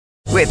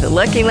With the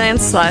Lucky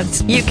Land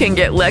Slots, you can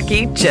get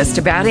lucky just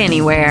about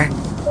anywhere.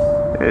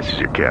 This is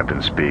your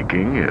captain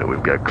speaking.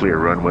 We've got clear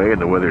runway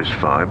and the weather's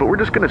fine, but we're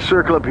just going to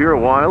circle up here a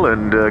while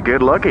and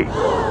get lucky.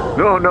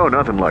 No,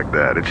 nothing like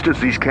that. It's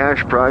just these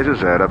cash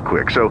prizes add up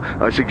quick. So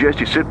I suggest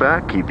you sit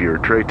back, keep your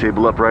tray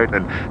table upright,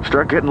 and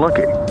start getting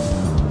lucky.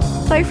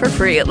 Play for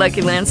free at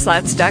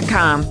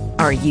LuckyLandSlots.com.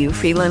 Are you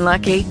feeling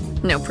lucky?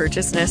 No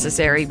purchase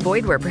necessary.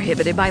 Void where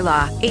prohibited by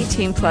law.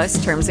 18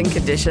 plus terms and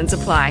conditions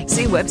apply.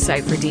 See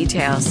website for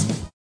details.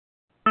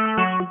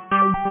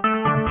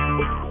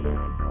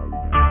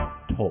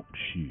 Talk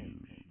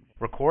shoes.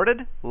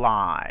 Recorded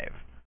live.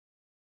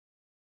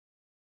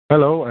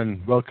 Hello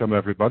and welcome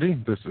everybody.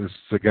 This is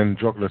again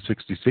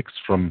Joggler66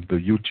 from the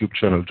YouTube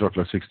channel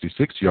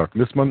Joggler66. Jörg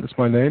Lissmann is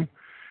my name.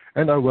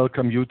 And I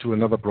welcome you to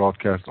another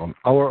broadcast on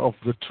Hour of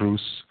the Truth.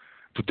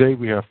 Today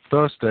we have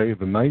Thursday,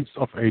 the 9th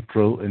of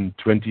April in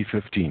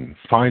 2015.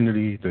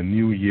 Finally, the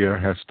new year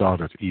has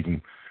started,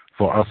 even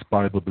for us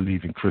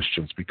Bible-believing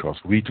Christians, because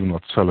we do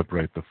not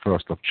celebrate the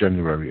 1st of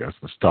January as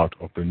the start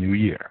of the new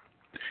year.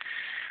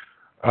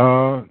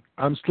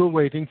 I'm still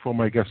waiting for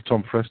my guest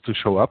Tom Fress to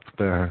show up.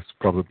 There's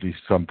probably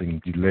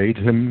something delayed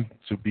him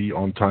to be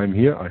on time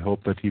here. I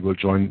hope that he will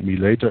join me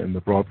later in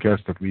the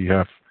broadcast that we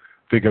have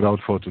figured out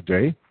for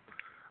today.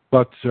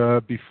 But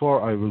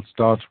before I will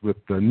start with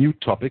the new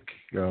topic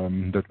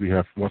that we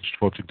have watched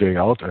for today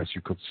out, as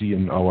you could see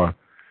in our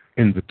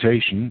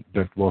invitation,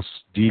 that was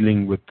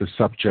dealing with the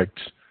subject,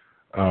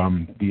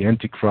 the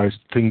Antichrist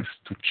thinks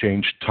to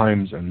change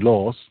times and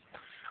laws,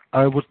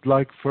 I would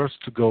like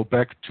first to go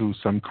back to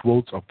some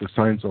quotes of the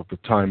Signs of the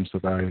Times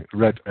that I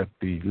read at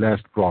the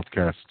last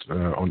broadcast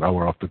on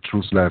Hour of the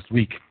Truth last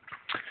week.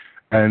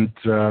 And,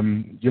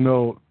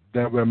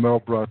 there were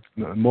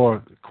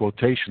more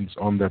quotations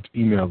on that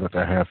email that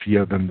I have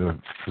here than the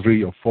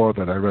 3 or 4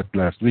 that I read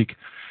last week.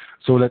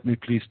 So let me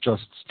please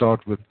just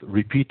start with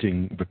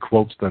repeating the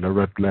quotes that I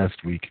read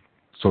last week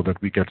so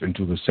that we get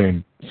into the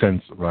same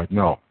sense right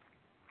now.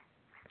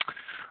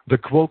 The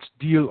quotes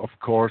deal, of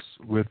course,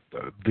 with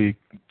the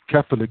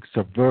Catholic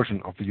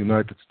subversion of the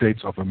United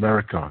States of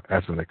America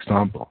as an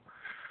example.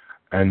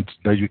 And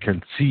there you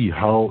can see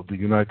how the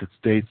United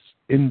States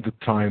in the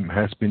time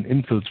has been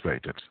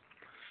infiltrated.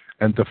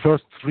 And the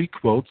first 3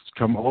 quotes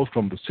come all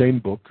from the same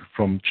book,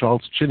 from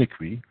Charles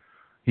Chiniquy.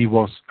 He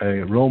was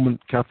a Roman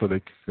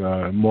Catholic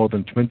more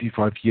than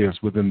 25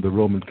 years within the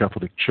Roman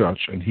Catholic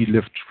Church, and he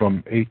lived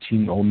from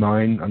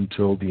 1809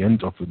 until the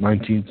end of the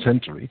 19th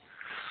century,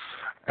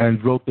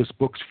 and wrote this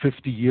book,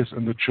 50 Years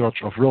in the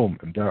Church of Rome.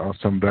 And there are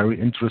some very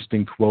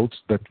interesting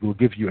quotes that will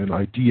give you an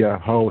idea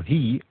how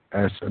he,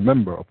 as a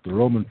member of the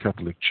Roman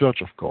Catholic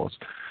Church, of course,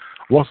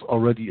 was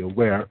already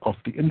aware of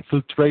the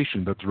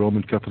infiltration that the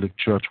Roman Catholic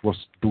Church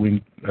was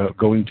going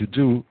to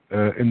do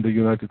in the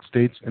United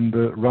States in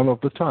the run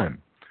of the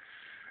time.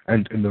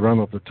 And in the run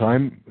of the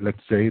time, let's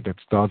say that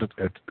started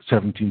at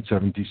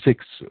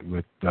 1776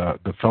 with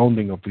the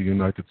founding of the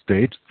United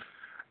States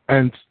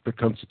and the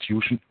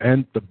Constitution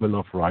and the Bill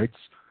of Rights,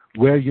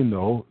 where you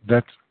know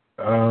that,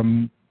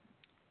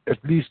 at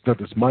least that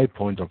is my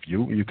point of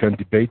view. You can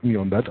debate me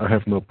on that. I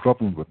have no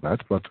problem with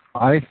that. But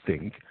I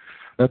think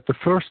that the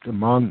First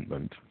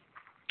Amendment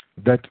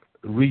that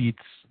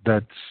reads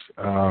that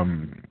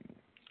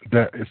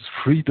there is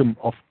freedom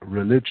of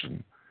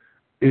religion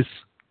is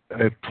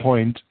a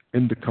point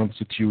in the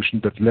Constitution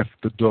that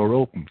left the door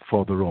open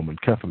for the Roman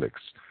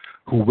Catholics,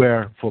 who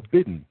were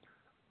forbidden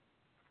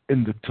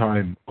in the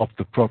time of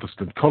the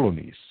Protestant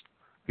colonies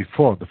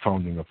before the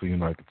founding of the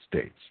United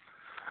States.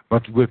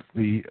 But with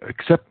the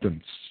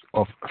acceptance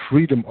of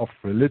freedom of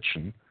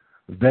religion,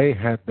 they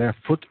had their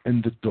foot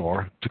in the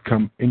door to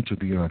come into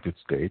the United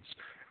States.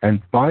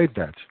 And by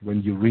that,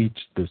 when you read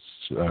this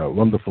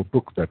wonderful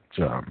book that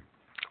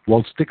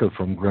Walt Stickle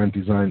from Grand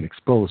Design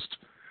Exposed,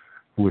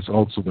 who is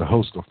also the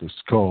host of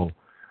this call,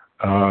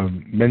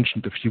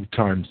 mentioned a few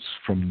times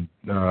from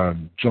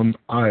John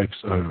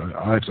Ives,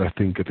 I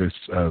think it is,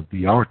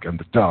 The Ark and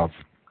the Dove.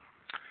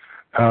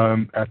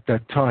 At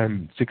that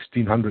time,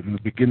 1600, in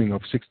the beginning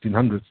of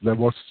 1600s, there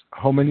was,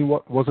 how many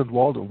was it,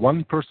 Walt?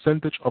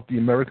 1% of the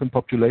American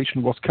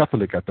population was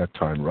Catholic at that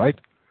time, right?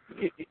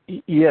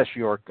 Yes,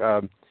 York.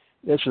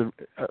 This is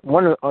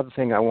one other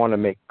thing I want to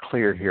make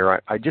clear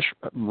here. I just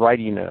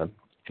writing an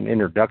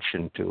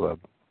introduction to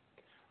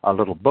a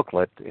little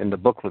booklet. In the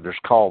booklet, it's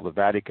called The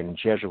Vatican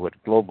Jesuit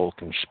Global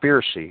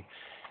Conspiracy.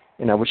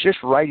 And I was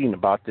just writing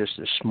about this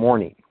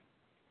morning.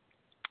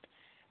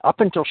 Up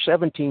until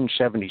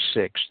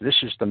 1776,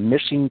 this is the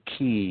missing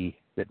key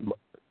that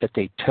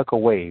they took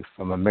away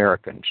from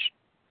Americans.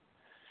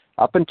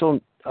 Up until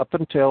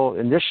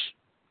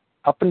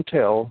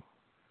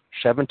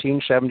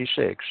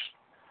 1776,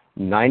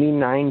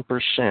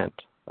 99%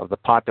 of the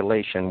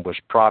population was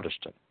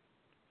Protestant,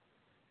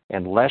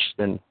 and less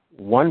than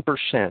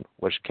 1%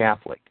 was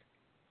Catholic.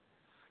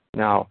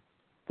 Now,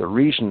 the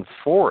reason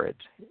for it,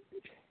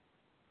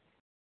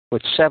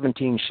 with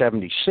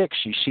 1776,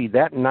 you see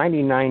that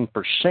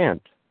 99%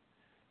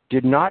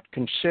 did not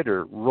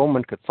consider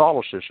Roman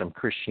Catholicism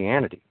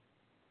Christianity.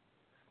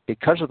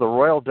 because of the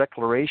Royal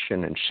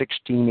Declaration in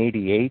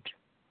 1688.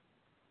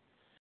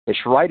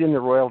 It's right in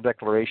the Royal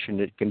Declaration.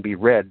 It can be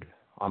read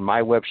on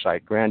my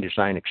website, Grand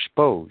Design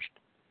Exposed.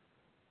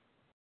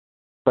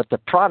 But the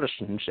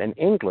Protestants in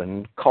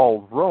England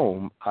called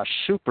Rome a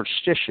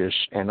superstitious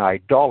and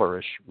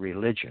idolatrous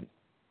religion.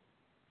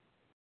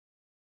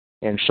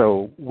 And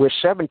so with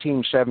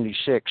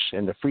 1776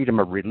 and the freedom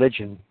of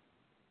religion,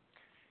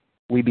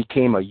 we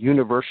became a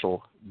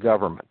universal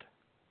government.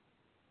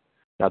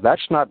 Now,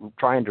 that's not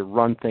trying to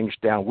run things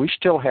down. We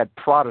still had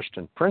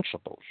Protestant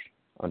principles,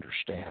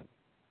 understand.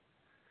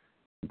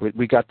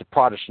 We got the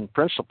Protestant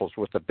principles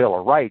with the Bill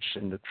of Rights,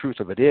 and the truth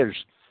of it is,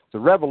 the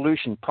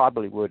revolution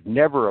probably would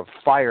never have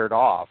fired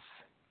off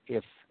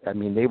if,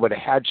 they would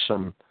have had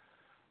some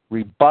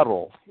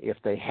rebuttal if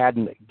they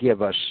hadn't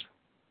give us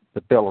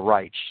the Bill of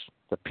Rights.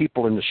 The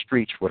people in the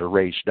streets would have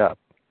raised up,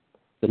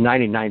 the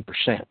 99%.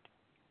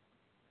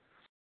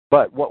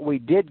 But what we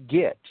did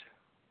get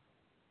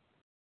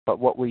in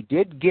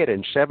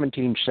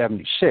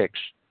 1776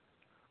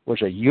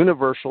 was a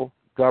universal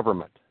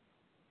government.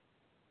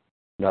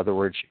 In other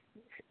words,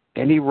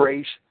 any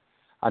race,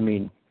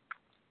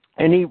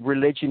 any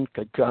religion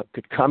could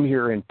come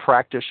here and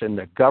practice, and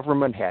the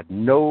government had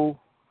no,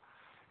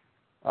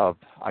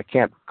 I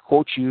can't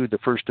quote you the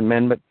First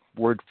Amendment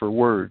word for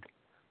word,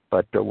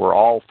 but we're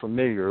all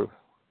familiar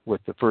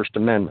with the First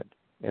Amendment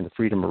and the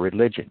freedom of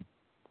religion.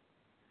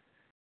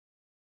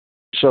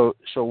 So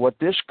what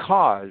this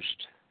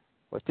caused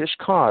was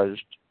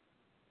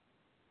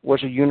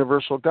a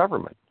universal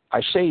government.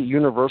 I say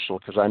universal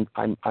because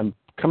I'm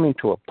coming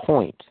to a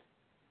point.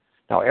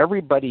 Now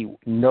everybody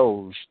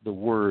knows the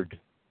word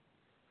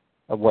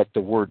of what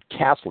the word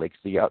Catholic,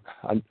 the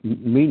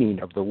meaning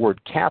of the word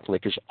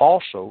Catholic is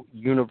also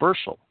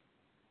universal.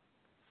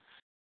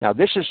 Now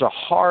this is a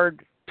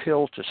hard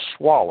pill to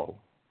swallow,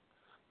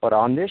 but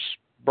on this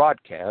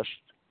broadcast,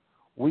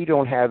 we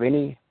don't have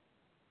any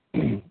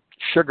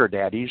sugar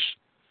daddies.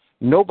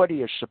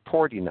 Nobody is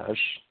supporting us,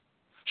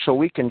 so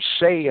we can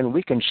say and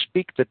we can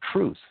speak the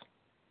truth.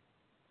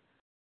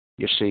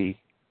 You see,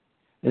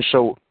 and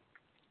so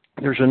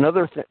there's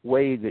another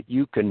way that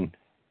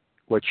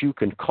what you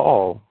can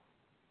call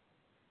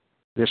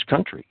this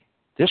country.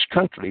 This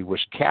country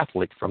was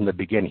Catholic from the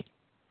beginning.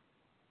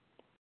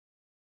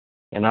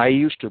 And I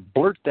used to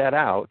blurt that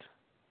out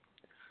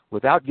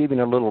without giving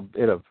a little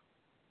bit of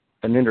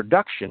an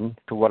introduction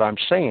to what I'm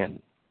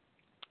saying.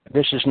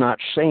 This is not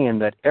saying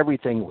that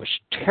everything was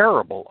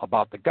terrible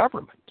about the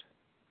government.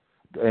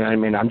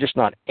 I'm just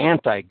not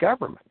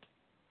anti-government.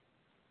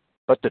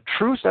 But the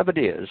truth of it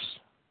is,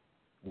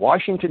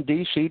 Washington,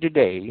 D.C.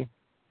 today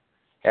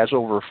has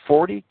over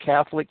 40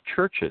 Catholic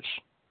churches,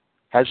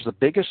 has the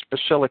biggest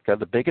basilica,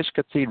 the biggest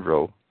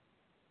cathedral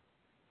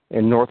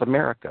in North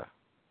America.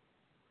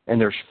 And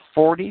there's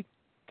 40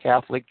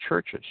 Catholic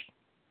churches.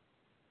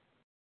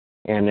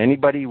 And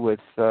anybody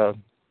with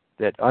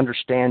that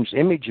understands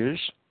images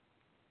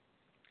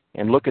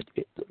and look at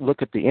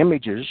the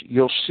images,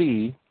 you'll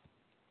see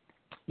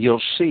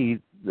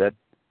that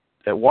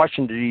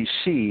Washington,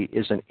 D.C.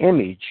 is an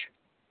image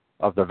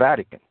of the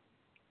Vatican.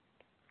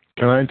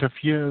 Can I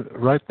interfere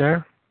right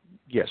there?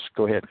 Yes,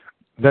 go ahead.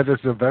 That is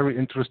a very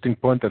interesting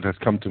point that has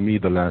come to me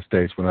the last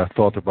days when I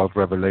thought about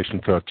Revelation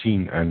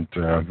 13 and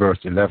verse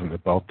 11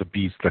 about the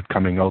beast that's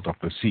coming out of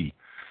the sea.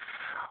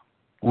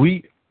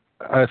 We,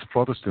 as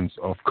Protestants,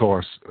 of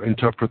course,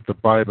 interpret the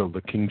Bible,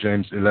 the King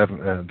James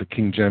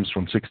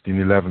from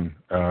 1611,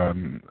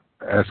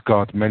 as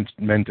God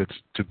meant it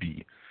to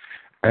be.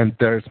 And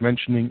there is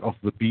mentioning of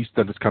the beast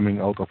that is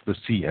coming out of the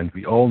sea, and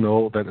we all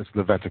know that is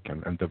the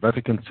Vatican. And the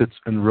Vatican sits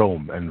in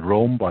Rome, and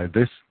Rome by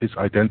this is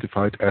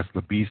identified as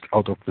the beast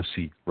out of the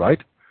sea,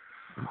 right?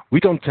 We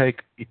don't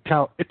take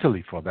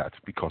Italy for that,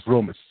 because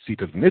Rome is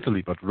seated in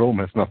Italy, but Rome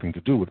has nothing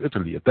to do with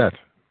Italy at that.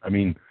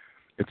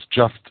 It's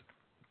just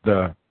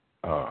the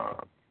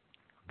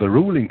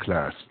ruling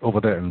class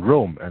over there in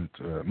Rome, and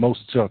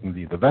most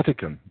certainly the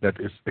Vatican, that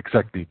is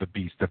exactly the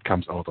beast that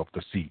comes out of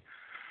the sea.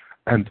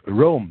 And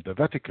Rome, the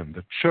Vatican,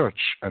 the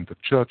church, and the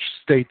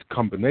church-state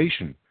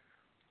combination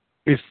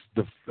is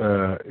the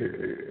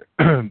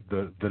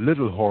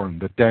little horn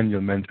that Daniel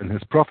meant in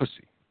his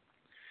prophecy.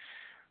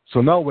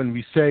 So now when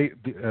we say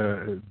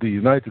the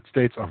United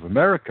States of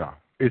America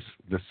is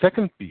the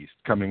second beast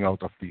coming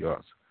out of the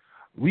earth,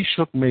 we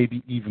should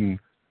maybe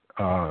even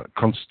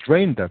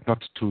constrain that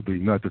not to the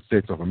United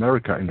States of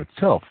America in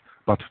itself,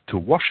 but to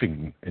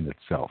Washington in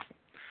itself.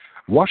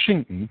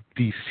 Washington,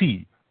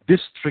 D.C.,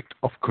 District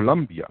of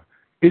Columbia,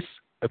 is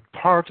a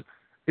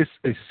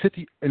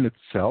city in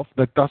itself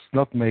that does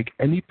not make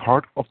any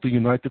part of the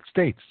United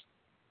States.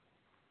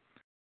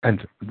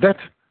 And that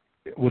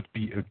would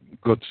be a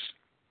good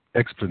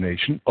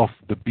explanation of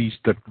the beast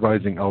that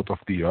rising out of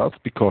the earth,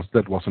 because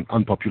that was an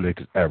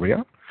unpopulated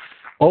area.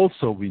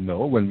 Also, we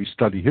know when we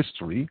study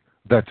history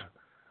that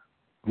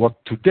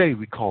what today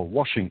we call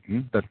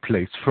Washington, that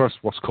place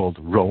first was called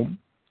Rome,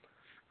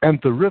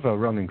 and the river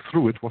running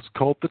through it was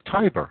called the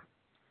Tiber,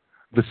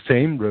 the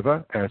same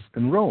river as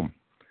in Rome.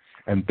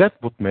 And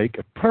that would make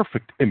a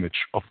perfect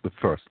image of the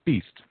first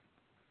beast.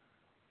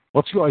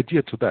 What's your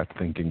idea to that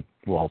thinking,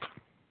 Walt?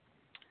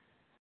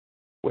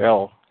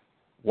 Well,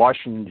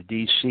 Washington,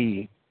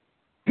 D.C.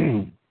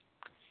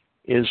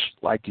 is,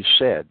 like you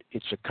said,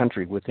 it's a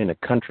country within a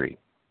country,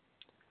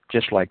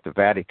 just like the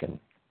Vatican.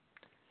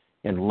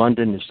 And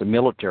London is the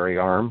military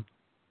arm.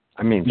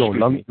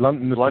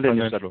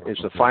 London is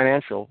the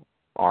financial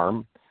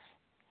arm,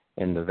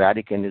 and the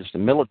Vatican is the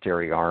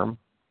military arm.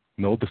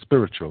 No, the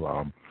spiritual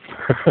arm.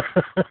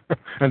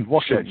 And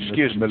Washington.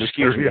 Excuse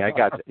me. I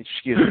got.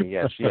 Excuse me.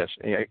 Yes.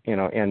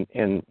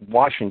 And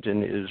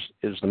Washington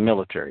is the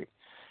military,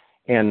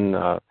 and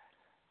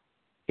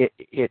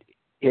it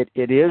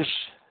is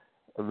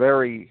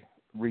very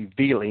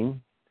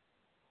revealing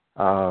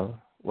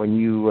when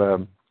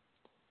you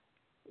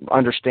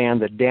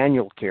understand that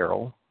Daniel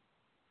Carroll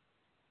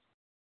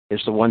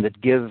is the one that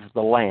gave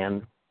the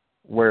land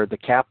where the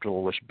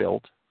Capitol was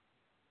built.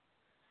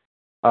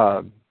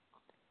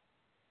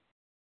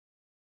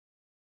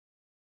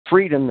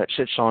 Freedom that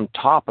sits on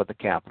top of the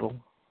Capitol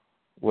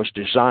was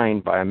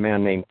designed by a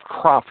man named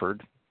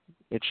Crawford.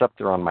 It's up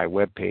there on my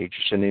webpage.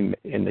 It's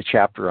in the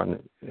chapter on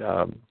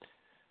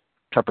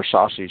Tupper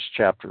Saucy's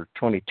chapter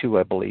 22,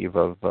 I believe,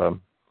 of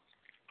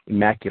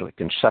Immaculate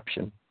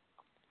Conception.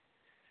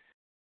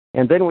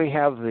 And then we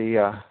have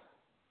the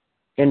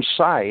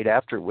inside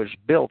after it was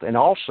built, and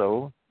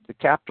also the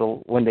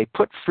Capitol, when they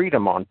put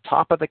freedom on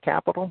top of the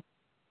Capitol.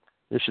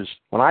 This is,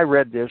 when I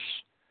read this,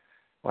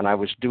 when I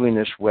was doing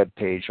this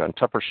webpage on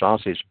Tupper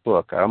Saucy's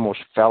book, I almost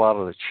fell out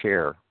of the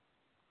chair.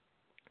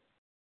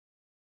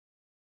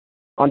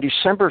 On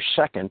December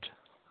 2nd,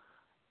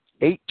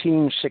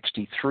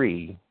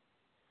 1863,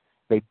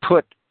 they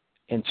put,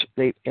 in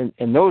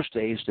those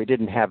days they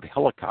didn't have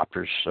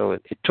helicopters, so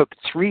it took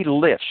 3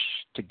 lifts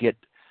to get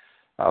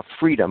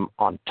freedom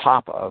on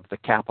top of the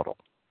Capitol.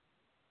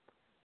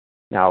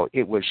 Now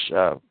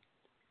the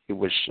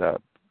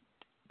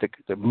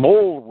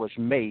mold was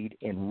made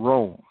in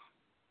Rome,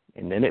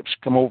 and then it's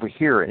come over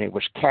here and it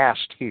was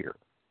cast here.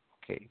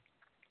 Okay.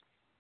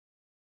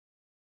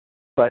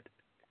 But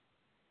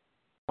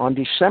on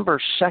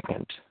December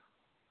 2nd,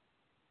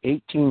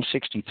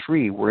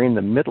 1863, we're in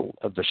the middle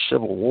of the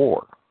Civil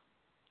War.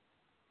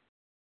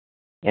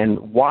 And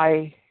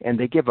why? And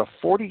they give a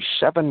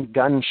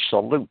 47-gun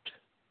salute.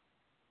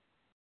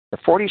 The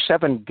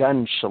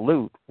 47-gun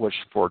salute was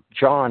for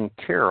John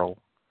Carroll,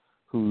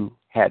 who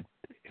had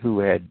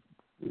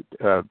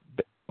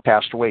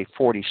passed away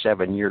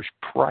 47 years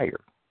prior.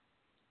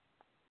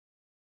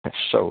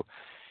 So,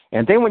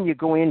 and then when you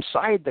go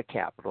inside the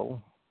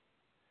Capitol,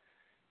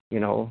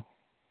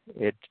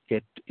 it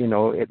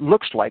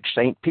looks like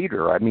St.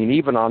 Peter. I mean,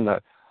 even on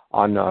the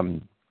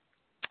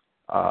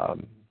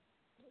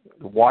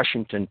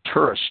Washington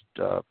tourist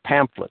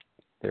pamphlet,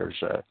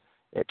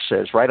 it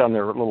says right on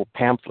their little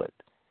pamphlet,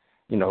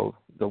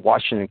 the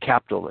Washington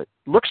Capitol, it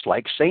looks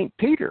like St.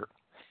 Peter.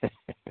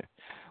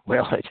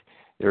 Well,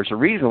 there's a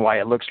reason why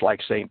it looks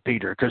like St.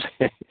 Peter,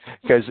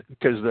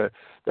 because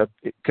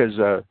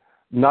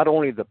not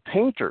only the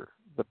painter,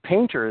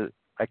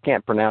 I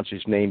can't pronounce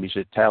his name, he's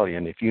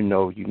Italian. If you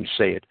know, you can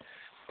say it.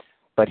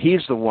 But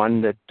he's the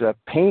one that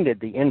painted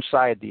the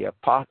inside, the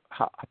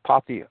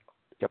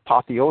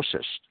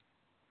apotheosis,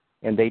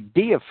 and they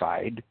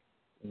deified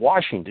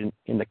Washington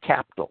in the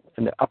Capitol,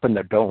 up in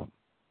the dome.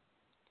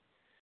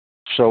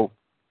 So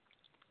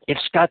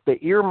it's got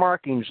the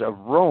earmarkings of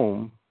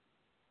Rome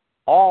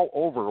all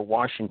over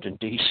Washington,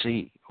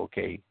 D.C.,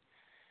 okay?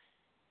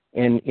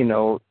 And,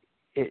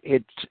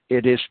 it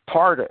is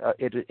part of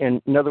it.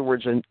 In other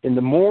words, in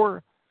the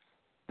more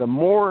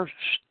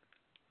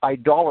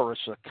idolatrous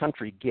a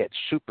country gets,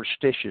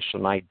 superstitious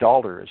and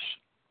idolatrous,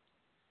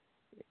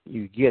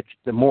 you get,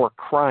 the more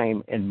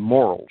crime and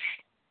morals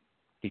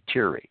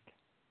deteriorate.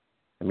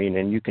 I mean,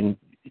 and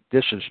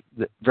this is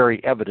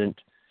very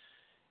evident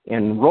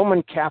in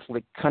Roman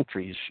Catholic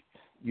countries.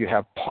 You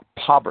have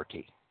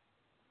poverty.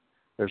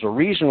 There's a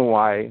reason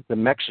why the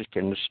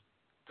Mexicans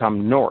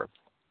come north.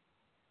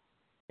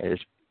 There's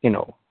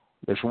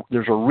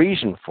a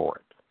reason for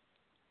it.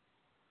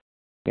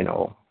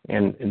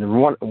 And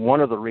one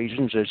of the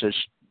reasons is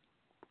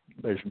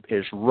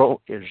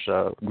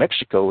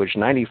Mexico is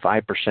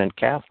 95%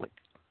 Catholic.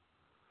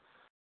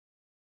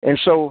 And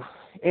so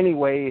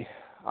anyway,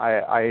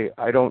 I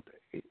don't.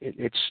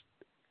 It's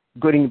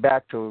getting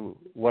back to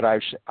what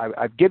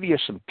I've given you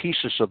some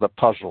pieces of the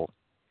puzzle.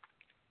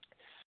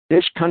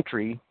 This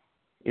country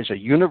is a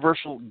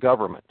universal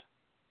government.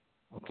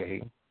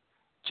 Okay,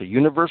 it's a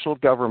universal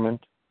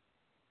government,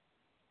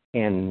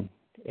 and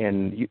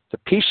the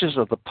pieces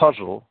of the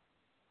puzzle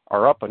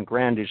are up on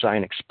Grand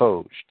Design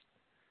Exposed.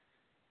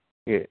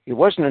 It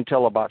wasn't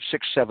until about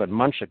 6-7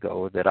 months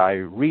ago that I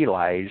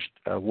realized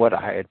what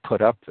I had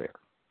put up there.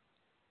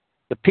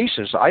 The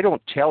pieces, I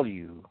don't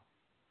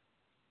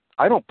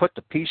put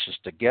the pieces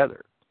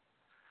together,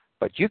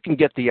 but you can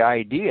get the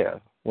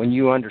idea when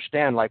you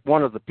understand, like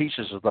one of the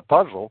pieces of the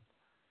puzzle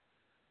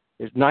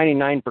is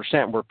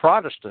 99% were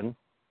Protestant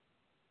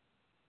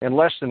and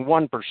less than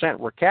 1%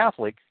 were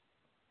Catholic.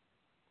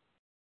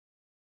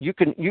 You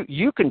can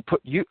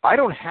put, I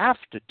don't have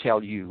to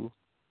tell you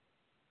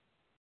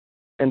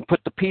and put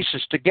the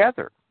pieces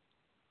together.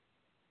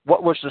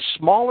 What was the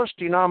smallest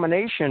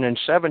denomination in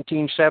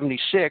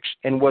 1776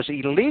 and was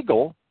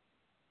illegal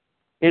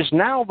is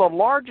now the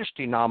largest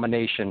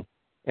denomination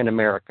in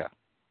America.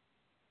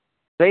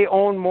 They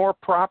own more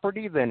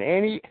property than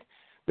any.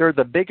 They're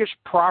the biggest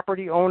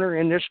property owner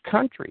in this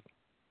country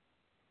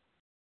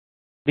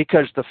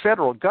because the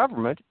federal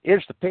government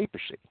is the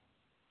papacy.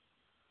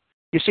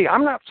 You see,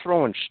 I'm not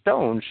throwing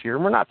stones here.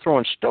 We're not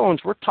throwing stones.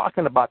 We're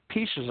talking about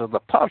pieces of the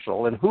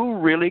puzzle and who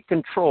really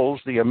controls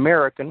the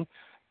American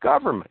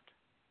government.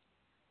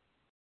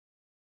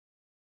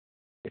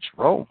 It's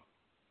Rome.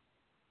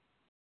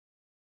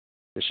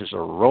 This is a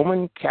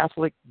Roman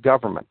Catholic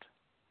government.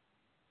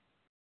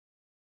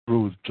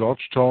 Through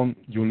Georgetown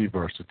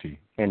University.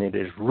 And it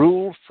is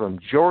ruled from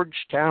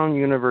Georgetown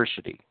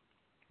University.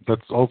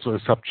 That's also a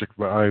subject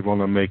where I want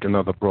to make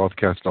another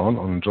broadcast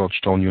on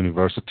Georgetown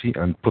University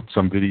and put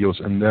some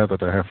videos in there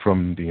that I have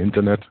from the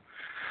internet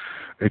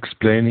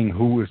explaining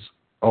who is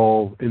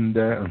all in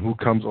there and who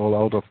comes all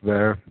out of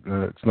there.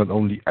 It's not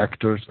only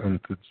actors, and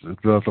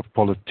it's a lot of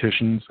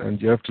politicians, and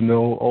you have to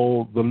know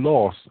all the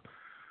laws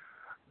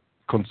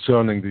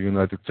concerning the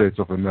United States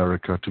of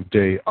America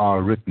today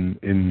are written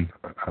in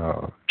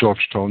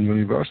Georgetown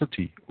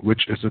University,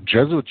 which is a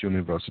Jesuit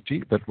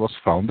university that was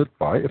founded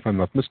by, if I'm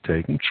not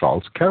mistaken,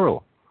 Charles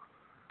Carroll.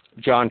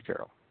 John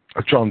Carroll.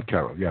 John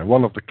Carroll, yeah,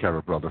 one of the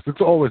Carroll brothers. It's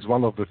always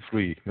one of the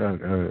three,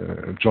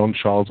 John,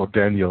 Charles, or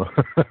Daniel.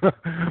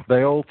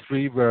 They all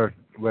three were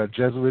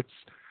Jesuits,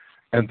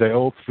 and they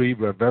all three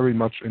were very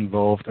much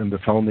involved in the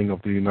founding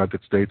of the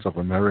United States of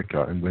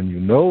America. And when you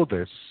know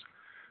this,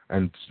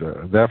 and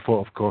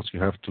therefore, of course,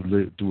 you have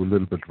to do a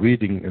little bit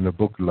reading in a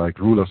book like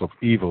Rulers of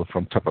Evil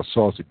from Tupper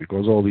Saucy,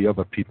 because all the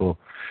other people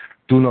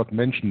do not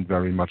mention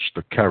very much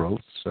the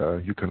Carrolls.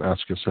 You can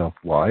ask yourself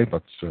why,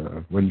 but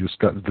when you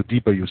the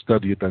deeper you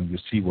study it, then you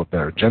see what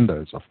their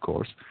agenda is, of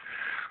course.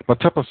 But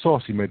Tupper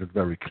Saucy made it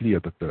very clear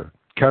that the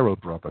Carroll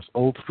brothers,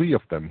 all three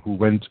of them, who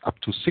went up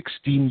to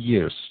 16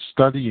 years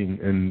studying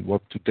in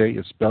what today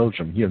is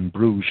Belgium, here in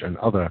Bruges and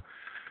other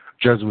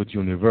Jesuit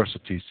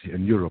universities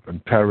in Europe, in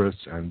Paris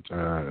and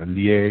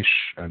Liège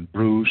and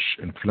Bruges,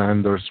 in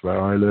Flanders,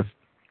 where I live.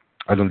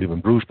 I don't live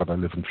in Bruges, but I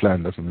live in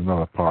Flanders in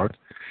another part.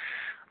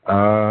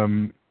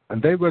 And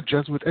they were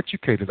Jesuit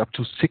educated up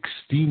to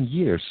 16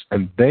 years,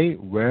 and they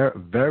were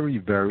very,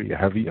 very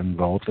heavy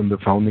involved in the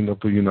founding of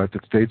the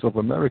United States of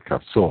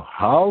America. So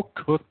how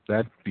could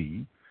that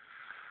be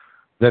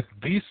that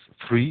these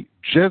three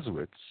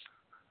Jesuits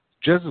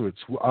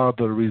who are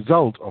the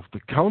result of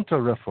the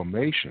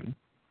Counter-Reformation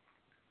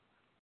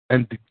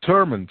and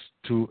determined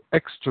to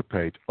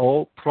extirpate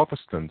all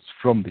Protestants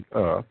from the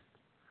earth,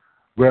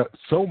 were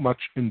so much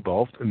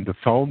involved in the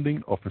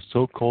founding of a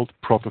so-called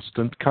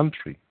Protestant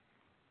country?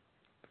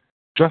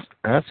 Just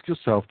ask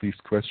yourself these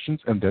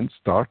questions and then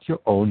start your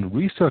own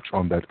research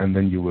on that, and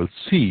then you will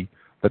see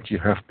that you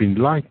have been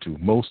lied to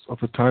most of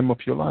the time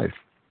of your life.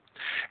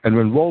 And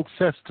when Walt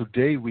says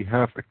today we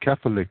have a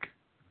Catholic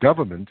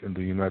government in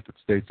the United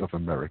States of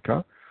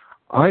America,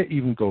 I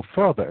even go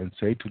further and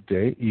say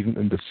today, even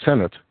in the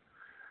Senate,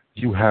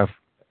 you have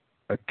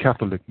a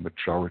Catholic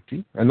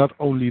majority, and not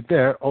only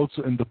there,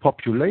 also in the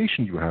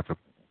population you have a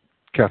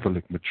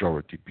Catholic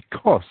majority,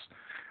 because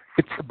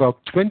it's about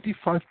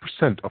 25%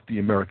 of the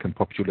American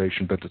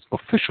population that is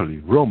officially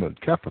Roman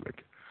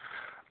Catholic.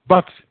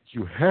 But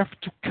you have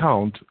to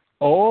count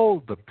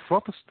all the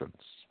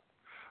Protestants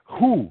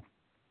who,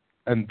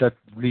 and that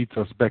leads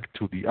us back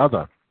to the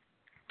other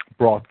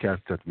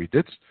broadcast that we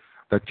did,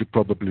 that you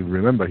probably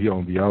remember here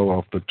on the Hour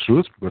of the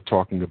Truth. We're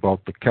talking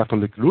about the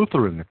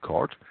Catholic-Lutheran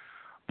Accord,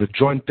 the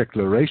joint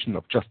declaration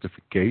of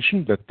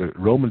justification that the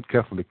Roman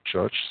Catholic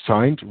Church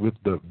signed with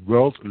the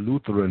World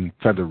Lutheran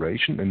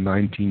Federation in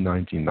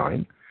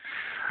 1999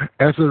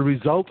 as a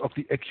result of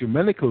the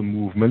ecumenical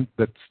movement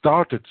that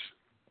started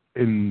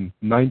in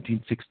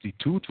 1962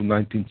 to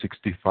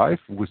 1965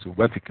 with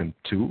Vatican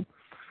II,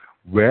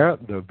 where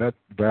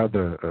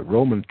the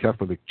Roman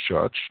Catholic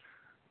Church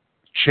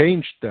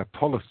changed their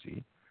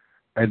policy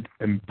and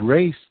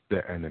embraced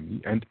the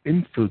enemy and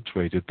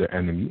infiltrated the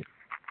enemy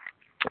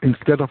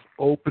instead of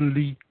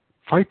openly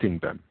fighting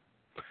them.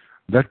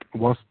 That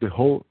was the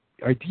whole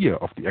idea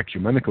of the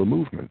ecumenical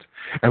movement.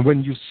 And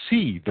when you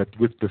see that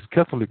with this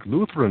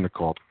Catholic-Lutheran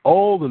Accord,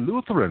 all the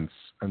Lutherans,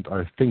 and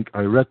I think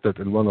I read that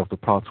in one of the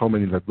parts, how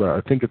many that were,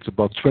 I think it's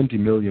about 20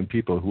 million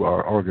people who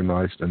are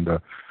organized in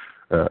the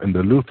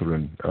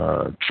Lutheran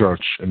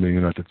Church in the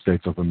United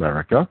States of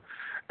America,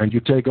 and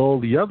you take all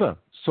the other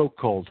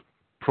so-called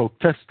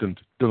Protestant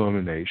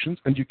denominations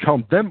and you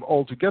count them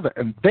all together,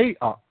 and they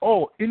are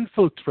all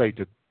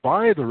infiltrated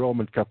by the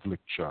Roman Catholic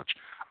Church,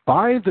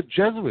 by the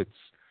Jesuits,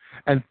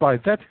 and by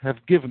that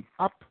have given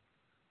up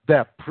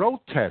their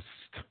protest.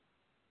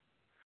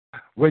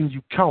 When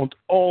you count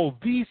all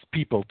these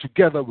people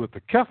together with the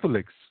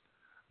Catholics,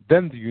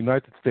 then the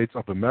United States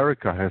of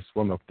America has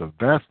one of the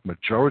vast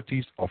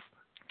majorities of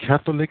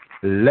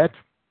Catholic-led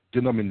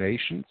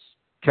denominations,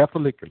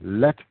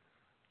 Catholic-led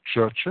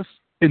churches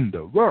in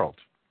the world.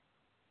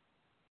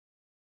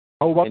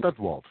 How about that,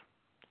 Walt?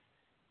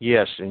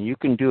 Yes, and you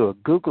can do a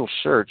Google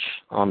search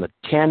on the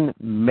 10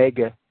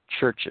 mega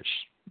churches.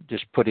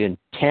 Just put in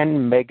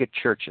 10 mega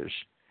churches,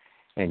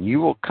 and you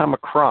will come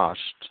across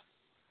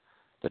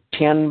the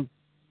 10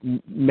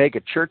 mega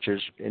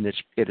churches, and it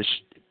is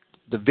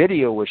the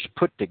video was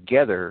put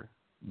together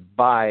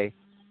by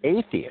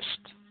atheists.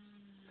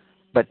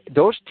 But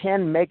those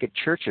 10 mega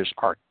churches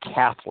are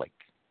Catholic.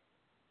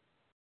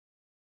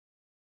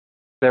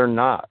 They're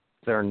not.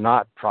 They're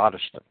not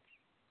Protestant.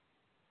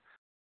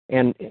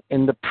 And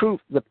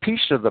the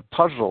piece of the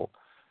puzzle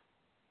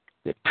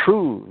that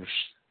proves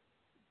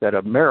that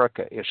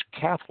America is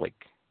Catholic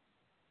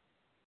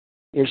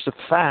is the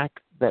fact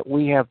that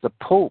we have the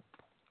Pope,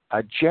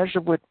 a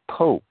Jesuit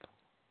Pope,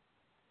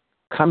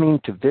 coming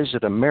to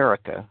visit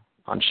America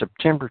on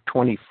September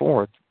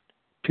 24th,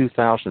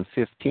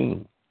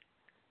 2015.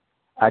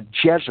 A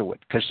Jesuit,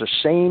 because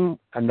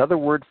another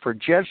word for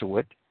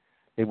Jesuit,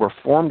 they were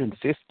formed in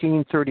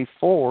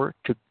 1534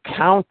 to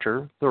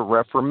counter the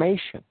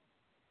Reformation.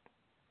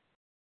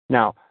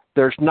 Now,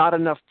 there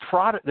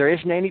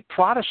isn't any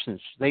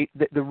Protestants. The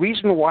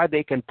reason why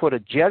they can put a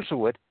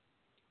Jesuit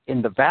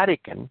in the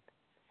Vatican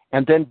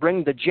and then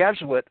bring the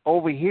Jesuit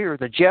over here,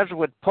 the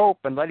Jesuit Pope,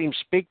 and let him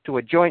speak to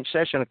a joint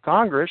session of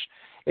Congress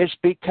is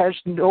because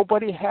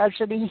nobody has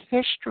any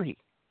history.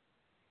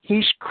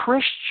 He's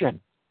Christian.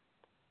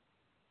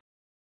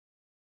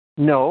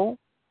 No,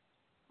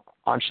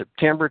 on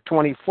September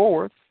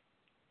 24th,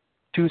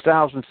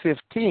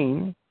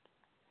 2015,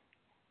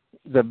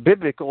 the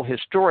biblical,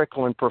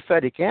 historical, and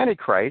prophetic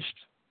Antichrist,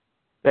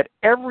 that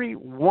every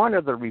one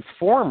of the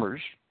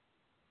reformers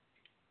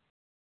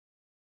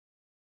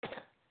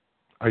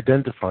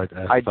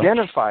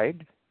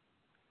identified,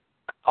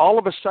 all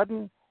of a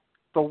sudden,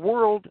 the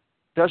world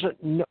doesn't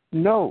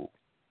know.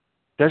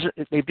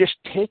 They've just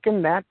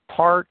taken that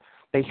part.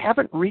 They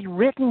haven't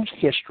rewritten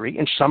history.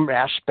 In some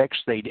aspects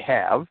they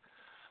have,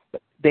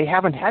 but they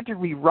haven't had to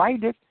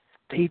rewrite it.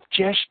 They've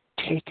just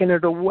taken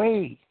it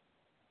away.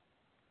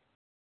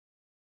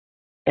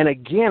 And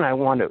again, I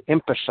want to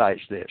emphasize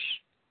this.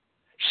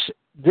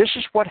 This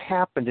is what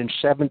happened in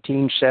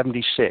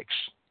 1776.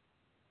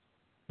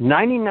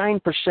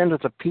 99%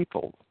 of the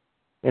people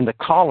in the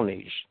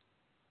colonies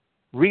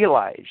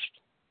realized,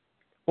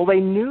 well, they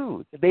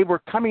knew they were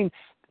coming,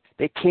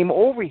 they came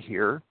over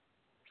here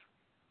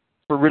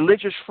for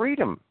religious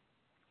freedom.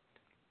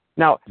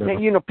 Now,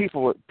 you know,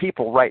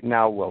 people right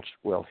now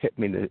will hit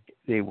me.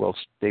 They will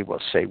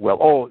say,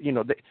 well,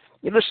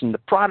 listen, the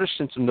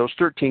Protestants in those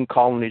 13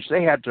 colonies,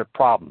 they had their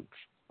problems,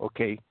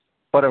 okay?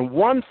 But in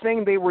one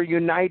thing they were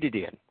united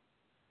in.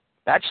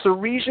 That's the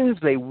reason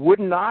they would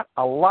not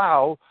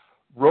allow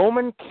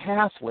Roman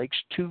Catholics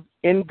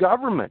in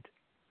government.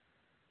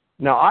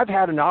 Now, I've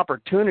had an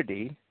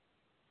opportunity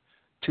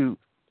to,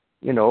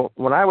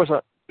 when I was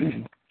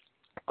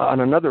on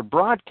another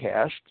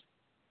broadcast,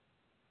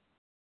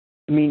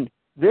 I mean,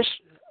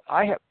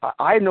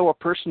 I know a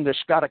person that's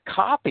got a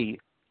copy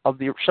of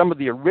some of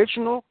the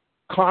original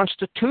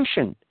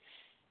Constitution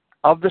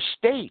of the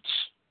states.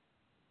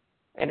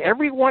 And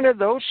every one of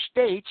those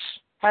states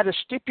had a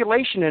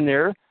stipulation in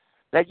there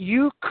that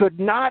you could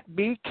not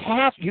be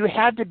Catholic. You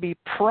had to be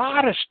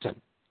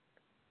Protestant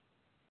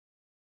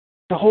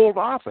to hold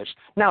office.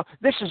 Now,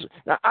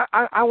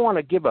 I want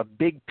to give a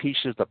big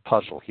piece of the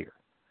puzzle here.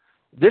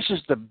 This is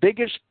the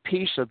biggest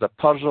piece of the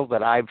puzzle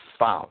that I've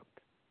found.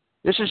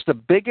 This is the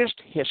biggest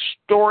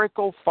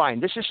historical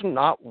find. This is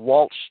not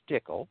Walt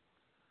Stickle.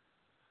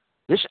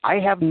 I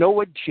have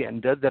no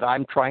agenda that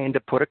I'm trying to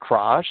put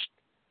across.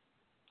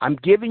 I'm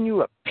giving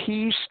you a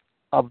piece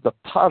of the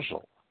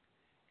puzzle,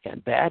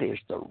 and that is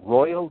the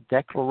Royal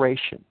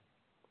Declaration.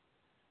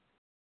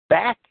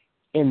 Back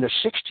in the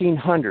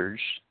 1600s,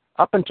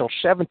 up until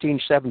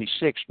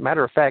 1776,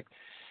 matter of fact,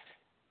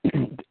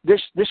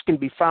 this can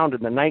be found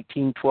in the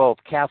 1912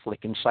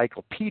 Catholic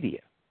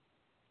Encyclopedia.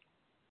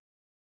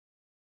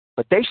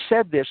 But they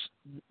said this,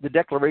 the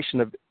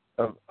Declaration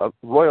of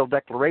Royal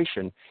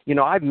Declaration,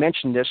 I've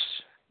mentioned this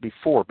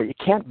before, but it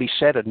can't be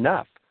said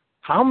enough.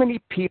 How many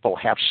people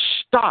have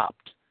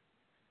stopped?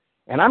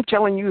 And I'm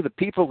telling you, the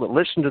people that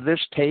listen to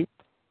this tape,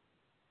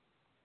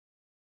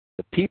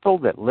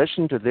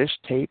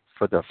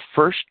 for the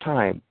first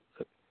time,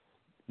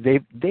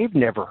 they've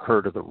never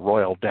heard of the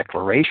Royal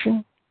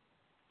Declaration.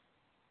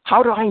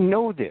 How do I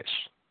know this?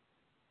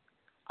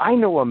 I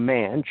know a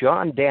man,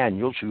 John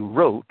Daniels, who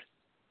wrote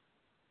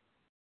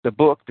the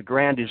book, The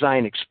Grand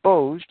Design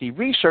Exposed. He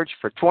researched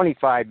for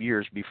 25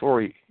 years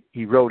before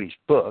he wrote his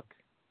book.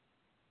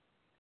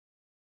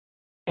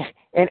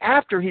 And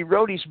after he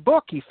wrote his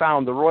book, he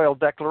found the Royal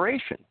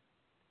Declaration.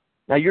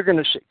 Now you're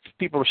going to see,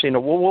 people are saying,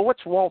 well,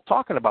 what's Walt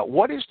talking about?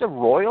 What is the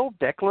Royal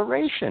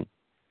Declaration?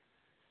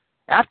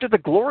 After the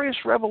Glorious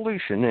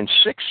Revolution in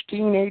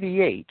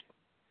 1688,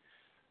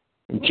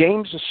 and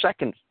James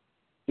II,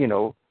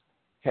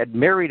 had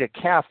married a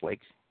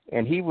Catholic,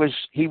 and he was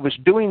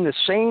doing the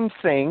same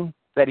thing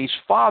that his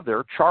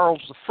father, Charles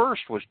I,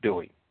 was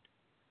doing.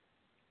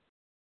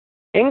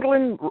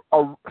 England,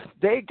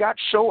 they got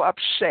so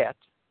upset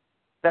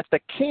that the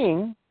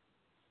king,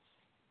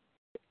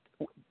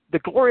 the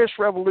Glorious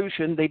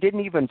Revolution, they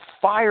didn't even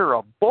fire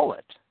a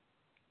bullet.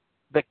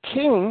 The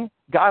king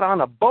got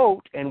on a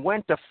boat and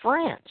went to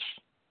France.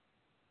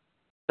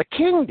 The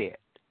king did.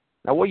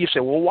 Now, well, you say,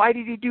 well, why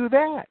did he do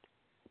that?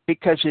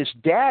 Because his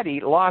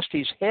daddy lost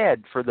his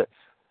head for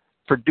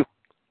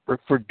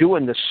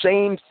doing the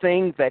same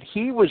thing that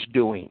he was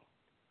doing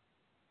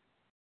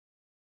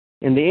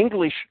in the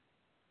English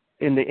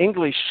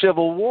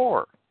Civil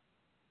War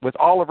with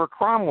Oliver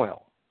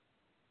Cromwell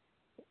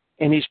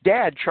and his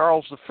dad,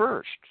 Charles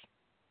I.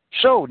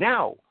 So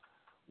now,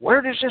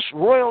 where does this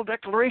royal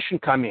declaration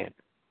come in?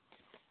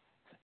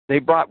 They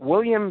brought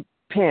William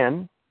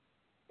Penn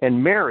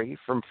and Mary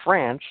from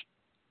France.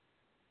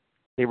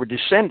 They were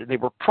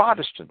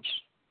Protestants.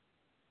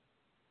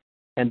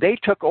 And they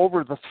took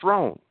over the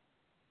throne.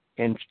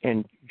 And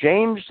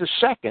James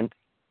II,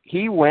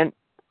 he went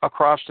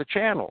across the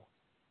channel.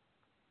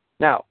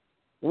 Now,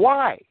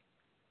 why?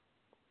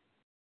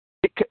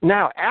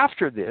 Now,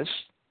 after this,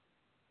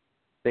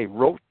 they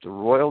wrote the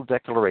Royal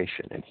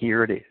Declaration, and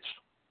here it is.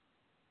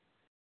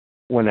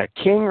 When a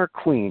king or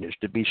queen is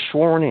to be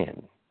sworn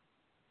in,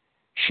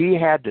 she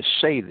had to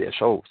say this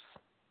oath.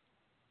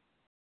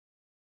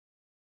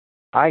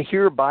 I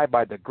hereby,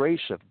 by the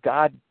grace of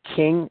God,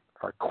 King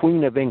or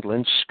Queen of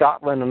England,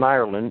 Scotland, and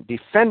Ireland,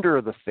 defender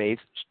of the faith,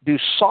 do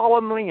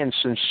solemnly and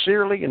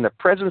sincerely in the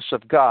presence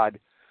of God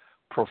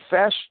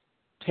profess,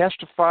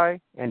 testify,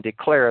 and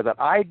declare that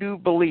I do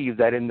believe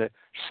that in the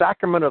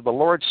sacrament of the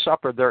Lord's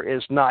Supper there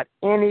is not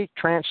any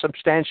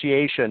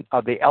transubstantiation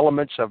of the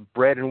elements of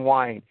bread and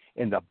wine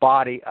in the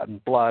body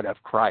and blood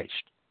of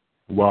Christ.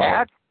 Wow.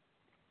 At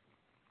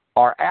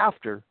or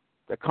after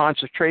the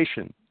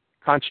consecration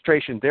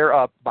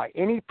thereof by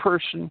any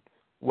person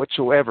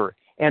whatsoever,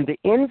 and the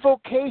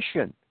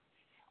invocation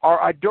or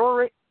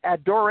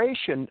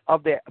adoration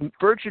of the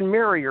Virgin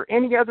Mary or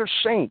any other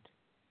saint,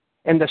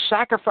 and the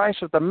sacrifice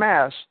of the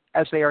Mass,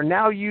 as they are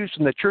now used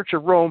in the Church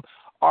of Rome,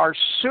 are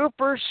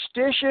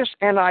superstitious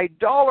and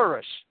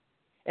idolatrous.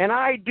 And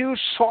I do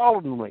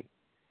solemnly,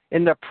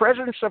 in the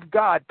presence of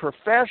God,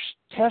 profess,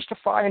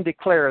 testify, and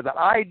declare that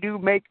I do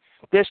make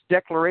this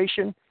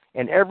declaration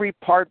and every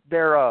part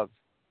thereof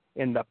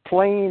in the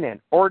plain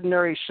and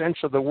ordinary sense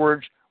of the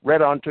words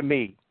read unto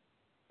me,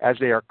 as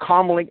they are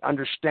commonly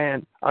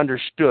understood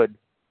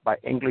by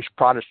English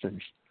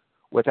Protestants,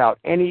 without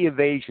any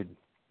evasion,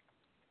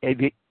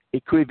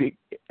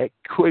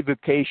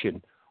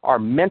 equivocation, or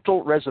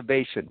mental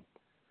reservation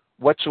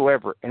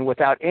whatsoever, and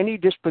without any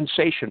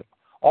dispensation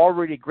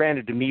already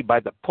granted to me by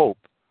the Pope,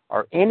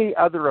 or any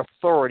other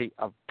authority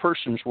of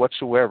persons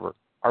whatsoever,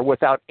 or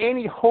without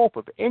any hope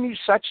of any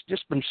such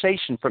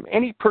dispensation from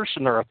any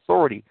person or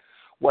authority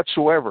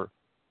whatsoever,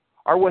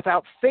 or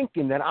without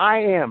thinking that I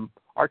am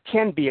or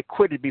can be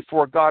acquitted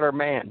before God or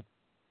man,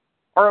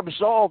 or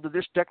absolved of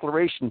this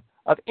declaration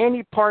of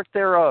any part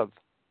thereof,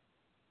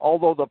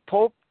 although the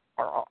Pope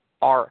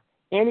or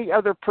any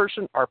other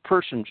person or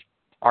persons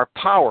or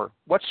power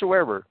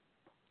whatsoever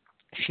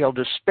shall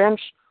dispense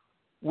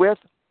with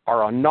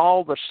or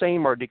annul the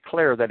same, or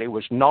declare that it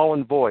was null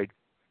and void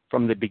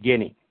from the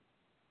beginning.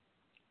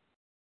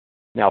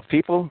 Now,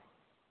 people,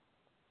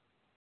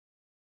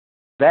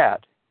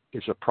 that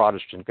is a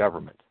Protestant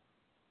government.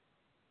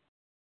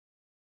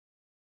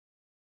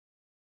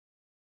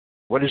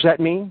 What does that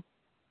mean?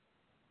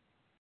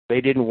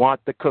 They didn't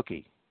want the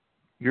cookie.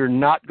 You're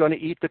not going to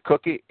eat the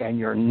cookie, and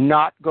you're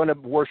not going to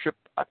worship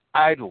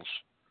idols.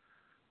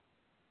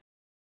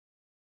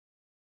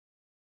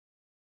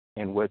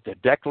 And with the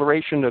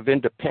Declaration of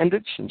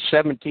Independence in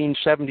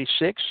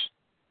 1776,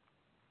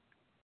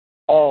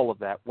 all of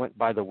that went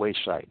by the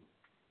wayside.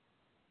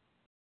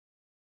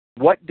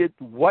 What did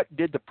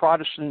the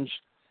Protestants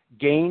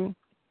gain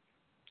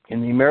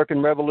in the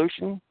American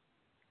Revolution?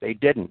 They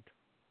didn't.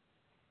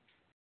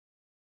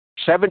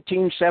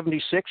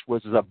 1776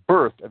 was the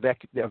birth of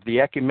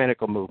the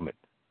ecumenical movement,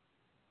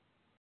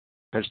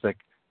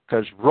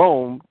 because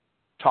Rome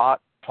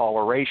taught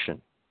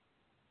toleration.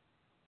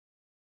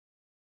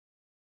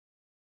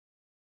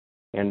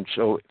 And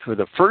so for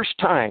the first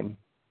time,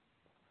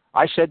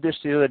 I said this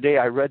the other day,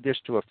 I read this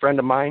to a friend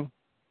of mine,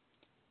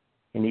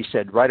 and he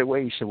said right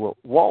away, he said, well,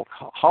 Walt,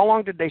 how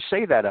long did they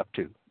say that up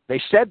to?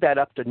 They said that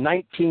up to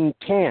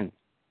 1910.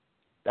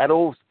 That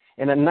oath.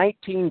 And in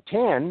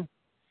 1910,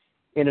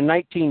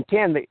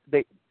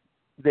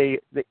 they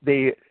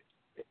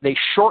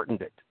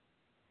shortened it.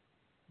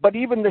 But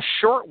even the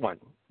short one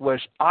was,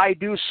 I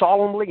do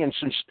solemnly and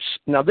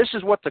now this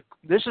is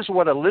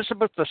what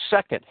Elizabeth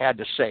II had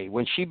to say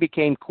when she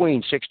became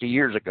queen 60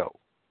 years ago.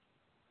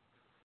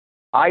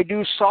 I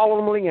do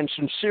solemnly and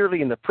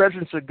sincerely in the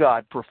presence of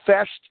God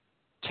profess,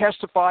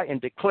 testify, and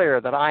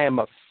declare that I am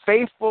a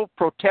faithful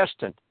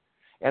Protestant,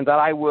 and that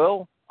I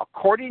will,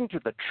 according to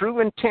the true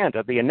intent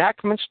of the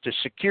enactments to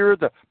secure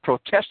the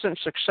Protestant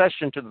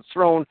succession to the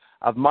throne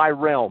of my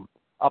realm,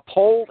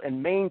 uphold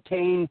and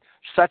maintain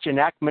such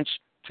enactments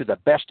to the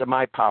best of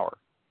my power.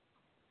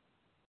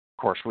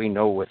 Of course, we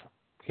know with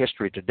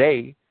history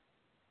today,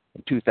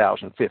 in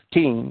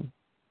 2015,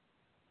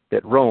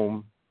 that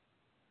Rome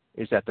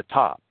is at the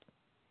top.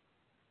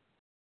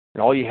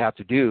 And all you have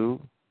to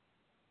do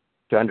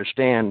to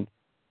understand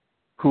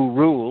who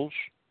rules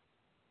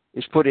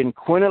is put in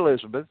Queen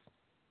Elizabeth,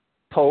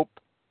 Pope,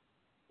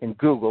 in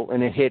Google,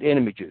 and it hit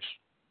images.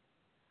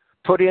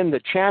 Put in the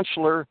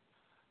Chancellor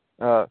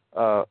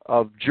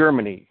of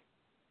Germany,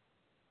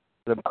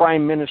 the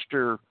Prime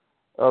Minister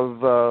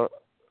of,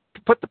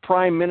 put the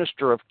Prime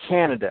Minister of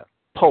Canada,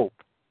 Pope,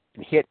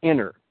 and hit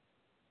enter.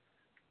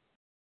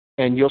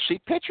 And you'll see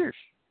pictures.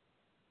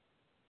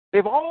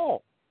 They've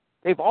all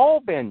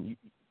been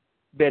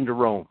to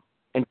Rome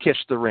and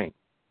kissed the ring.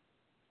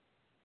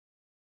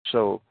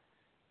 So,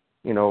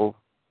 you know,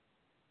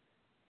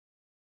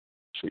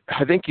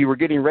 I think you were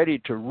getting ready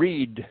to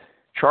read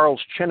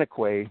Charles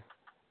Chennaquay,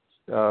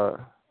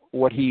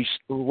 what he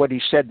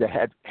said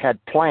that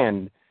had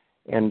planned,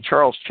 and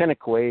Charles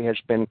Chennaquay has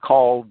been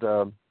called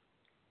the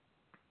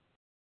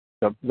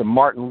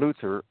Martin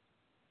Luther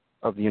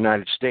of the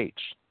United States.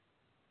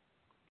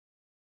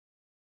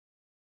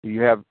 Do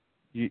you have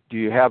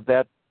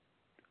that?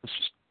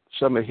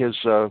 Some of his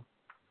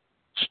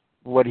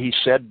what he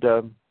said,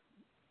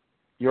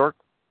 York?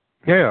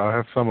 Yeah, I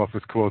have some of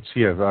his quotes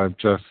here. I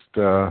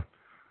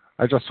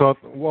just thought,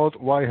 Walt,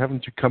 why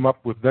haven't you come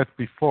up with that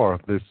before?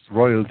 This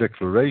royal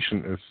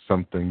declaration is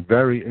something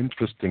very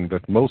interesting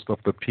that most of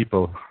the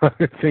people,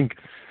 I think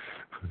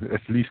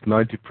at least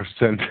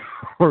 90%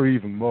 or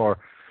even more,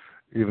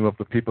 even of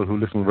the people who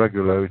listen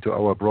regularly to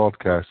our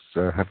broadcasts,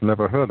 have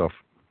never heard of.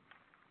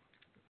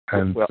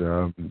 And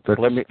well,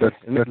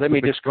 let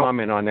me just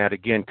comment on that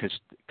again, because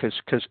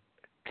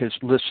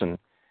listen,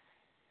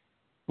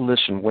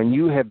 when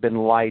you have been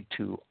lied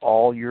to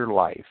all your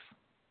life,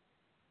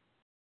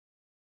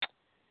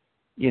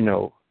 you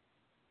know,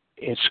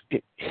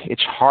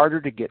 it's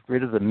harder to get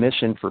rid of the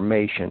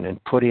misinformation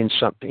and put in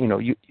something. You know,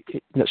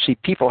 see,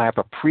 people have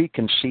a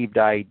preconceived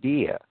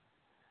idea.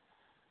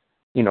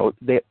 You know,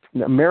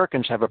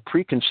 Americans have a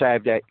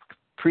preconceived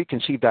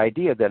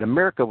idea that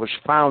America was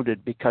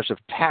founded because of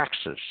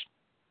taxes.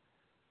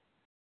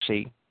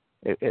 See,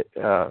 you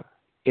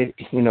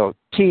know,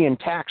 tea and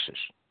taxes.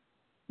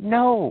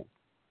 No,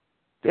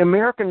 the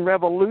American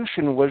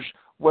Revolution was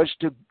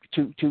to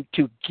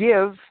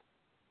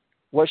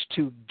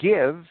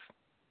give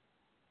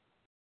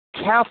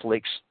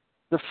Catholics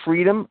the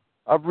freedom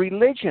of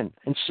religion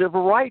and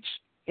civil rights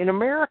in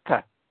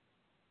America.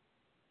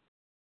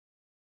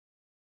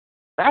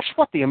 That's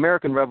what the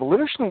American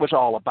Revolution was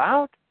all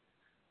about.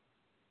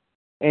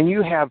 And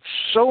you have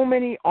so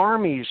many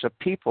armies of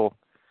people.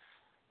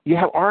 You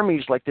have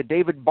armies like the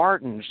David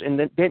Bartons, and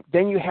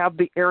then you have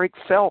the Eric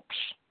Phelps.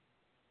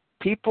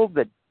 People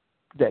that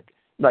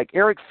like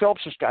Eric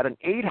Phelps has got an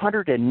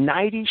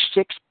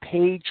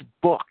 896-page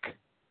book.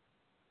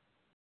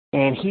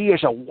 And he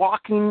is a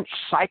walking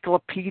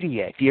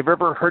encyclopedia, if you've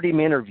ever heard him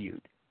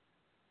interviewed.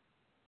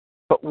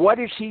 But what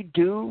does he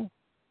do?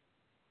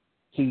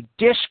 He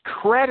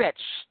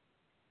discredits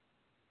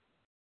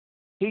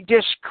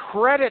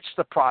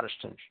the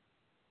Protestants.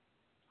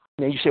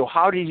 Now you say, well,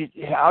 how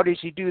does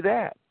he do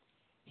that?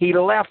 He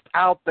left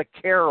out the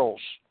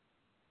carols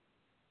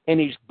in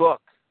his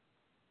book.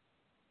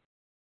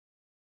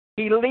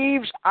 He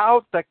leaves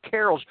out the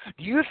carols.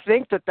 Do you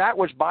think that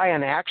was by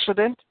an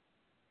accident?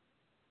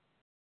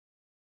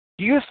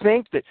 Do you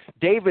think that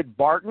David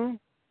Barton,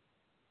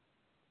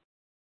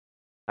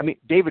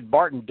 David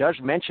Barton does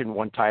mention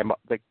one time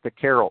the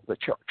carol, the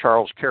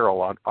Charles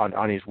Carroll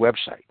on his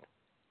website.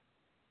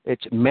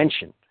 It's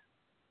mentioned.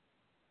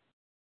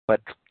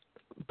 But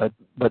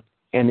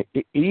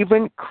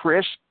even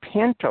Chris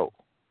Pinto,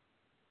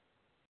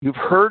 you've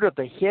heard of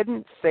the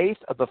hidden faith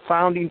of the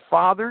Founding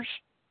Fathers?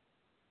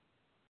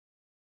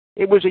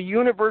 It was a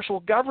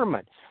universal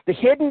government. The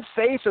hidden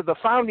faith of the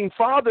Founding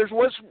Fathers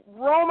was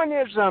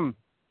Romanism.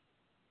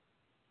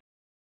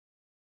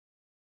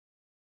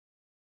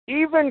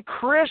 Even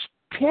Chris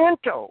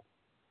Pinto,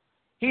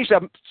 he's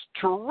a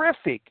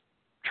terrific.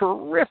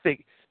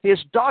 His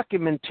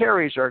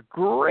documentaries are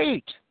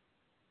great.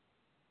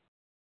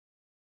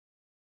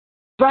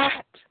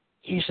 But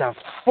he's a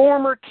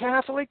former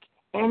Catholic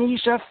and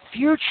he's a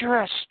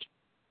futurist.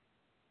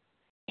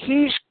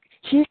 He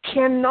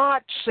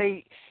cannot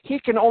say, he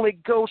can only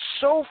go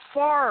so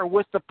far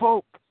with the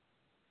Pope.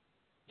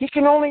 He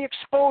can only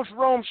expose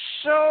Rome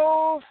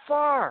so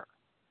far.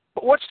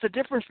 But what's the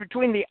difference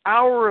between the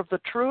hour of the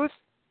truth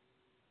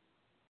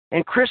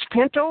and Chris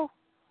Pinto?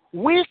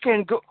 We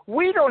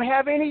don't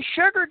have any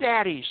sugar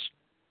daddies.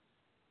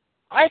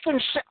 I can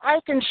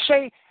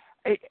say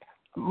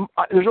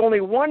there's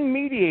only one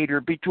mediator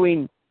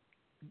between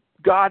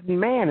God and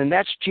man, and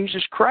that's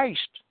Jesus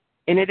Christ.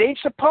 And it ain't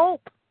the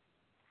Pope.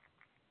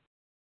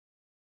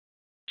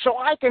 So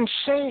I can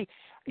say,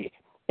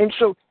 and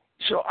so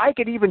I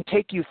could even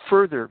take you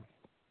further.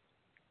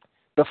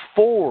 The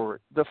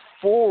forward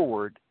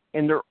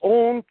in their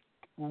own,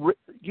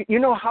 you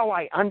know how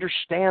I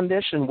understand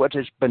this and what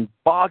has been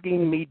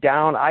bogging me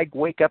down? I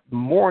wake up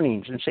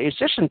mornings and say, is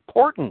this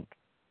important?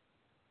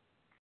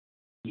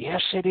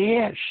 Yes, it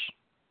is.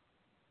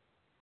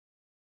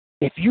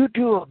 If you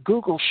do a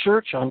Google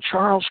search on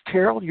Charles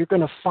Carroll, you're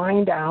going to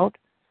find out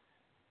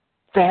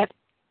that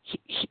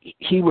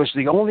he was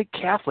the only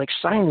Catholic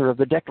signer of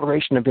the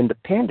Declaration of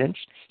Independence.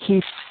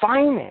 He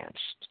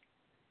financed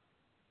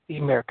the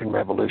American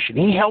Revolution.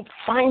 He helped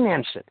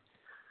finance it.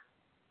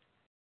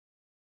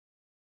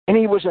 And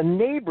he was a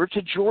neighbor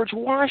to George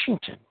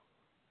Washington.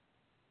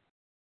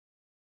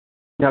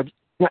 Now,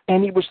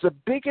 and he was the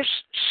biggest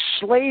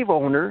slave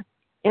owner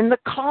in the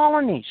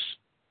colonies.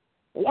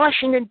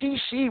 Washington,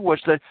 D.C. was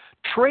the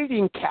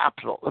trading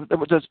capital,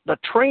 the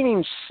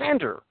training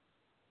center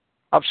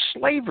of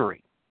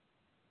slavery.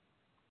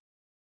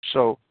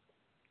 So,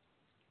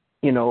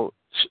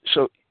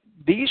 so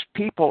these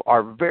people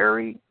are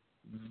very,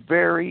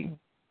 very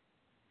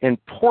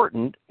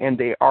important, and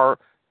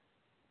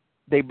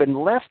they've been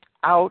left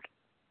out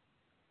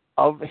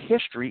of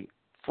history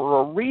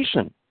for a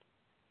reason.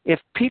 If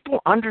people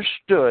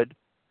understood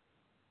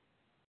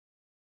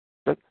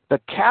the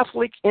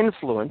Catholic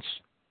influence,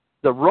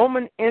 the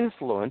Roman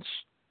influence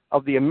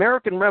of the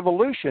American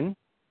Revolution,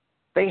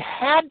 they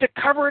had to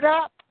cover it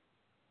up.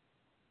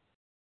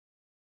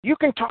 You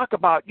can talk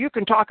about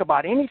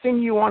anything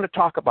you want to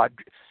talk about.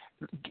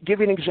 Give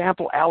you an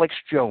example, Alex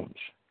Jones.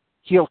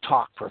 He'll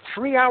talk for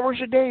 3 hours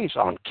a day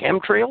on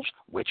chemtrails,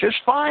 which is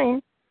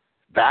fine,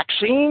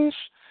 vaccines,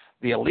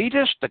 the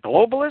elitists, the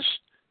globalists.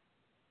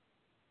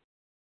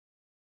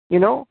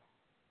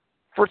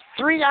 For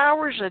 3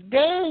 hours a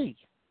day.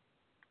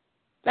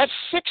 That's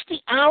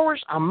 60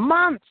 hours a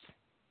month.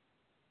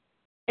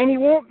 And he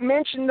won't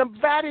mention the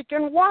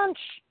Vatican once.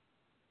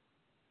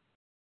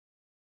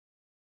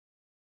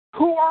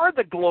 Who are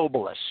the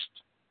globalists?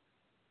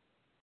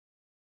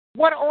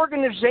 What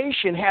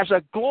organization has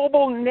a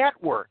global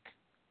network?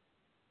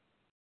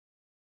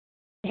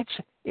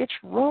 It's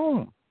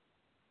Rome.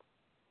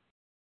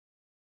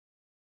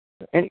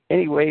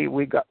 Anyway,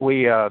 you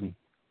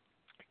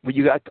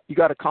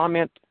got a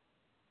comment,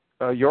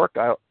 York?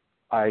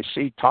 I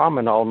see Tom,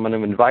 and I'm going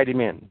to invite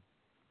him in.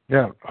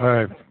 Yeah,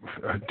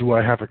 do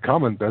I have a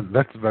comment?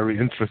 That's a very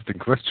interesting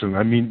question.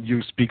 I mean,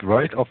 you speak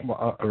right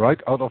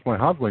out of my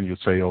heart when you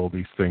say all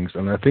these things,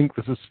 and I think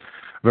this is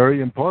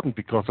very important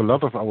because a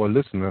lot of our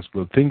listeners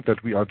will think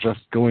that we are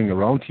just going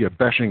around here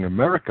bashing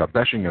America.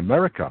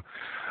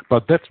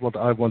 But that's what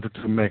I wanted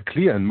to make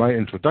clear in my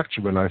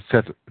introduction when I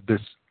said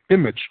this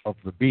image of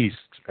the beast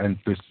and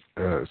this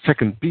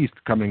second beast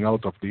coming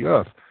out of the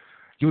earth.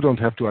 You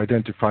don't have to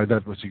identify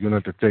that with the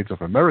United States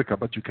of America,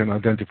 but you can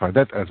identify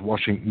that as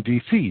Washington,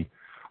 D.C.,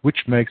 which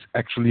makes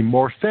actually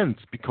more sense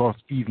because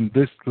even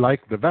this,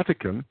 like the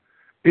Vatican,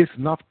 is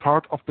not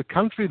part of the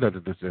country that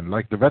it is in.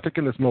 Like the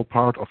Vatican is no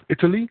part of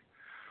Italy,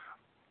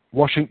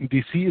 Washington,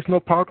 D.C. is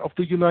no part of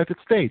the United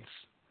States.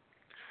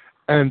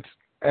 And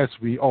as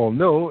we all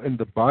know, in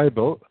the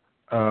Bible,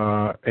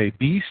 a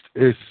beast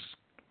is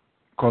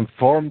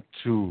conformed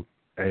to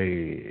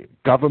a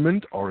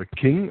government or a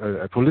king,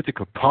 a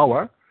political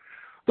power.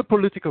 The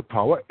political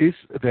power is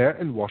there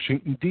in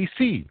Washington,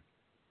 D.C.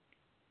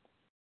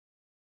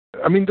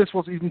 I mean, this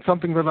was even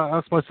something that I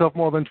asked myself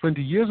more than 20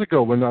 years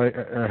ago when I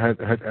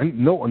had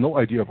no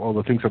idea of all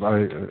the things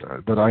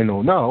that I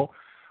know now.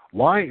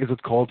 Why is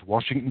it called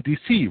Washington,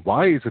 D.C.?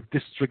 Why is it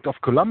District of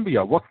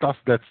Columbia? What does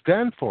that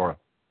stand for?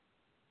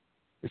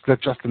 Is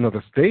that just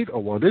another state,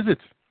 or what is it?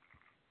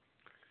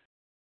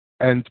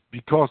 And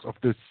because of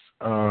this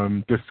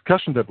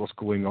discussion that was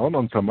going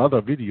on some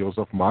other videos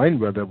of mine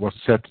where there was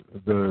said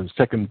the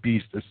second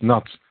beast is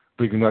not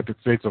the United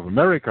States of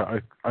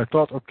America, I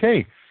thought,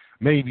 okay,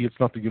 maybe it's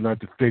not the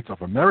United States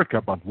of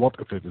America, but what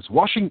if it is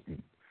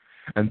Washington?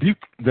 And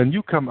then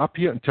you come up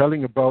here and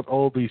telling about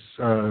all these,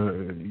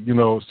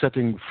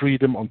 setting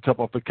freedom on top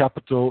of the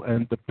Capitol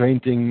and the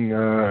painting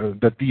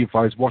that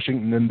deifies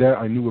Washington in there.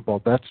 I knew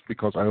about that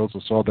because I also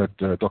saw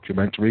that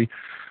documentary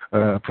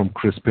from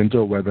Chris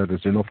Pinto, where that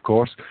is in, of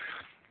course.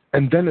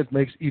 And then it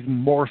makes even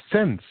more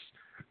sense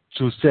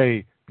to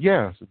say,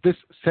 yes, this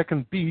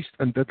second beast,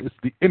 and that is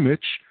the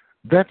image,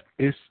 that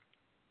is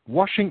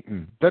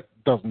Washington. That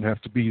doesn't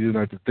have to be the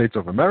United States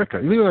of America.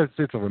 In the United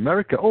States of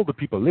America, all the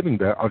people living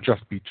there are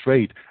just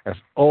betrayed, as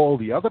all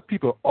the other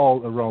people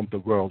all around the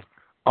world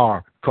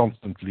are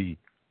constantly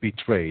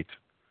betrayed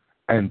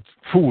and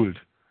fooled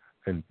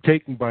and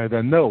taken by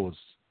their nose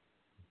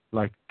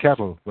like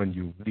cattle when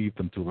you lead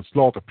them to a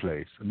slaughter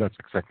place. And that's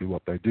exactly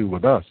what they do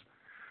with us.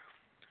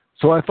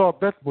 So I thought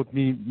that would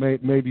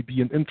maybe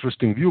be an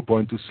interesting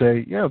viewpoint to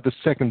say, yeah, the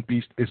second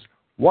beast is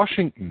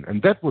Washington.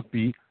 And that would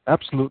be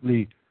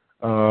absolutely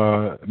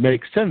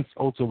make sense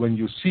also when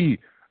you see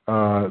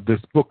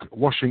this book,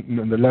 Washington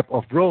in the Lap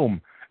of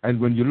Rome. And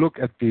when you look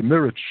at the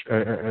mirror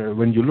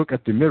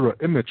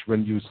image,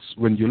 when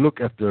you look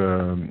at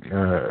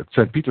the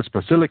St. Peter's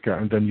Basilica,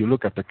 and then you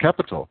look at the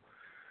Capitol,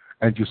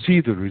 and you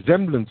see the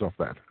resemblance of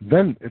that,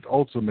 then it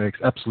also makes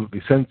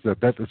absolutely sense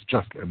that is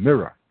just a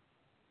mirror.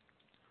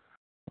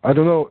 I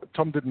don't know,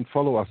 Tom didn't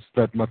follow us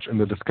that much in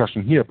the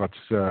discussion here, but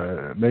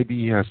maybe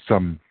he has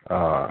some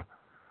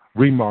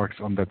remarks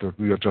on that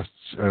we are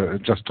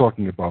just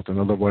talking about. And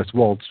otherwise,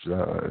 Walt,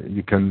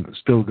 you can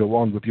still go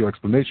on with your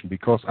explanation,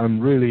 because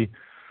I'm really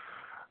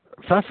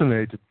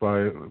fascinated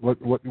by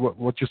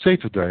what you say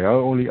today. I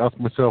only ask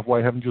myself,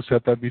 why haven't you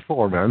said that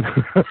before, man?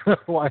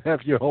 Why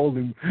have you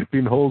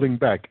been holding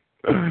back?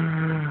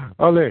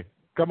 Ale,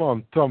 come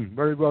on, Tom.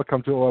 Very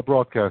welcome to our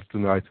broadcast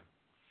tonight.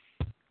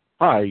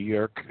 Hi,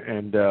 Jörg,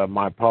 and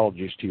my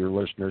apologies to your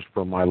listeners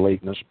for my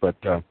lateness, but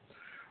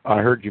I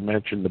heard you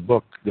mention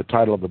the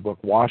title of the book,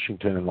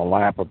 Washington in the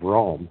Lap of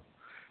Rome,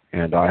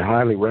 and I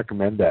highly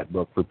recommend that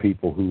book for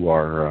people who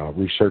are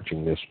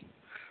researching this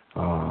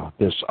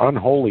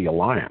unholy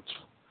alliance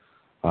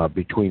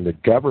between the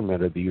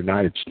government of the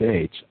United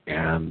States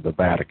and the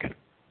Vatican.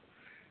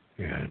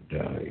 And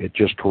it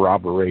just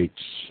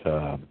corroborates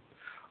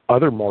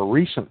other more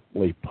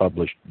recently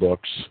published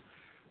books,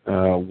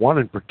 one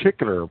in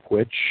particular of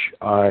which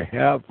I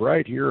have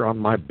right here on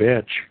my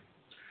bench,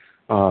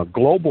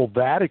 Global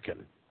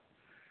Vatican.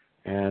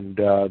 And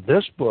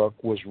this book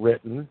was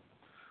written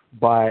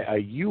by a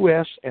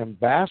U.S.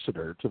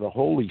 ambassador to the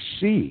Holy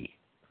See,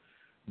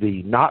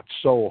 the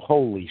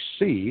not-so-holy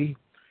See,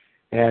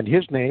 and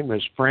his name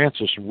is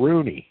Francis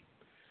Rooney.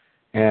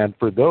 And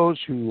for those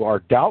who are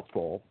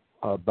doubtful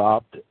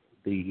about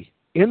the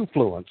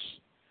influence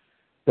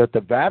that the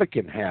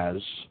Vatican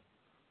has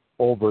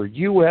over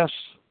U.S.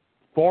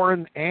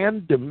 foreign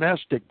and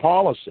domestic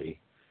policy,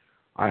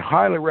 I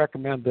highly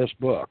recommend this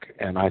book.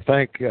 And I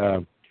thank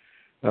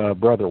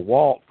Brother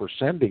Walt for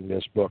sending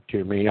this book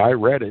to me. I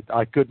read it.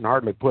 I couldn't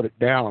hardly put it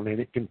down, and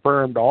it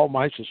confirmed all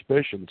my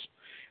suspicions.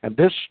 And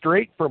this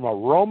straight from a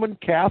Roman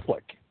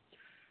Catholic,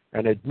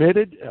 an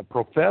admitted,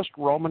 professed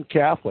Roman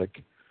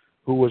Catholic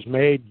who was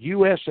made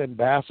U.S.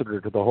 ambassador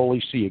to the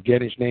Holy See.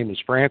 Again, his name is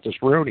Francis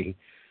Rooney,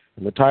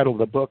 and the title of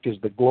the book is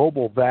The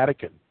Global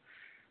Vatican.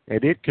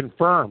 And it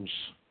confirms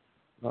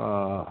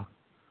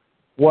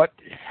what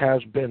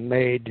has been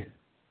made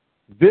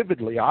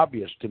vividly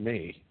obvious to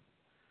me,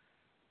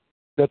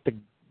 that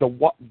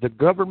the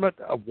government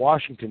of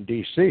Washington,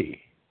 D.C.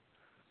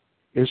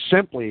 is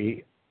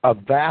simply a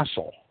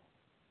vassal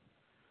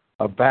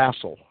of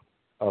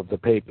the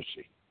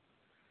papacy.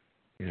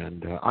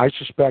 And I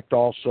suspect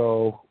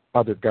also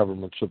other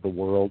governments of the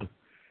world,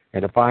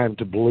 and if I am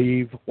to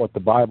believe what the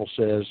Bible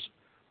says,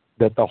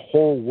 that the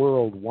whole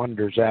world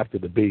wonders after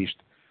the beast,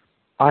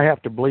 I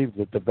have to believe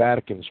that the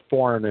Vatican's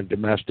foreign and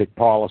domestic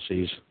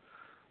policies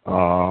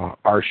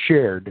are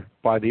shared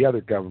by the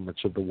other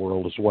governments of the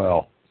world as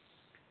well.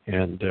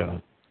 And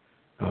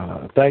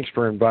thanks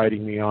for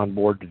inviting me on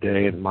board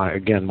today, and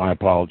my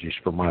apologies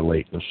for my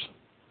lateness.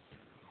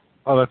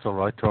 Oh, that's all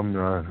right,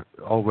 Tom.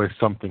 Always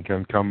something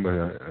can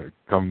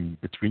come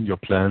between your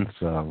plans.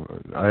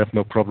 I have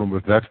no problem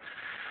with that.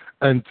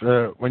 And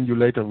when you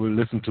later will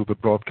listen to the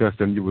broadcast,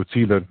 then you will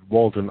see that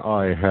Walt and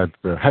I had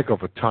a heck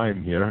of a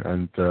time here.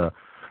 And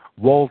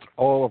Walt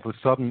all of a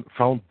sudden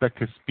found back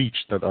his speech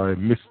that I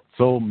missed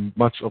so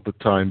much of the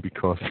time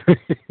because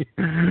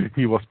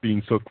he was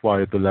being so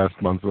quiet the last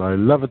month. And I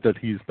love it that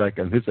he's back,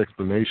 and his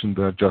explanation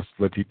that just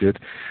what he did,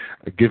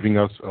 giving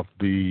us of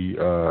the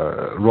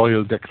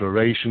Royal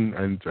Declaration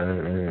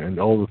and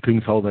all the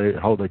things how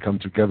they come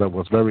together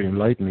was very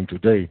enlightening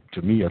today,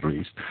 to me at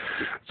least.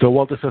 So,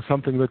 Walt, is there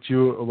something that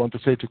you want to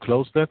say to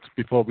close that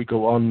before we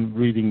go on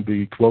reading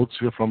the quotes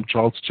here from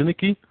Charles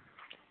Chinnicky?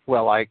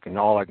 Well,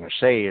 all I can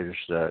say is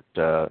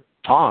that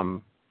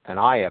Tom and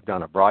I have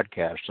done a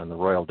broadcast on the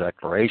Royal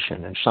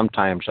Declaration, and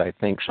sometimes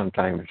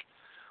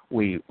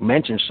we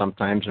mention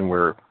and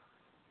we're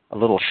a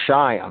little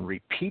shy on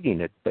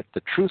repeating it, but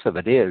the truth of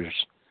it is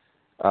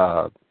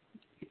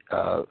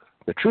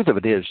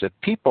that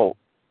people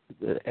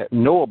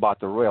know about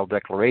the Royal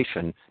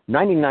Declaration.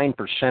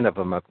 99% of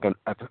them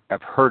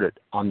have heard it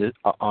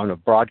on a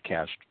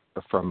broadcast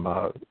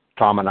from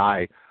Tom and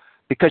I,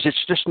 because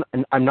it's just,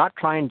 I'm not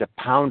trying to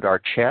pound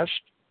our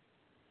chest,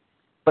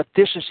 but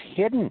this is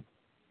hidden.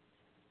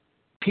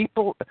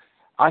 People,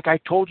 like I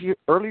told you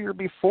earlier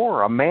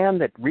before, a man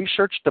that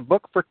researched the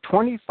book for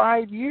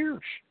 25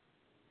 years.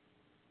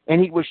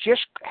 And he was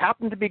just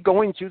happened to be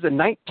going through the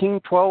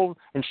 1912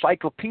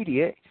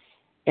 encyclopedia,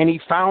 and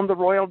he found the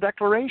Royal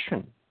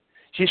Declaration.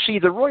 You see,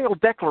 the Royal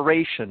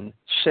Declaration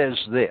says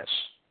this,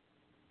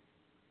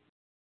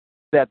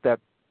 that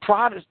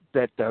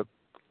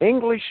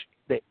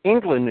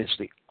England is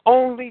the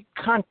only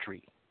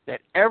country that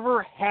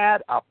ever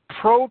had a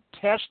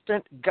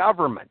Protestant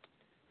government.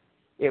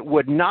 It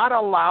would not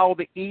allow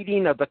the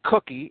eating of the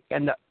cookie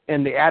and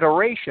the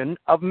adoration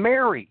of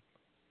Mary.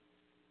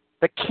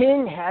 The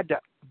king had to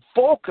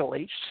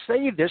vocally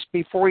say this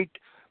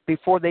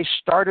before they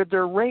started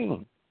their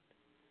reign.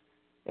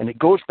 And it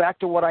goes back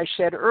to what I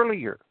said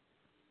earlier.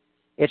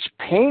 It's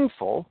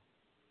painful.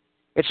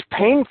 It's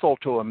painful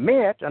to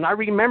admit. And I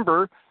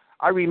remember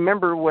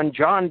when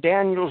John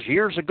Daniels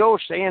years ago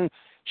saying,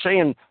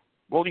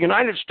 well, the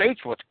United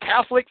States was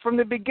Catholic from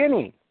the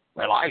beginning.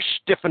 Well, I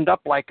stiffened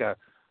up like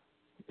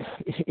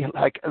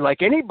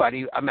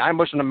anybody. I mean, I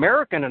was an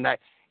American,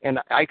 and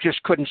I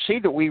just couldn't see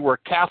that we were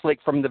Catholic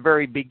from the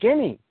very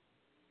beginning.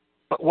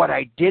 But what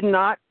I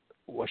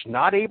was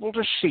not able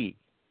to see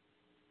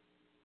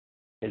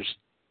is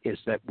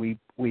that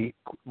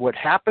what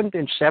happened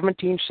in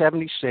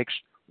 1776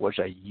 was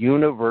a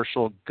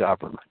universal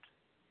government.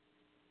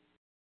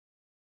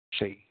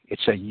 See,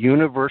 it's a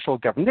universal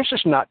government. This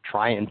is not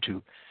trying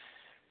to,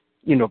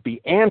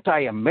 be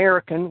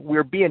anti-American.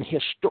 We're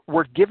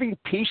giving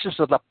pieces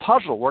of the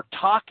puzzle. We're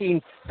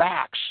talking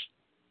facts.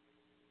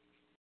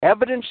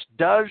 Evidence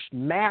does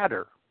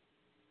matter.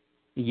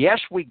 Yes,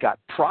 we got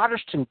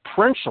Protestant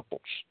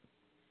principles,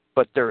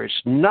 but there is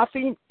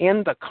nothing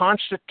in the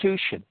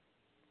Constitution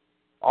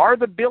or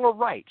the Bill of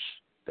Rights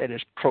that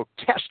is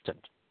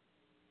Protestant.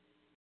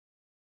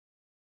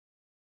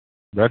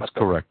 That's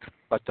correct.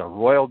 But the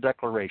Royal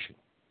Declaration.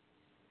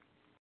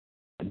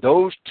 And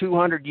those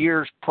 200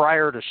 years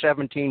prior to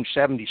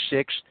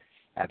 1776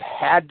 have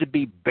had to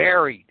be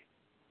buried.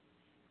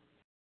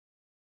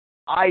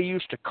 I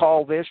used to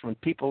call this, when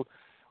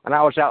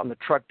I was out in the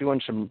truck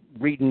doing some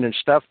reading and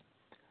stuff,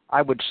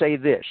 I would say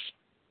this.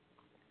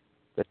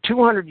 The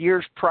 200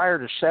 years prior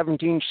to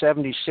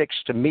 1776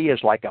 to me is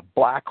like a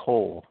black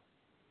hole.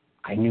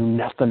 I knew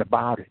nothing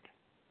about it.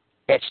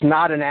 It's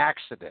not an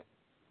accident.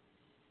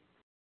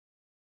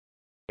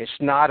 It's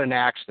not an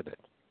accident.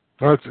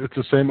 Well, it's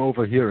the same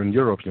over here in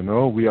Europe,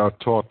 We are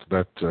taught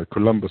that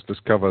Columbus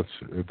discovered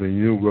the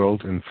New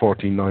World in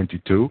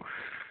 1492,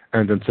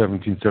 and in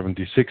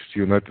 1776 the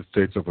United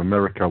States of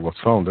America was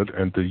founded,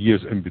 and the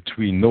years in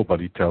between,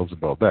 nobody tells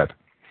about that.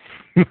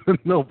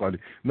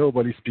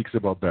 Nobody speaks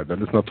about that.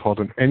 That is not taught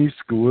in any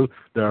school.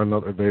 There are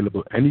not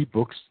available any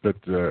books that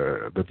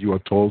you are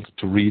told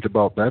to read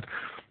about that,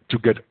 to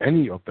get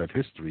any of that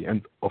history.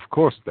 And of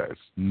course, there is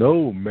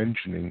no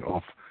mentioning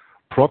of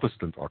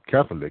Protestant or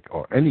Catholic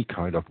or any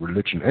kind of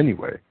religion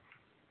anyway.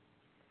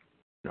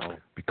 No,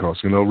 because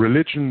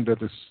religion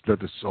that is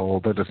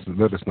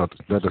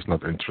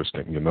not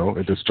interesting.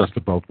 It is just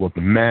about what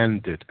the man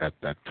did at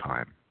that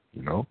time.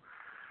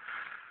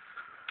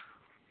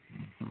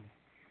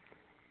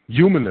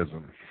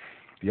 Humanism,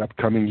 the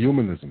upcoming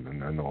humanism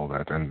and all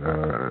that,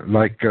 and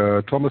like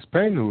Thomas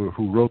Paine,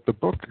 who wrote the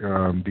book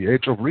The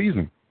Age of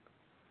Reason.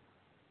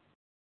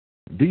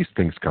 These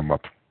things come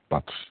up,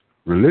 but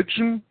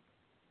religion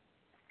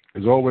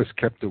is always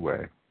kept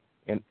away.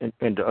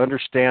 And to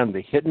understand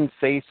the hidden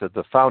faith of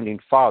the Founding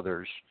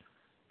Fathers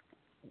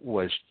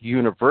was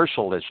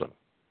universalism.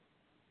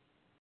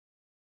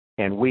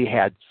 And we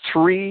had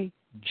 3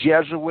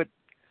 Jesuit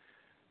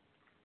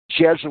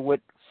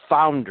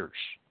founders.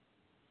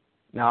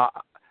 Now,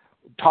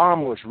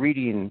 Tom was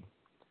reading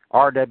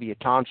R.W.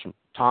 Thompson's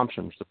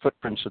The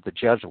Footprints of the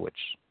Jesuits,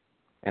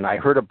 and I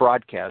heard a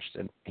broadcast,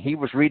 and he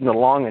was reading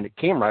along, and it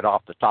came right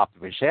off the top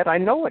of his head. I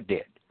know it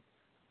did.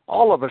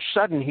 All of a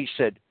sudden, he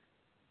said,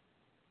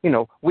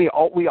 we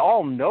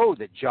all know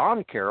that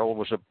John Carroll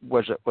was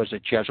a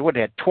Jesuit,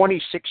 had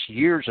 26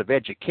 years of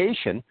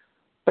education,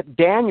 but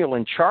Daniel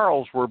and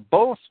Charles were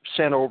both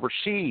sent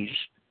overseas,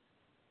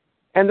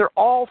 and they're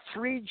all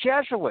 3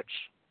 Jesuits.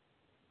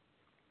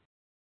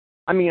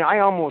 I mean, I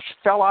almost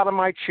fell out of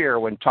my chair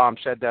when Tom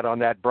said that on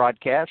that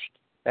broadcast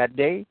that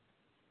day.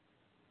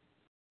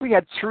 We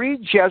had 3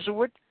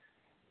 Jesuit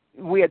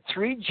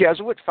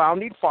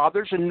founding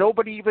fathers, and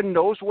nobody even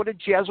knows what a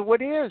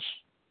Jesuit is.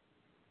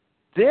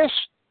 This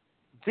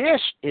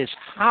is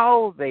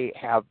how they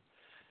have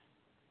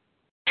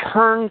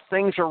turned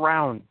things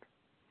around.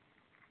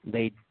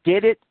 They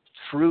did it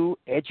through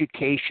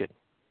education.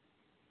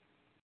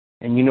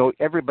 And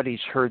everybody's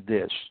heard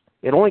this.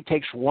 It only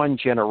takes one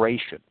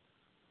generation.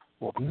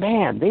 Well,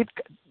 man,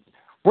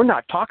 we're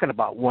not talking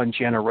about one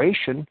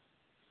generation.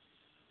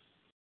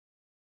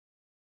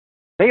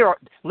 They are,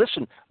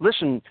 listen,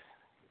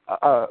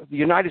 the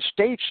United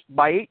States,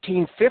 by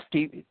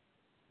 1850,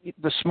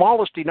 the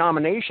smallest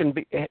denomination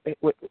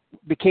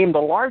became the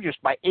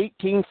largest by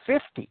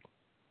 1850.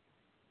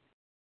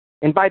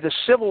 And by the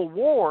Civil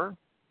War,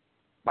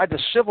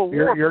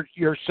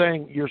 you're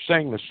saying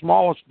the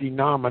smallest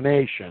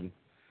denomination.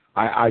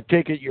 I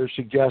take it you're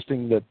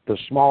suggesting that the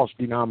smallest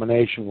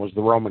denomination was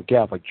the Roman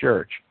Catholic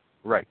Church.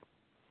 Right.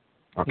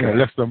 Okay, yeah.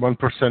 Less than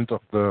 1%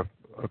 of the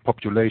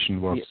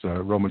population was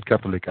Roman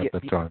Catholic at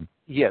that time.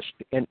 Yes,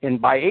 and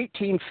by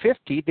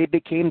 1850 they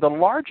became the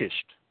largest.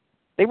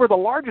 They were the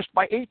largest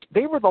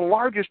They were the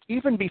largest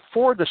even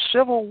before the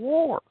Civil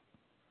War.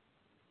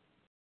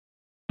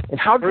 And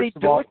how did they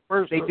do it?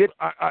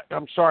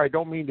 I'm sorry, I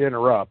don't mean to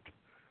interrupt.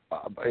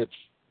 It's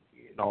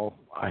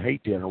I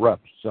hate to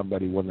interrupt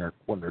somebody when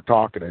they're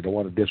talking. I don't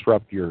want to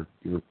disrupt your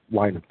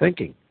line of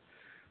thinking.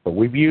 But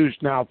we've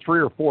used now 3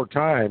 or 4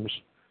 times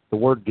the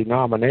word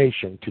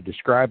denomination to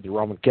describe the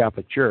Roman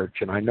Catholic Church.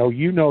 And I know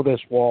you know this,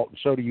 Walt, and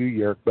so do you,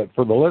 Yerk, but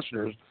for the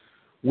listeners,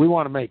 we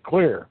want to make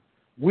clear,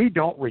 we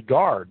don't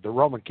regard the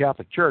Roman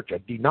Catholic Church a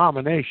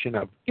denomination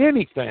of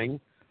anything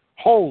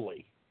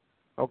holy.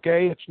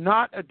 Okay? It's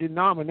not a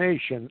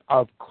denomination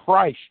of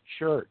Christ's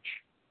church.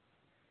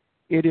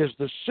 It is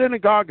the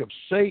synagogue of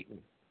Satan.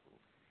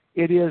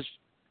 It is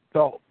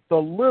the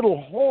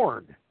little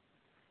horn,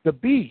 the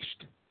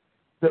beast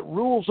that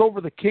rules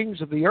over the kings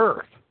of the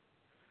earth.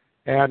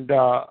 And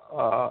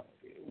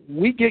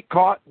we get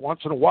caught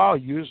once in a while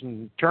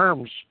using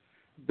terms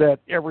that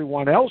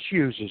everyone else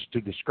uses to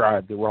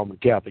describe the Roman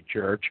Catholic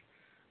Church.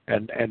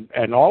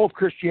 And all of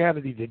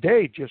Christianity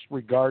today just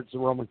regards the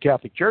Roman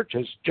Catholic Church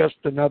as just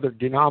another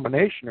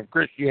denomination of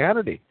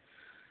Christianity.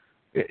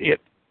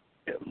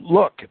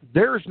 Look,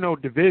 there's no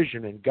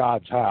division in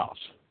God's house.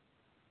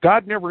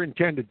 God never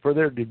intended for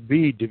there to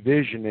be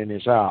division in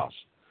his house.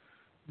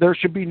 There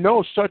should be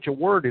no such a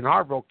word in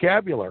our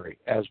vocabulary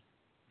as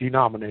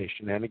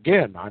denomination. And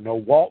again, I know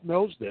Walt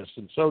knows this,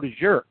 and so does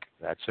Yerk.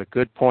 That's a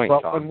good point,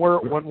 But Tom.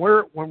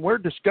 when we're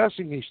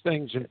discussing these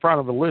things in front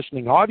of a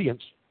listening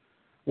audience,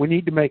 we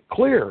need to make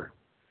clear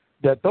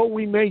that though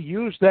we may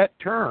use that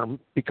term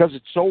because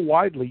it's so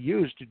widely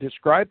used to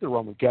describe the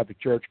Roman Catholic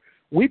Church,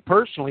 we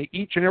personally,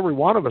 each and every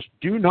one of us,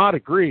 do not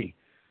agree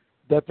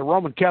that the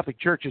Roman Catholic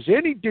Church is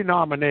any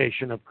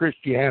denomination of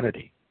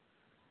Christianity.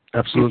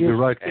 Absolutely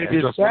right. It We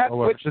is just that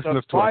want our which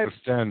listeners the to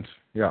understand.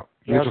 Yeah,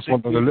 we Yes, just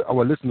want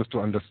our listeners to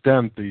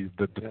understand the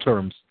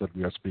terms that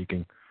we are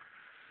speaking.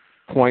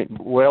 Point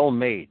well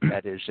made.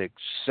 That is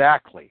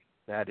exactly.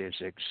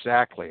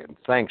 And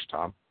thanks,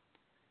 Tom.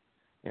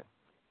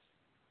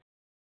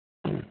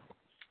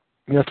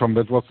 Yeah, Tom,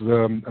 that was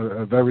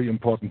a very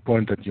important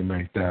point that you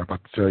made there.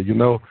 But,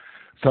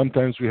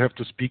 sometimes we have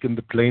to speak in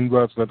the plain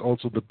words that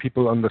also the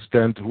people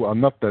understand who are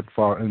not that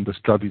far in the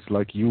studies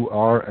like you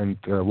are and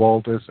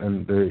Walt is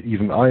and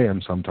even I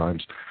am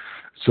sometimes.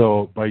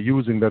 So by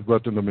using that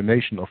word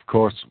denomination, of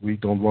course, we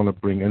don't want to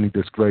bring any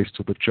disgrace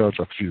to the Church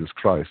of Jesus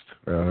Christ.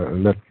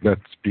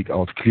 Let's speak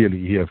out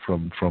clearly here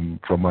from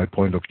my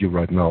point of view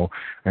right now.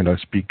 And I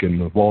speak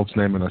in Walt's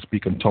name and I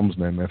speak in Tom's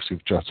name, as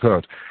you've just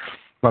heard.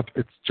 But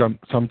it's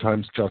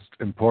sometimes just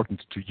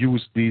important to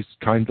use these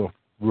kind of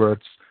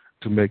words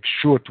to make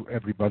sure to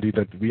everybody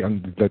that we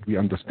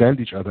understand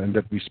each other and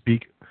that we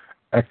speak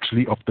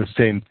actually of the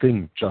same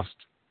thing, just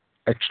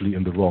actually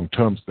in the wrong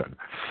terms then.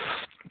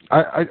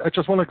 I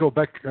just want to go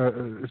back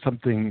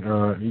something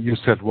you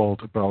said,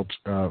 Walt, about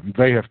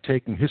they have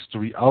taken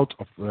history out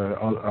of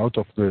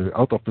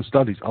the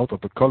studies, out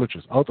of the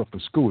colleges, out of the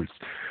schools.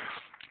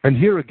 And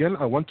here again,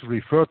 I want to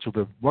refer to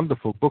the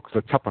wonderful book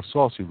that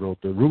Tapasausi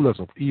wrote, The Rulers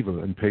of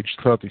Evil, in page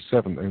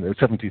 37 and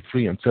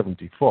 73 and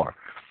 74.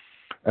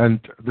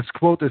 And this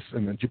quote is,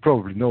 and you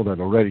probably know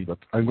that already, but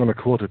I'm going to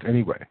quote it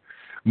anyway.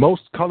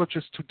 Most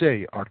colleges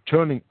today are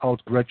turning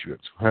out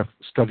graduates who have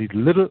studied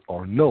little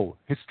or no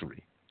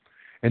history.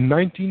 In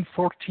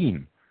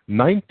 1914,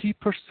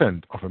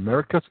 90% of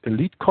America's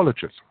elite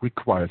colleges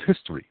required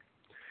history.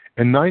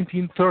 In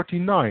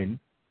 1939,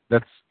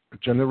 that's a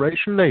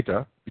generation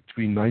later,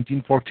 between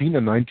 1914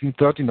 and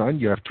 1939,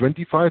 you have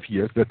 25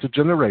 years, that's a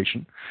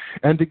generation.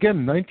 And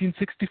again,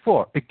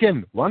 1964,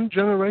 again, one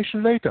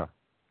generation later,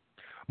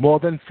 more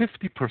than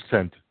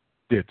 50%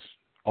 did,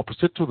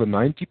 opposite to the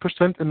 90%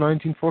 in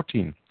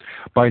 1914.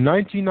 By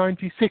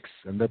 1996,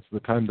 and that's the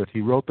time that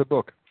he wrote the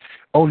book,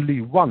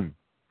 only one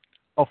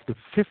of the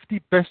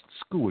 50 best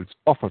schools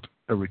offered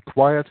a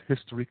required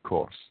history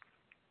course.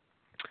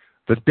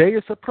 The day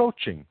is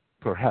approaching,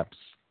 perhaps.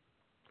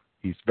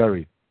 He's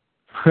very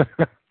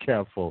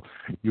careful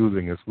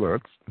using his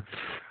words.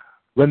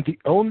 When the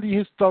only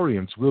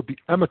historians will be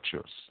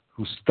amateurs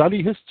who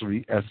study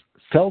history as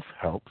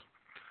self-help,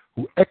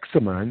 who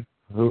examine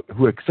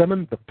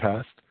the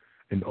past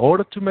in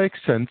order to make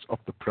sense of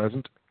the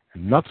present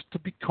and not to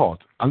be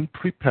caught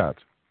unprepared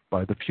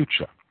by the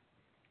future.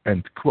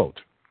 End quote.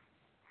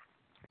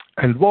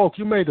 And Walt,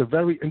 you made a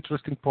very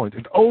interesting point.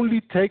 It only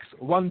takes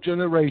one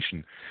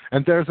generation.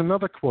 And there's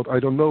another quote, I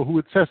don't know who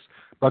it says,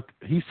 but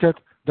he said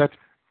that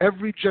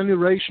every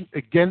generation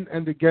again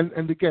and again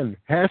and again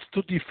has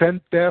to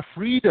defend their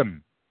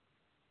freedom.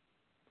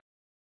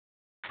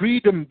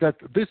 Freedom that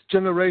this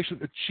generation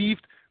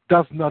achieved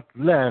does not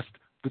last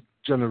the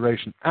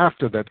generation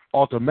after that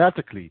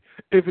automatically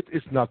if it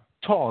is not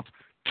taught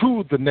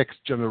to the next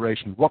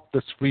generation what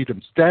this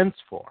freedom stands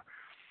for.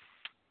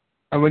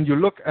 And when you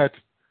look at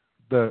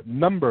the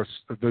numbers,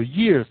 the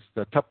years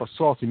that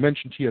Tapasausi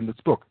mentioned here in this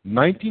book,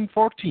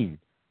 1914,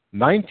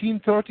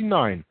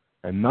 1939,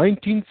 and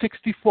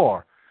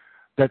 1964,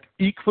 that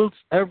equals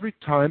every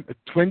time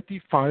a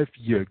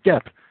 25-year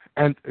gap.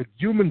 And a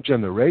human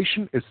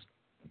generation is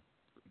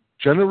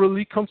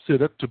generally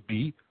considered to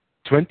be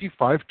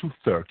 25 to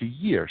 30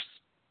 years.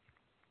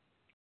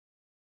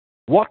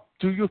 What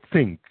do you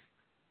think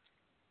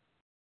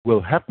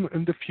will happen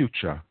in the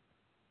future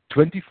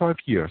 25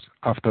 years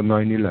after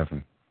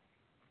 9/11?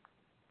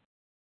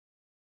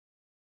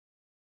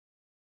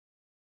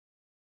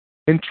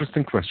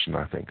 Interesting question,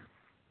 I think.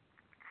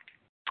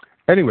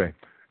 Anyway,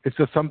 is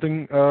there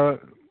something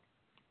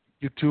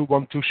you two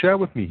want to share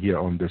with me here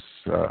on this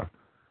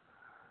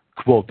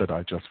quote that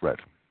I just read?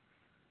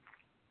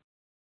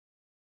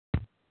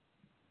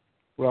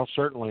 Well,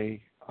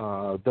 certainly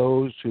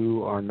those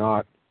who are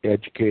not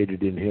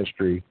educated in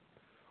history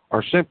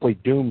are simply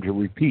doomed to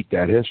repeat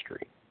that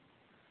history.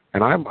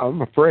 And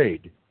I'm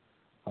afraid,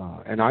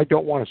 and I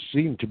don't want to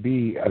seem to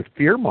be a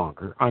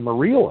fearmonger, I'm a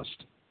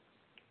realist.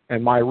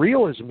 And my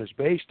realism is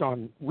based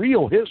on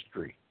real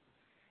history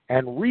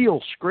and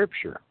real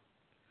scripture.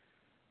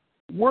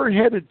 We're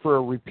headed for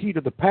a repeat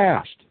of the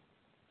past.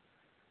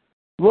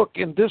 Look,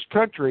 in this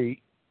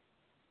country,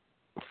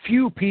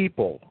 few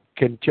people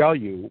can tell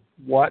you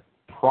what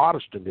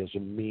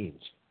Protestantism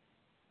means.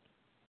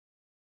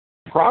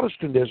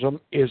 Protestantism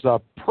is a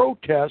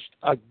protest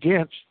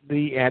against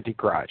the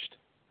Antichrist.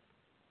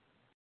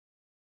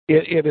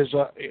 It's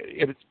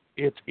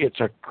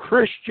a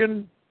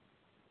Christian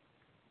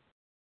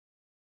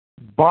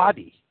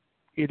body.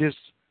 It is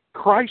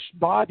Christ's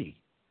body.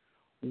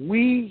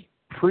 We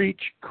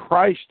preach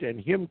Christ and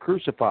Him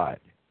crucified,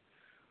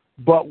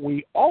 but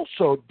we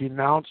also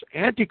denounce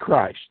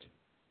Antichrist.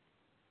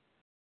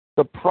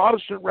 The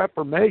Protestant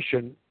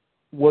Reformation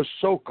was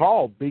so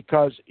called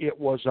because it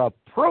was a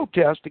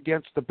protest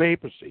against the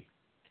papacy.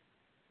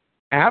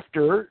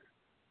 After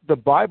the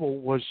Bible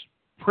was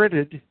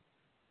printed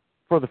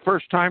for the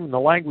first time in the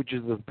languages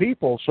of the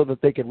people so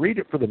that they could read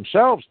it for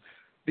themselves,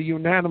 the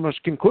unanimous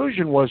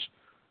conclusion was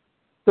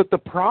that the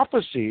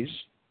prophecies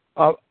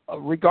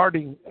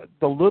regarding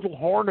the little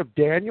horn of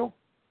Daniel,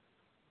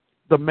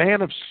 the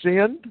man of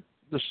sin,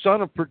 the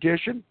son of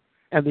perdition,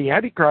 and the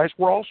Antichrist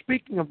were all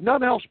speaking of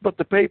none else but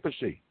the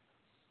papacy.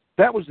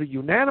 That was the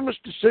unanimous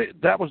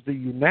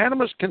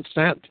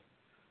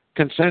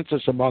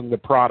consensus among the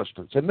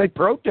Protestants, and they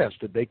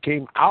protested. They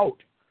came out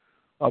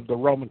of the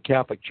Roman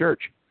Catholic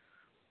Church.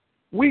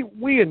 We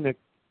in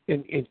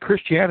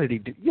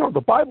Christianity,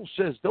 the Bible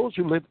says those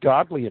who live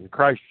godly in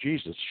Christ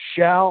Jesus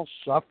shall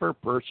suffer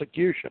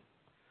persecution.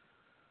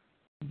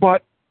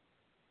 But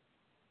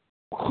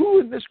who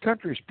in this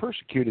country is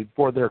persecuted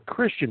for their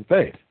Christian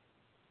faith?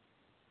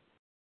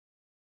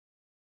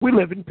 We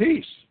live in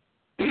peace.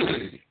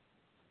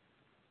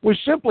 We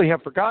simply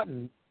have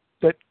forgotten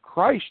that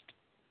Christ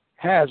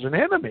has an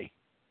enemy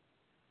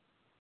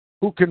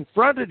who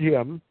confronted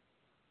him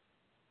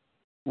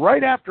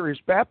right after his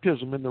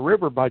baptism in the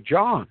river by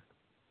John,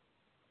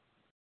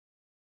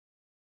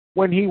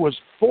 when he was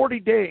 40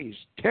 days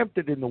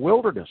tempted in the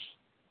wilderness.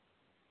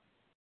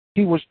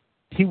 He was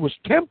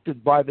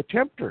tempted by the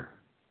tempter.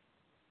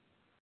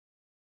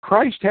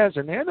 Christ has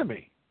an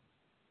enemy,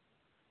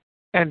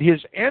 and his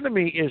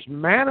enemy is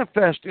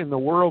manifest in the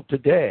world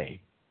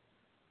today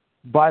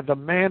by the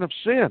man of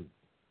sin,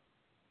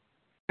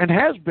 and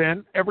has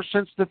been ever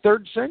since the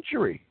 3rd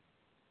century.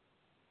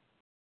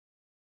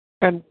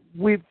 And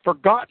we've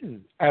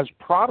forgotten, as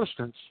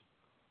Protestants,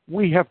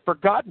 we have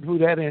forgotten who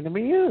that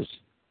enemy is.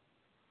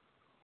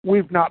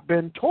 We've not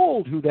been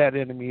told who that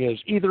enemy is,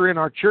 either in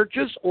our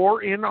churches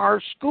or in our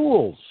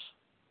schools.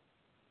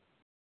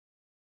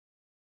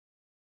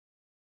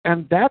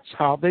 And that's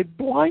how they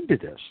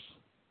blinded us.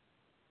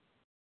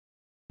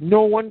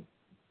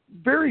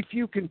 Very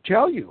few can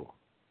tell you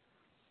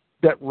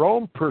that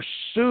Rome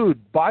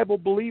pursued Bible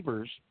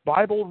believers,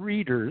 Bible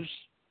readers,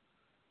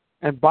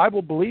 and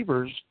Bible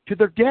believers to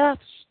their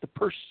deaths. They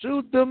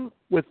pursued them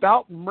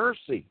without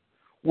mercy,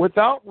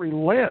 without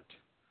relent,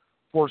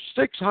 for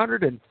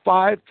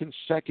 605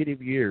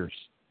 consecutive years.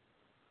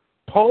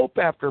 Pope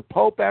after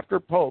pope after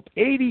pope,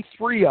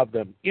 83 of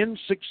them in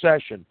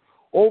succession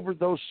over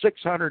those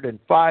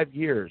 605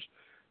 years,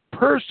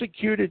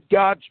 persecuted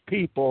God's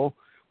people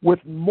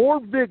with more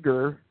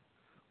vigor,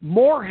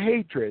 more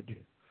hatred,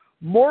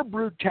 more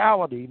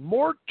brutality,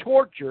 more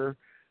torture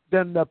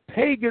than the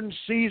pagan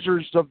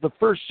Caesars of the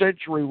 1st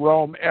century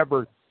Rome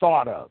ever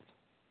thought of.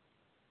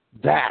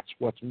 That's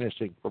what's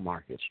missing from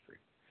our history.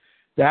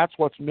 That's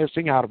what's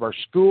missing out of our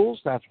schools.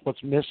 That's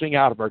what's missing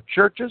out of our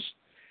churches.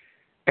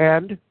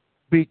 And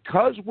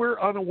because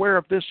we're unaware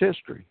of this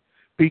history,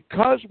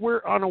 because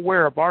we're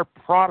unaware of our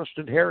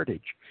Protestant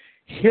heritage,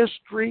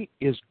 history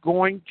is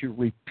going to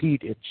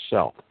repeat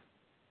itself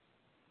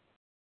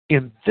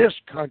in this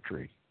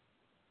country.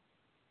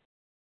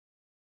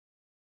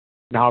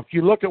 Now, if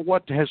you look at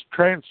what has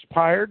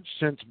transpired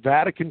since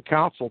Vatican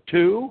Council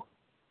II,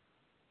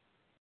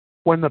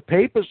 when the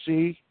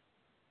papacy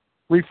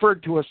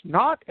referred to us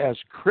not as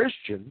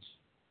Christians,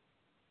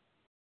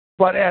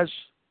 but as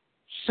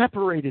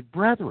separated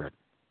brethren.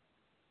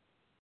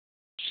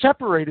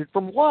 Separated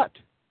from what?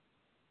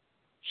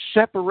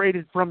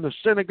 Separated from the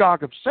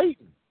synagogue of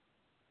Satan,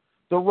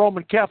 the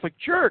Roman Catholic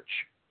Church.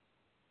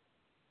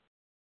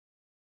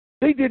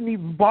 They didn't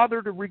even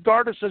bother to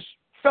regard us as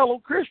fellow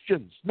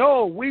Christians.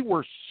 No, we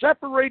were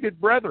separated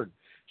brethren.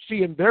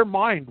 See, in their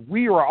mind,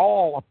 we are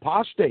all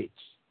apostates.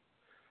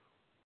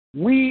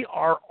 We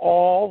are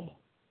all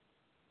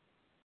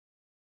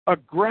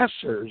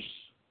aggressors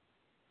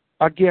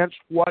against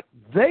what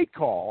they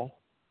call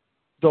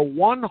the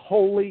one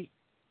holy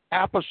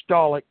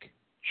apostolic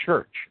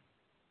church.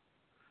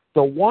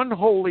 The one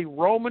holy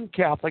Roman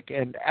Catholic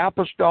and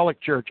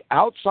apostolic church,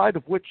 outside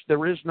of which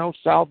there is no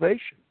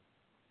salvation.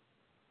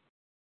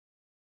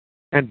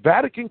 And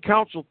Vatican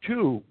Council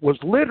II was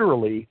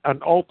literally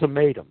an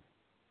ultimatum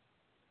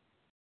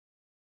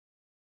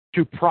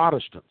to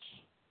Protestants.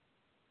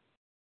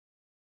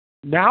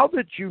 Now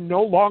that you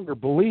no longer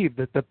believe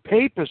that the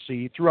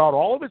papacy, throughout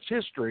all of its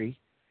history,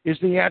 is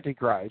the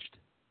Antichrist,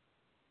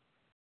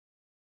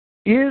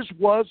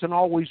 was, and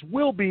always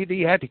will be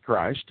the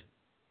Antichrist,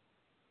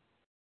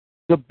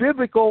 the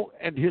biblical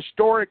and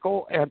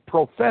historical and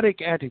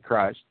prophetic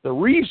Antichrist, the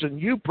reason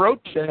you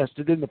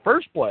protested in the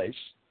first place,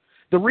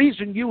 The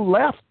reason you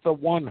left the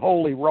one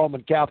holy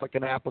Roman Catholic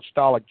and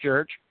Apostolic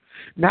Church,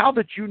 now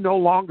that you no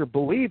longer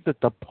believe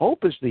that the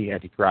Pope is the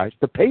Antichrist,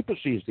 the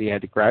papacy is the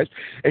Antichrist,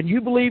 and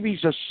you believe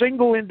he's a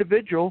single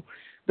individual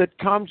that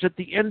comes at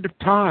the end of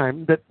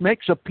time, that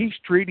makes a peace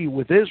treaty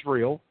with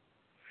Israel,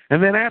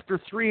 and then after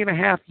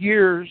 3.5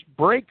 years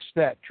breaks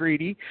that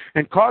treaty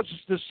and causes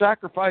the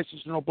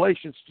sacrifices and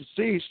oblations to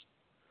cease,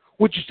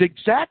 which is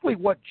exactly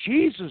what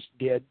Jesus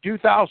did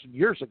 2,000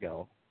 years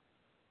ago,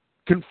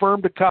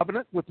 confirmed a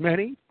covenant with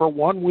many for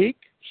 1 week,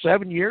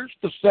 7 years,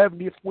 the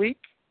 70th week.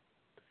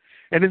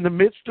 And in the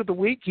midst of the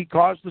week, he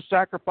caused the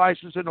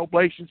sacrifices and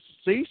oblations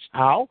to cease.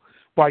 How?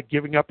 By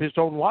giving up his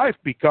own life,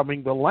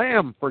 becoming the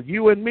lamb for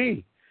you and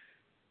me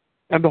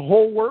and the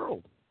whole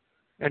world.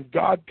 And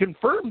God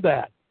confirmed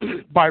that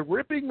by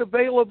ripping the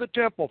veil of the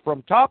temple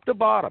from top to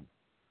bottom.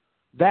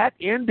 That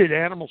ended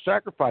animal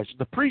sacrifices.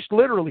 The priest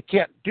literally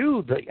can't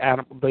do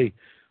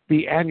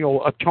the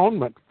annual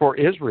atonement for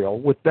Israel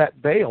with that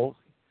veil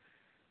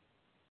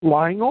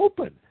lying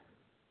open.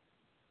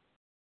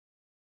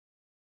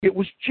 It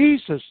was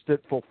Jesus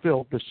that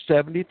fulfilled the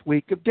 70th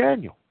week of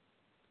Daniel.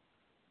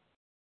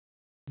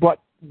 But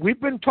we've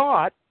been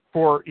taught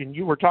and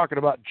you were talking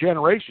about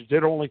generations,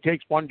 it only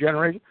takes one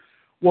generation.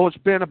 Well, it's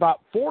been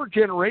about 4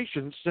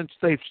 generations since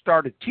they've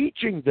started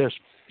teaching this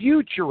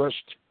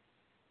futurist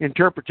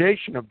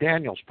interpretation of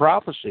Daniel's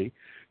prophecy,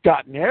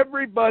 gotten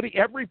every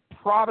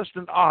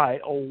Protestant eye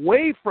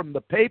away from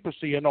the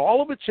papacy and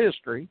all of its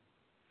history,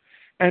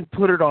 and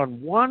put it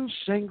on one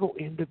single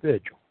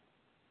individual.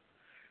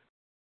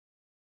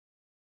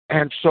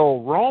 And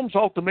so Rome's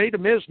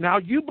ultimatum is, now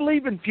you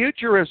believe in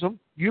futurism,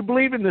 you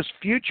believe in this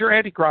future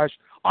Antichrist,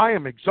 I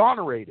am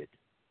exonerated.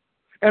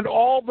 And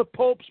all the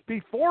popes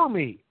before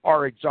me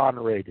are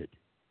exonerated.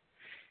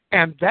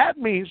 And that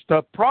means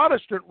the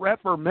Protestant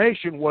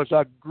Reformation was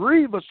a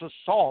grievous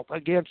assault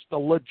against the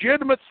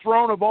legitimate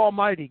throne of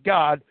Almighty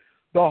God,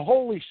 the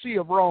Holy See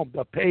of Rome,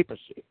 the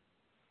papacy.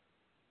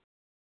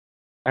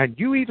 And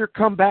you either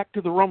come back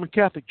to the Roman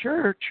Catholic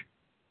Church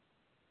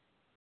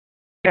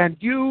and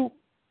you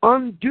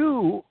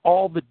undo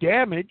all the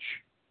damage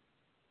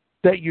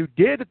that you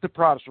did at the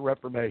Protestant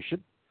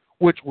Reformation,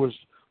 which was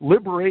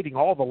liberating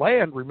all the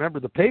land. Remember,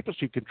 the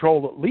papacy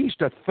controlled at least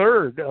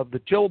 1/3 of the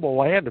tillable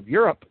land of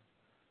Europe.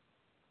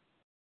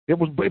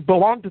 It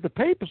belonged to the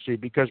papacy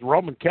because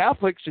Roman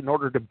Catholics, in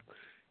order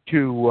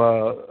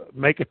to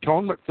make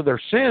atonement for their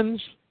sins,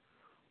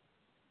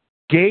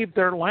 gave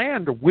their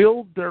land, or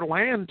willed their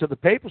land to the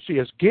papacy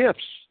as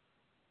gifts.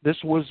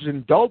 This was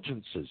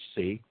indulgences,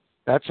 see?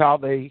 That's how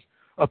they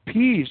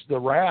appeased the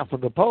wrath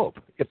of the Pope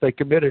if they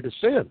committed a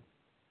sin.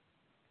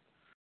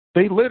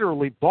 They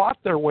literally bought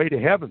their way to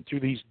heaven through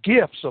these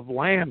gifts of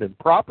land and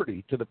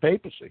property to the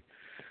papacy.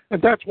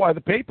 And that's why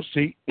the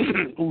papacy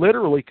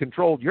literally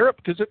controlled Europe,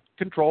 because it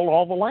controlled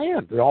all the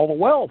land and all the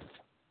wealth.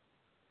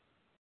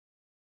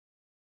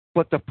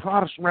 But the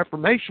Protestant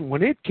Reformation,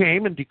 when it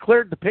came and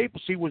declared the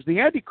papacy was the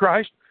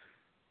Antichrist,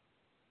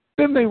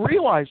 then they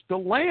realized the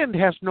land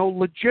has no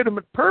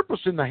legitimate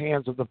purpose in the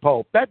hands of the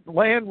Pope. That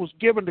land was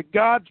given to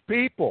God's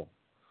people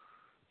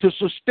to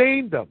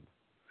sustain them.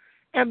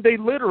 And they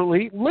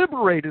literally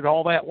liberated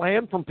all that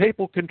land from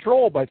papal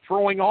control by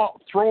throwing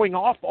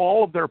off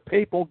all of their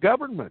papal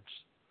governments.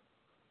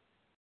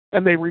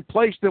 And they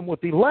replaced them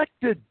with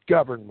elected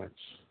governments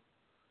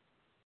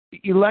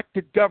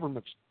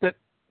that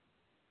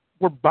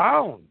were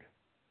bound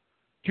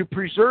to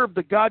preserve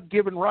the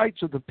God-given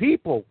rights of the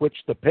people, which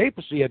the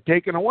papacy had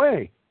taken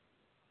away,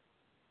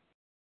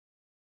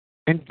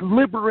 and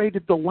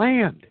liberated the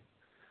land.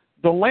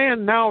 The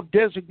land now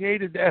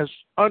designated as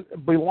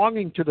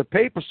belonging to the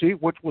papacy,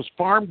 which was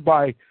farmed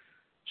by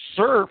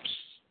serfs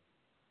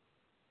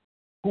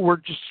who were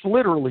just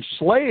literally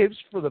slaves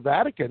for the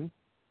Vatican.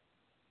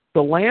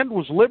 The land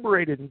was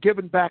liberated and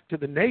given back to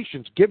the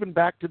nations, given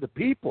back to the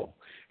people,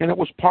 and it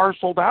was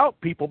parceled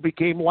out. People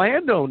became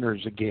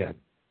landowners again.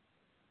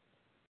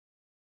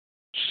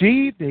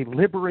 See, they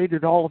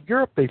liberated all of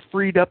Europe. They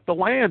freed up the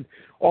land.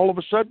 All of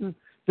a sudden,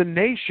 the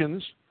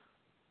nations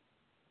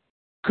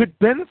could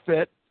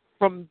benefit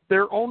from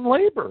their own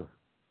labor.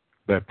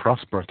 They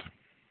prospered.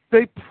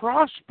 They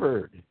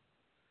prospered.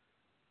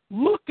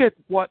 Look at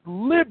what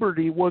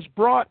liberty was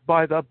brought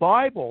by the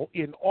Bible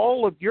in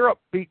all of Europe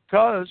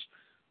because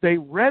they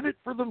read it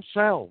for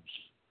themselves.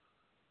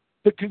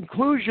 The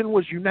conclusion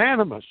was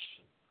unanimous.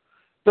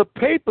 The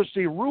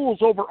papacy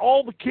rules over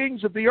all the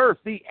kings of the earth.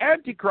 The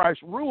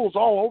Antichrist rules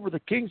all over the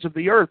kings of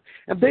the earth,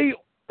 and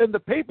the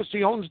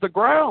papacy owns the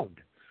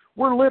ground.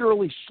 We're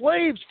literally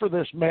slaves for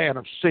this man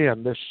of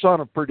sin, this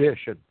son of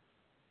perdition.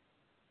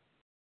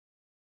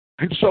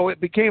 And so it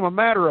became a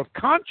matter of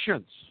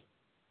conscience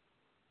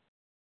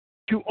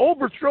to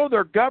overthrow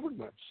their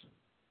governments,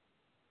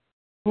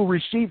 who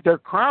received their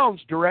crowns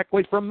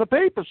directly from the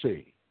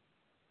papacy.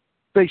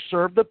 They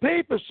served the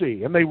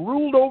papacy, and they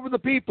ruled over the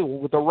people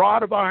with a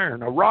rod of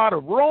iron, a rod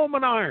of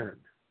Roman iron.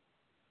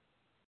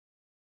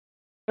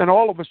 And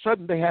all of a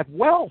sudden they had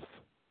wealth.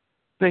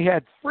 They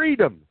had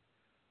freedom.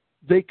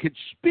 They could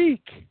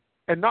speak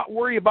and not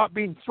worry about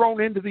being thrown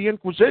into the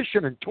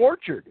Inquisition and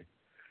tortured.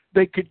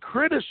 They could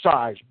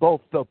criticize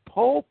both the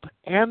Pope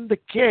and the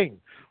King.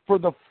 For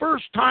the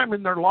first time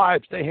in their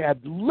lives, they had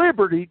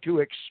liberty to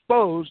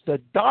expose the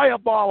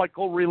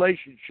diabolical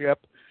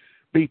relationship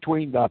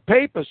between the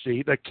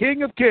papacy, the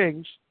King of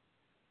Kings,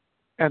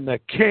 and the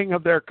king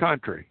of their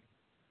country.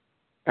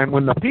 And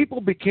when the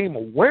people became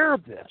aware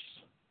of this,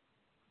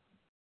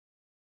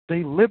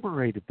 they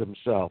liberated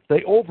themselves.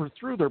 They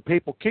overthrew their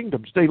papal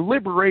kingdoms. They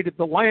liberated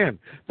the land.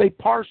 They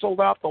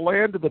parceled out the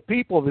land to the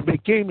people. They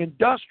became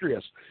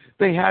industrious.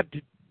 They had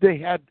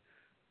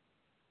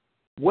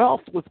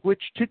wealth with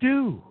which to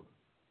do.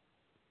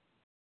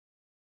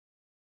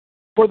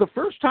 For the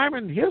first time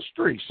in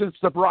history, since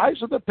the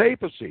rise of the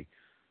papacy,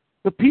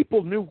 the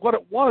people knew what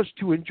it was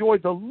to enjoy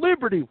the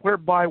liberty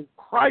whereby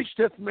Christ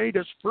hath made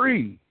us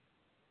free.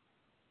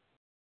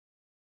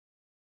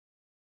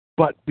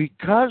 But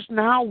because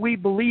now we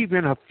believe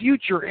in a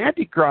future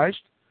Antichrist,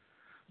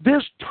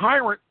 this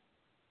tyrant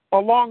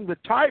along the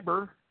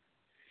Tiber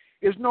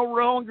is no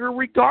longer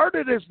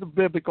regarded as the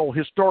biblical,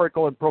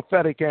 historical, and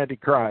prophetic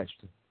Antichrist.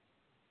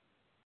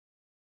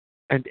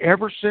 And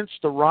ever since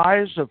the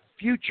rise of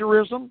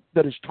futurism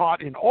that is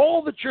taught in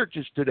all the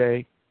churches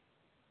today,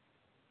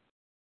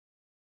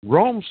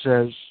 Rome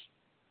says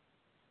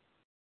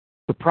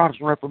the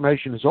Protestant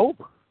Reformation is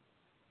over.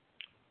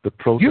 The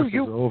process is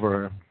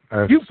over.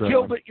 You've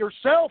killed it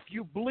yourself.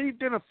 You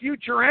believed in a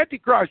future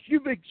Antichrist.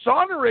 You've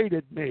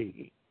exonerated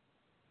me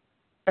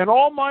and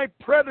all my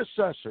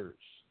predecessors.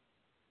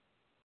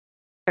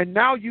 And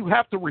now you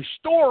have to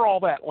restore all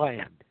that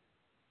land.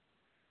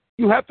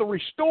 You have to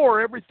restore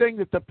everything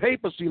that the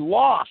papacy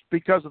lost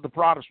because of the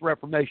Protestant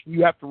Reformation.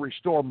 You have to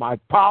restore my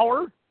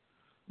power,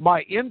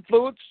 my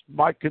influence,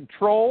 my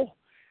control,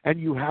 and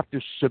you have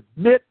to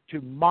submit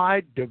to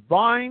my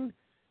divine,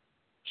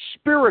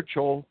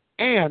 spiritual,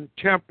 and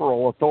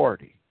temporal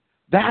authority.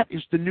 That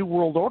is the New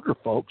World Order,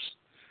 folks.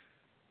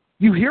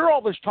 You hear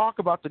all this talk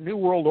about the New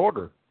World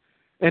Order,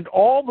 and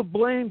all the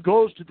blame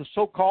goes to the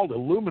so-called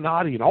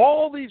Illuminati and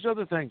all these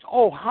other things.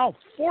 Oh, how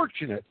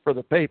fortunate for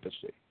the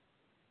papacy.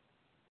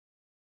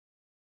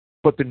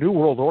 But the New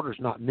World Order is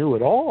not new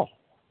at all.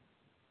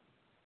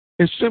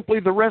 It's simply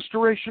the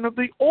restoration of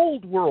the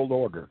Old World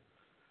Order,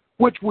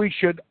 which we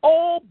should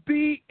all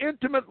be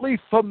intimately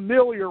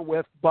familiar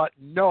with. But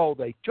no,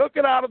 they took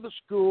it out of the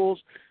schools.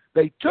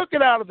 They took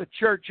it out of the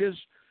churches.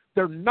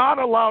 They're not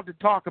allowed to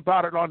talk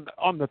about it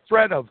on the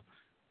threat of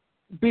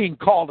being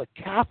called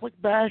a Catholic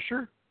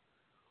basher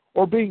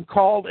or being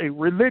called a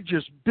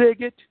religious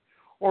bigot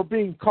or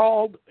being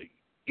called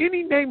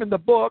any name in the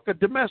book, a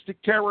domestic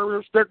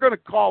terrorist. They're going to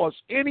call us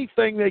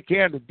anything they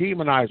can to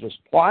demonize us.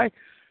 Why?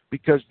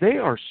 Because they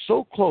are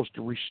so close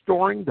to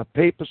restoring the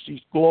papacy's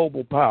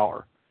global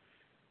power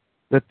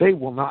that they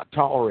will not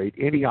tolerate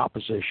any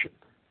opposition.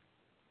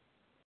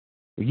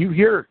 You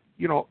hear,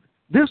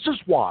 this is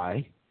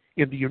why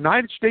in the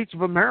United States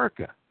of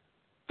America,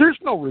 there's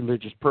no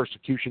religious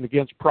persecution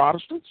against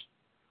Protestants.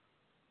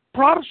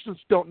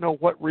 Protestants don't know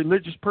what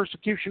religious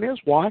persecution is.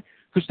 Why?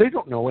 Because they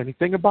don't know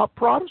anything about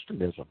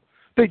Protestantism.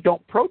 They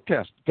don't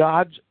protest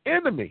God's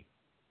enemy,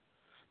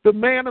 the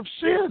man of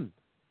sin.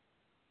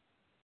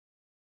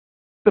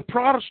 The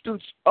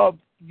Protestants of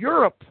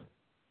Europe,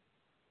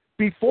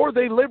 before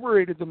they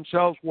liberated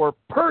themselves, were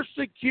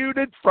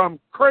persecuted from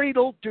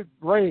cradle to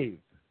grave.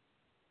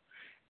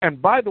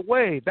 And by the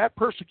way, that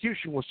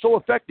persecution was so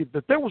effective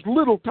that there was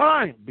little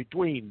time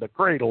between the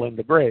cradle and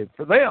the grave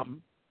for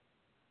them.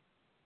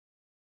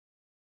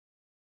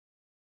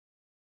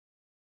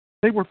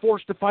 They were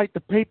forced to fight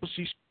the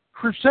papacy's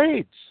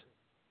crusades.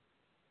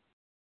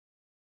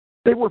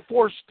 They were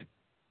forced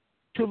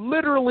to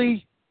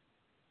literally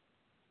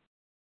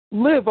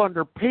live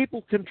under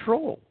papal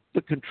control,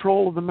 the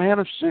control of the man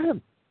of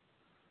sin.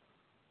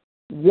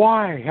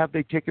 Why have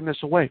they taken this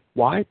away?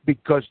 Why?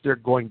 Because they're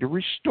going to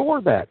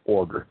restore that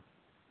order.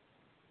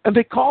 And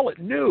they call it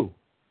new,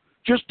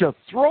 just to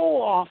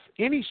throw off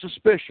any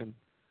suspicion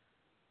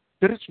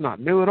that it's not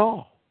new at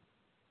all.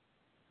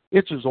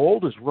 It's as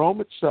old as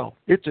Rome itself.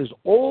 It's as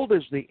old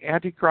as the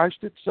Antichrist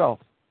itself.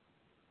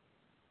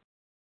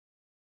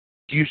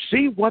 Do you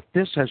see what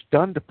this has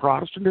done to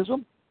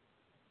Protestantism?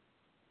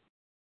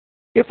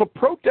 If a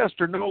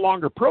protester no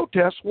longer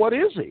protests, what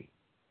is he?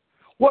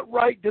 What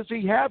right does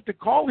he have to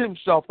call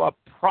himself a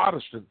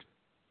Protestant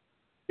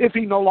if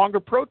he no longer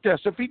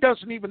protests, if he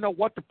doesn't even know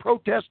what to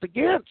protest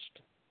against?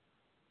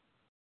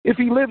 If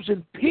he lives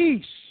in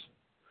peace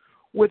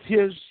with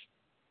his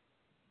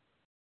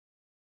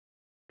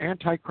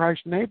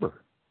Antichrist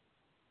neighbor?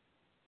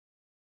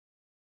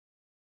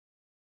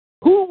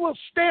 Who will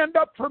stand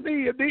up for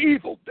me in the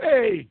evil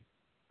day?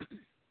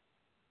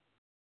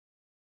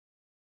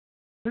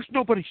 There's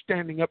nobody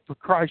standing up for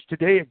Christ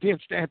today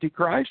against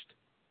Antichrist.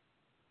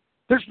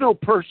 There's no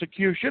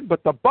persecution,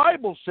 but the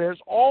Bible says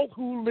all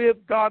who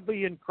live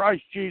godly in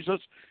Christ Jesus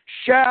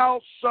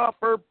shall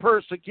suffer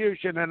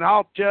persecution. And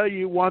I'll tell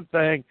you one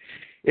thing,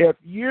 If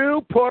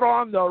you put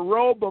on the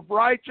robe of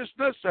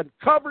righteousness and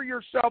cover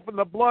yourself in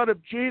the blood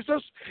of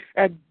Jesus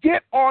and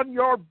get on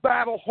your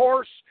battle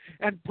horse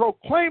and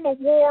proclaim a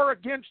war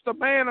against the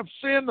man of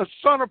sin, the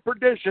son of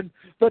perdition,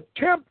 the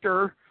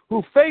tempter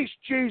who faced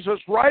Jesus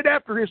right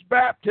after his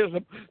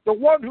baptism, the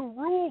one who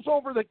rules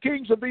over the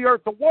kings of the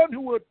earth, the one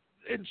who would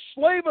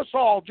enslave us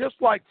all just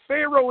like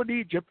Pharaoh in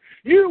Egypt,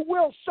 you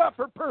will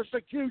suffer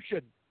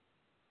persecution.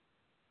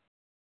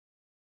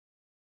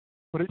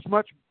 But it's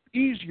much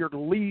easier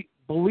to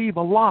believe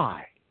a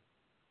lie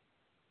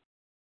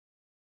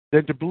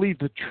than to believe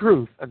the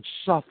truth and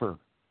suffer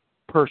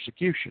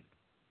persecution.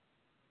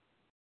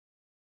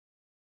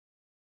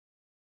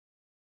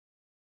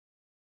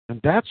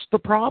 And that's the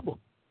problem.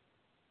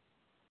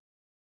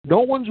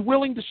 No one's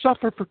willing to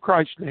suffer for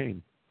Christ's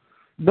name.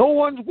 No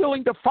one's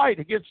willing to fight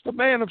against the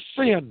man of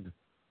sin.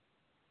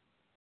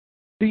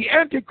 The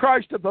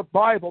Antichrist of the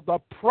Bible, the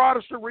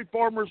Protestant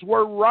reformers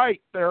were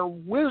right. Their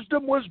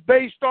wisdom was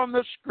based on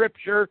the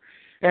Scripture,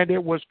 and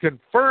it was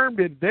confirmed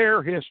in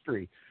their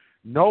history.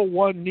 No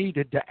one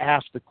needed to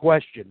ask the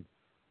question,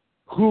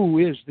 who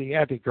is the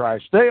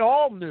Antichrist? They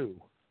all knew.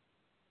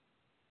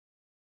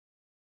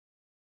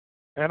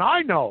 And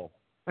I know.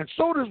 And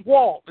so does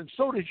Walt, and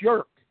so does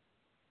Yerk.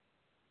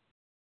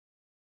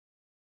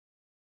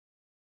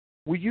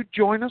 Will you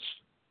join us?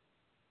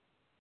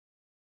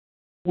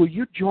 Will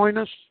you join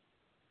us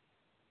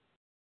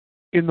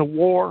in the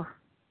war?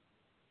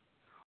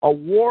 A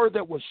war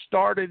that was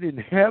started in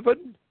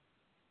heaven.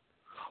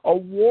 A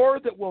war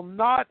that will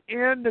not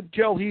end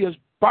until he is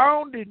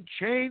bound in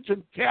chains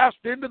and cast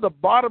into the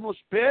bottomless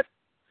pit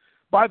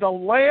by the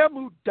Lamb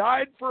who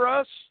died for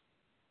us.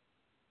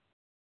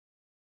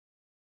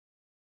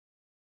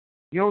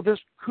 You know, this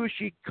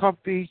cushy,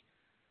 comfy,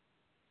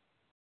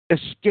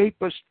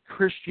 escapist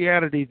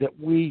Christianity that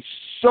we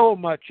so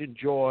much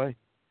enjoy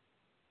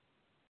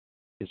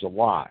is a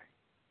lie.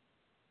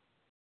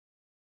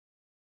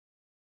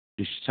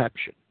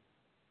 Deception.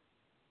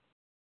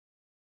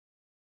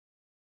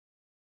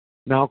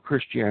 Now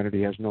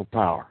Christianity has no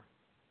power.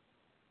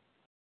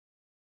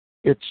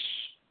 It's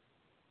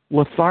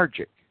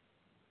lethargic.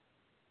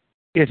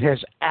 It has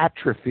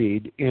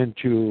atrophied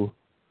into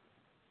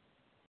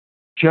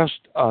just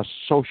a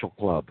social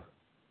club,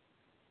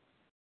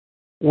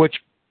 which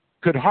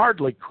could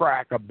hardly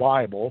crack a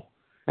Bible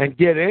and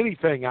get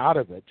anything out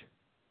of it.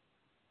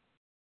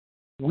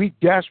 We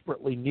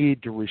desperately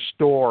need to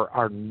restore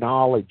our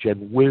knowledge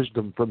and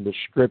wisdom from the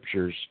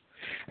Scriptures,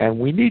 and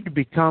we need to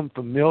become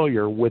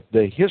familiar with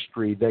the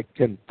history that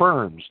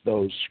confirms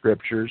those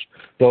Scriptures,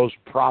 those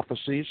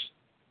prophecies.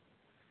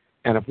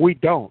 And if we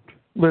don't,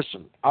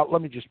 listen,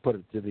 let me just put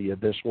it to you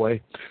this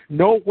way.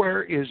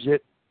 Nowhere is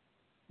it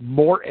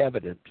more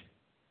evident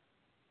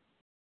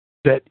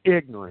that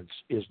ignorance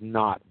is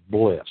not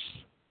bliss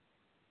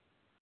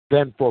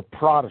than for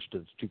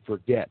Protestants to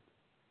forget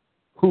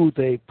who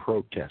they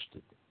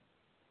protested.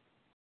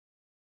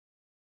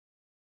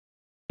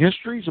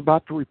 History is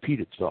about to repeat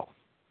itself.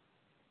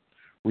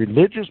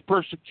 Religious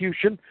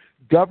persecution,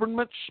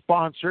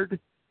 government-sponsored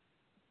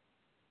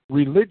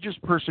religious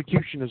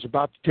persecution is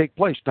about to take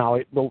place. Now,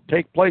 it will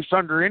take place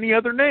under any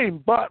other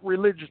name but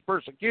religious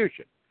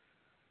persecution.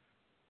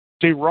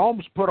 See,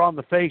 Rome's put on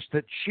the face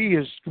that she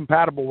is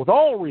compatible with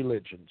all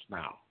religions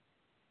now.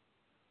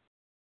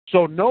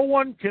 So no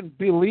one can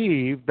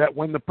believe that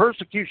when the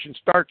persecution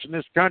starts in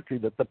this country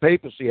that the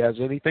papacy has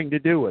anything to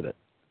do with it.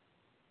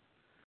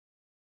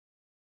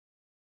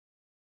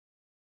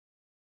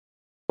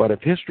 But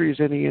if history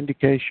is any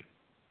indication,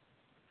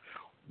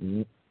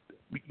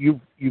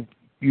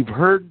 you've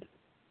heard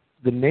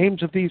the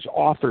names of these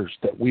authors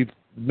that we've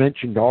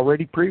mentioned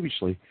already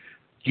previously.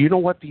 Do you know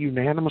what the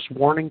unanimous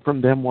warning from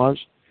them was?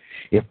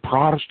 If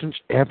Protestants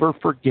ever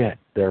forget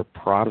their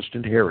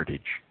Protestant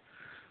heritage,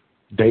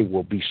 they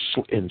will be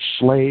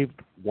enslaved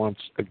once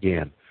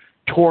again,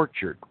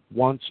 tortured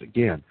once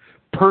again,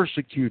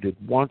 persecuted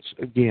once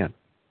again.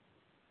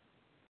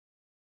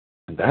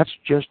 And that's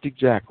just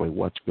exactly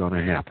what's going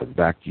to happen.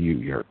 Back to you,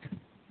 Yerk.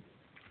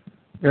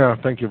 Yeah,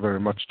 thank you very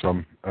much,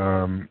 Tom.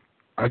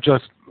 I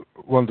just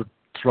want to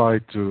try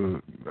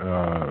to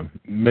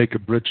make a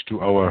bridge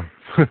to our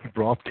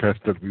broadcast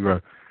that we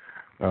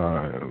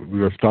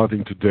were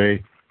starting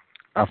today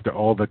after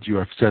all that you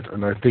have said.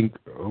 And I think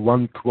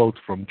one quote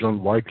from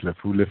John Wycliffe,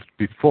 who lived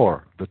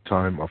before the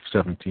time of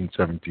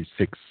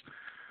 1776,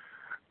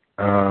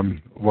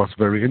 was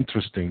very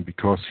interesting,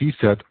 because he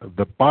said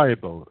the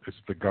Bible is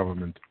the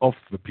government of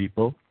the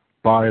people,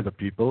 by the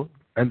people,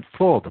 and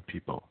for the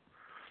people.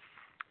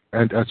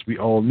 And as we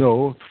all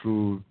know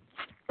through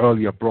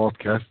earlier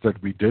broadcasts that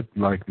we did,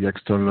 like the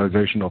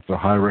externalization of the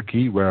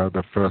hierarchy, where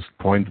the first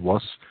point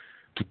was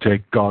to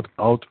take God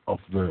out of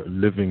the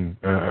living,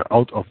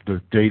 out of the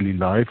daily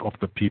life of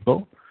the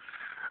people,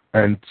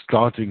 and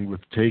starting with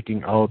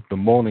taking out the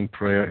morning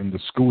prayer in the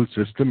school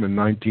system in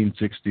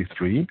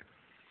 1963,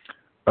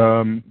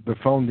 the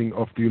founding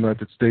of the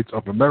United States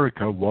of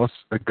America was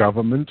a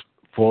government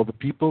for the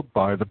people,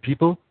 by the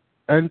people,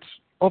 and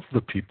of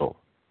the people.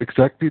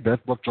 Exactly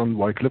that's what John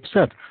Wycliffe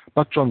said.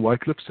 But John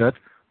Wycliffe said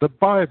The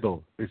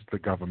Bible is the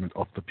government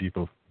of the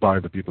people, by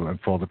the people, and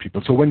for the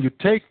people. So when you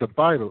take the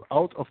Bible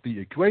out of the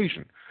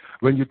equation,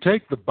 when you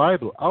take the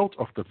Bible out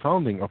of the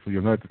founding of the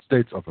United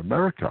States of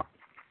America,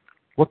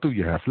 what do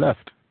you have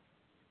left?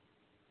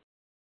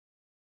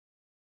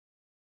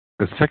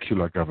 A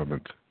secular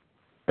government,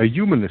 a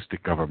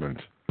humanistic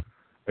government,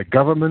 a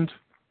government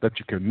that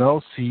you can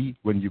now see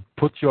when you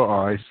put your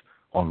eyes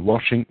on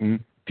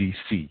Washington,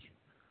 D.C.,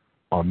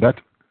 on that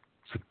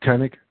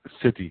satanic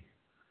city,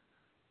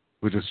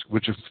 which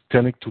is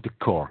satanic to the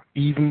core,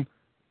 even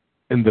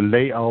in the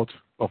layout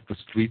of the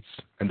streets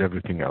and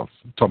everything else.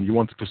 Tom, you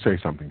wanted to say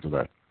something to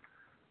that?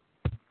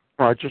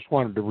 I just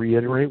wanted to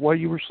reiterate what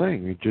you were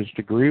saying. You just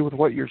agree with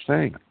what you're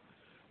saying.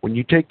 When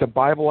you take the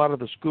Bible out of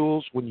the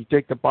schools, when you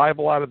take the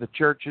Bible out of the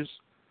churches,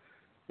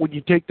 when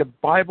you take the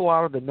Bible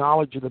out of the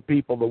knowledge of the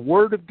people, the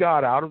Word of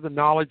God out of the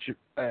knowledge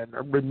and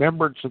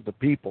remembrance of the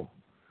people,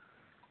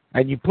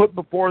 and you put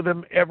before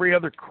them every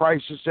other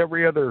crisis,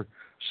 every other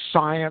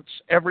science,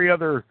 every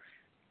other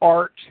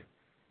art,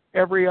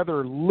 every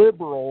other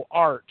liberal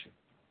art,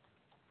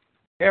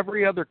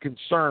 every other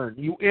concern,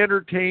 you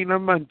entertain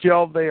them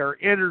until they are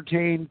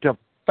entertained to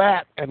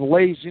fat and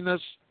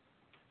laziness,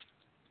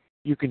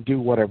 you can do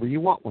whatever you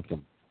want with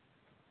them.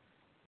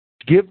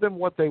 Give them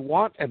what they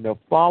want, and they'll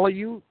follow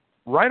you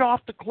right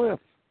off the cliff.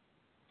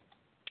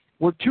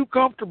 We're too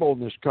comfortable in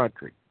this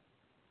country.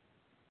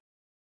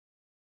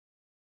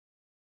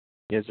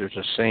 Yes, there's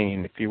a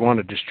saying, if you want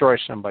to destroy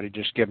somebody,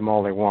 just give them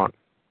all they want.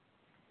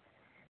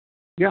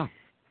 Yeah.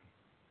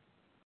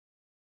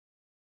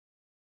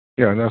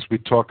 Yeah, and as we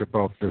talk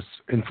about this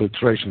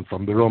infiltration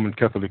from the Roman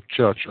Catholic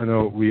Church, I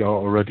know we are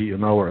already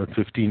an hour and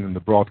 15 in the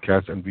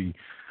broadcast, and we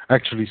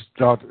actually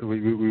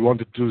we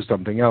wanted to do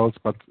something else,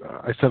 but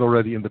I said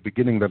already in the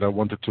beginning that I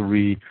wanted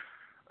to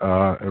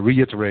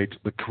reiterate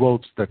the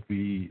quotes that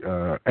we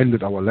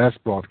ended our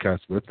last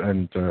broadcast with,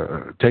 and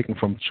taken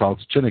from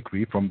Charles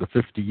Chiniquy from the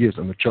 50 Years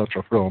in the Church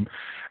of Rome.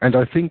 And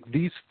I think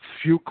these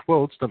few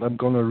quotes that I'm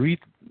going to read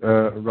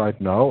right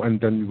now,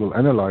 and then we will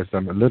analyze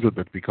them a little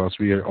bit, because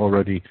we are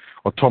already,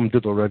 or Tom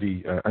did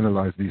already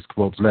analyze these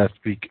quotes last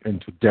week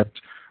into depth,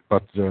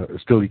 but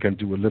still we can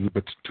do a little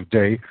bit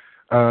today.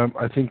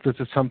 I think this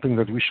is something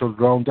that we should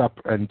round up,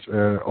 and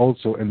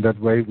also in that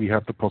way we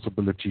have the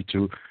possibility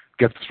to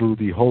get through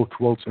the whole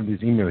quotes in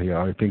this email here.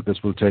 I think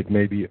this will take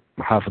maybe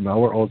half an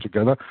hour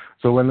altogether.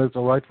 So when it's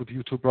all right with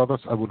you two brothers,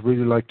 I would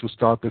really like to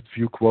start with a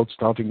few quotes,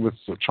 starting with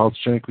Charles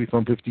Chiniquy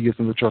from 50 Years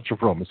in the Church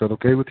of Rome. Is that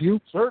okay with you?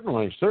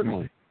 Certainly.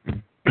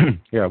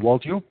 Yeah,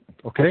 Walt, you?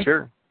 Okay?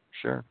 Sure.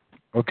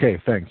 Okay,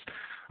 thanks.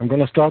 I'm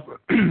going to start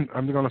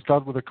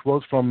with a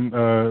quote from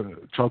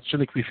Charles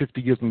Chiniquy,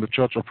 50 Years in the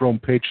Church of Rome,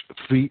 page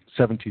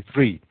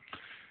 373.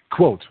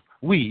 Quote,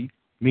 "We,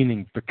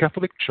 meaning the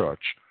Catholic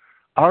Church,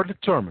 are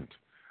determined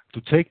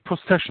to take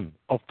possession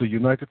of the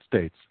United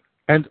States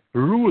and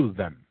rule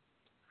them.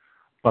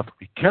 But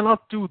we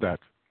cannot do that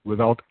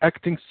without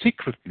acting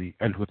secretly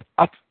and with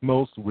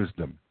utmost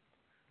wisdom.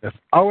 If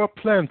our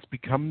plans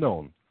become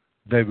known,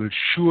 they will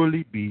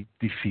surely be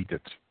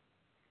defeated."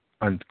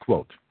 End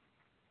quote.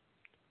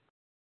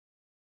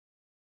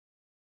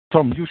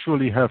 Tom, you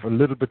surely have a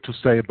little bit to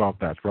say about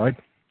that, right?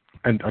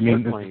 And I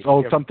mean, Certainly. it's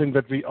all something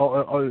that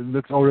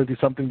it's already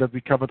something that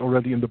we covered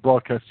already in the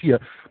broadcast here.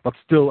 But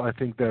still, I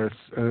think there's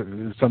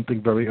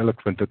something very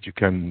eloquent that you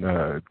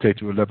can take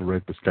to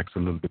elaborate this text a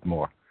little bit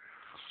more.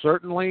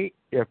 Certainly,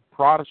 if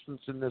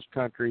Protestants in this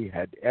country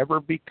had ever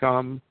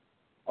become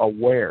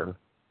aware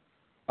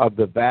of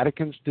the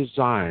Vatican's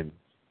design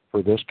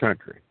for this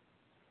country,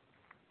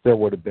 there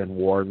would have been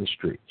war in the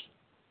streets.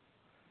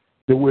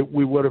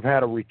 We would have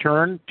had a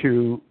return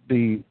to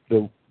the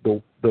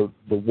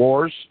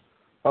wars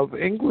of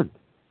England,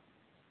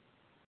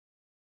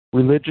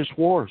 religious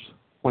wars.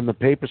 When the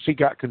papacy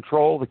got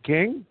control of the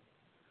king,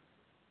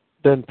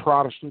 then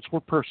Protestants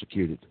were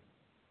persecuted.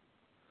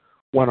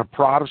 When a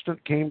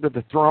Protestant came to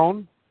the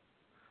throne,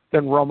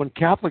 then Roman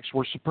Catholics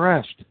were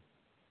suppressed.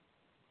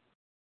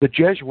 The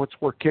Jesuits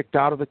were kicked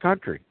out of the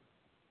country.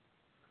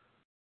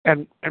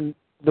 And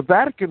the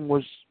Vatican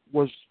was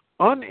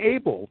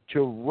unable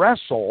to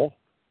wrestle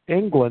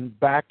England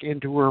back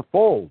into her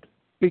fold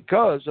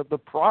because of the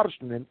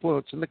Protestant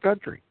influence in the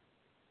country.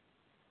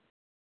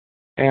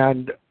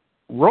 And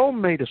Rome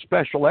made a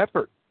special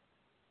effort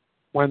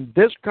when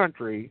this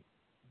country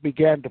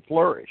began to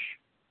flourish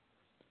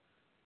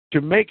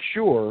to make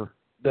sure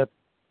that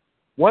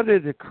what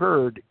had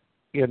occurred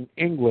in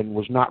England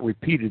was not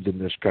repeated in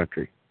this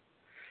country.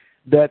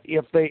 That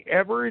if they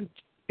ever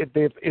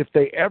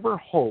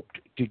hoped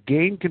to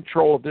gain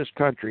control of this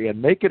country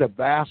and make it a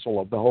vassal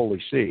of the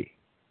Holy See,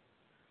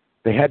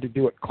 they had to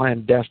do it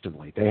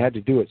clandestinely. They had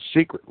to do it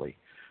secretly.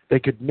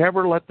 They could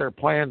never let their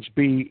plans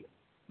be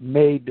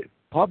made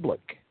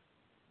public.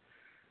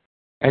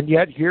 And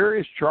yet here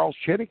is Charles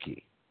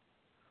Chiniquy,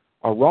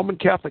 a Roman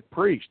Catholic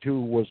priest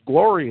who was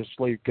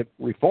gloriously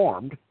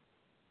reformed,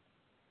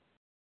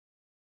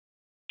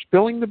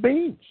 spilling the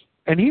beans.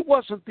 And he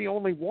wasn't the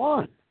only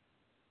one.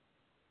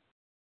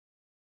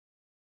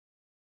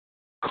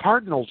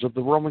 Cardinals of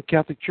the Roman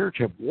Catholic Church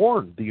have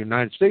warned the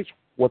United States,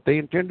 what they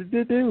intended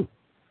to do.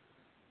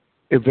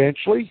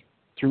 Eventually,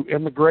 through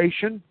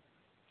immigration,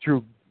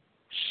 through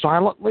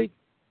silently,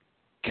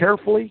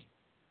 carefully,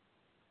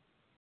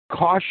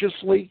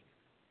 cautiously,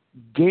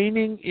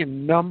 gaining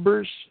in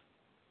numbers,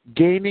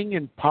 gaining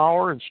in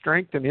power and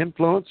strength and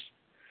influence,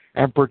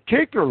 and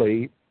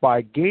particularly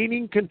by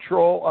gaining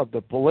control of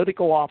the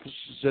political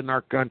offices in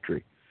our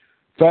country,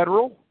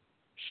 federal,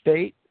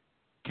 state,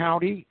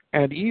 county,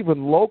 and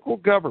even local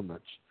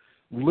governments,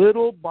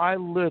 little by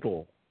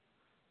little,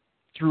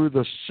 through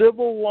the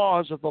civil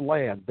laws of the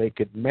land, they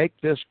could make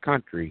this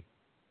country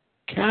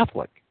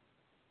Catholic.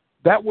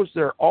 That was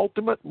their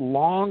ultimate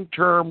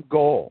long-term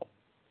goal.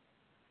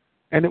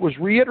 And it was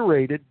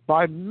reiterated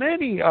by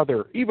many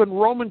other, even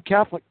Roman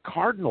Catholic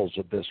cardinals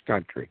of this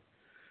country,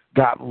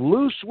 got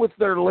loose with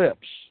their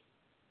lips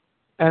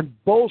and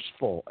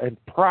boastful and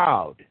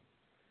proud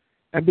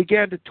and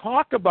began to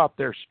talk about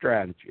their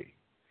strategy.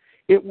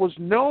 It was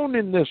known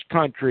in this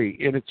country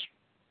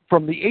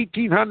from the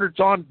 1800s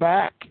on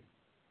back,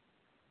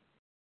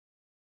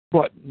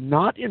 but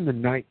not in the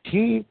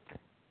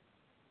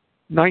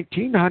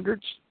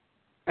 1900s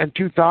and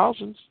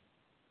 2000s.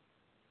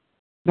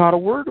 Not a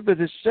word of it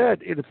is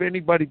said, and if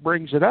anybody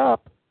brings it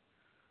up,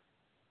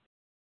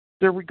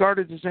 they're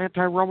regarded as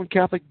anti-Roman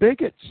Catholic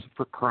bigots,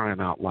 for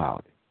crying out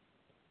loud.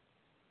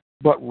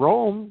 But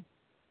Rome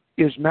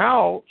is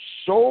now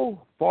so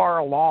far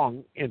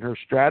along in her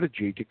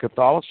strategy to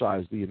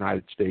Catholicize the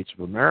United States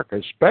of America,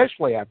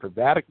 especially after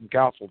Vatican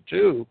Council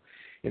II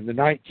in the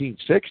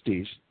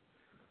 1960s,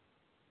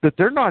 that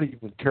they're not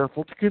even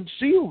careful to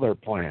conceal their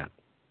plan.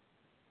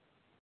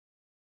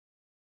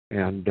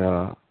 And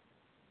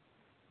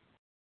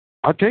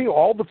I'll tell you,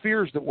 all the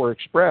fears that were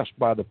expressed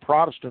by the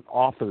Protestant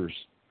authors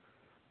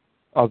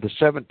of the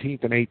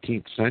 17th and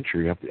 18th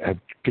century have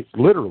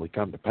literally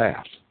come to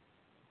pass.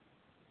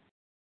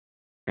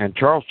 And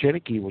Charles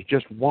Chineke was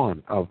just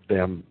one of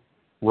them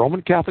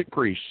Roman Catholic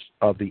priests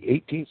of the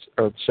 18th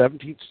or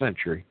 17th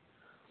century,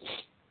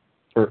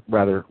 or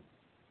rather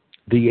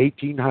the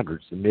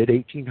 1800s, the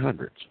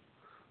mid-1800s,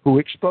 who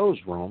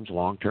exposed Rome's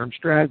long-term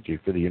strategy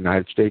for the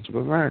United States of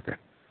America.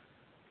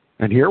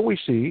 And here we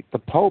see the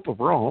Pope of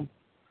Rome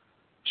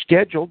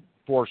scheduled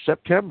for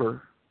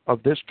September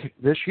of this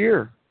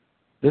year,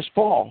 this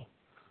fall,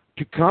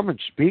 to come and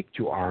speak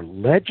to our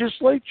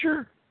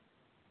legislature,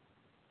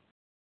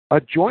 a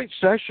joint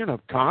session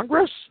of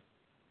Congress.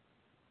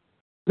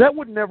 That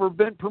would never have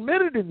been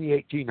permitted in the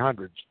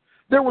 1800s.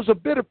 There was a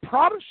bit of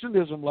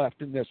Protestantism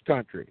left in this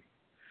country.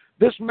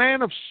 This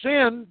man of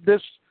sin,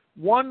 this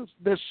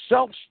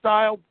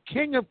self-styled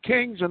King of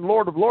Kings and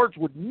Lord of Lords,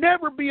 would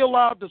never be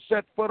allowed to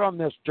set foot on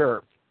this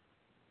turf,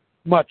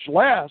 much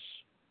less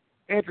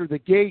enter the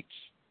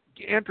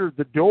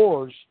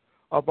doors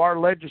of our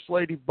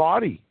legislative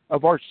body,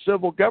 of our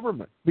civil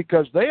government,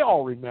 because they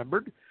all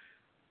remembered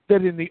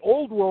that in the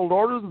old world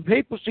order, the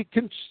papacy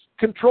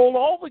controlled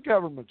all the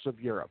governments of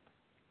Europe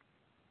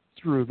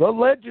through the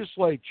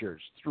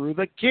legislatures, through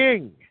the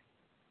king.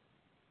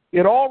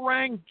 It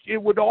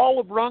would all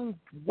have rung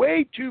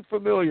way too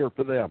familiar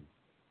for them.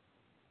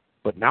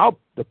 But now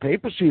the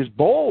papacy is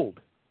bold,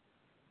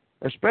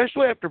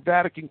 especially after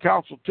Vatican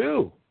Council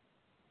II,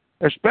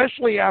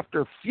 especially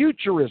after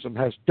futurism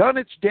has done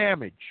its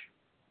damage,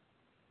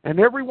 and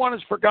everyone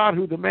has forgot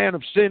who the man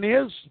of sin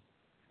is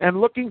and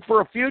looking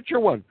for a future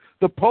one.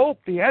 The Pope,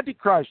 the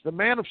Antichrist, the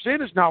man of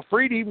sin, is now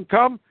free to even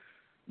come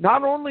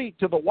not only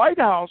to the White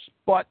House,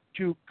 but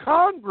to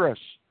Congress,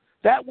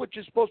 that which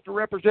is supposed to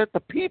represent the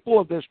people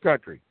of this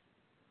country.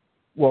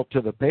 Well, to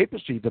the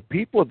papacy, the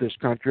people of this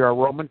country are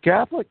Roman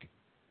Catholic.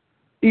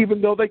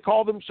 Even though they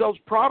call themselves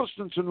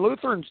Protestants and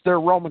Lutherans, they're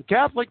Roman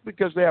Catholic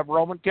because they have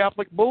Roman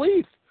Catholic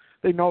belief.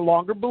 They no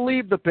longer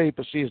believe the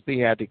papacy is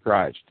the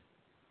Antichrist.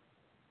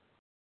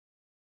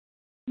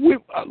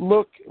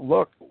 Look,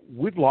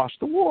 we've lost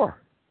the war.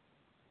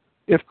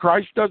 If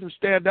Christ doesn't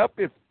stand up,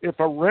 if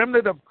a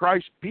remnant of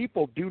Christ's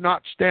people do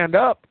not stand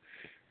up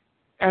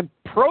and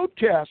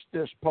protest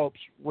this Pope's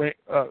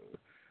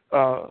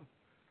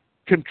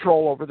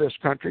control over this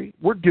country,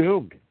 we're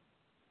doomed.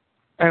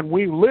 And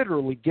we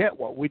literally get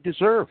what we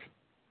deserve.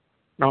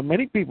 Now,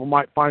 many people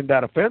might find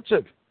that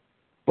offensive,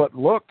 but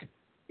look,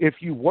 if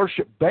you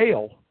worship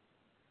Baal,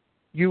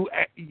 you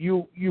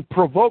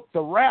provoke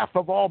the wrath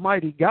of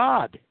Almighty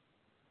God.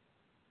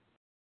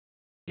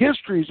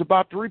 History is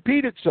about to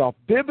repeat itself.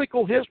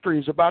 Biblical history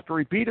is about to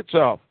repeat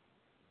itself.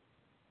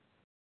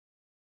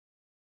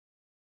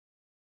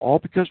 All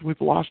because we've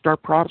lost our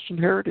Protestant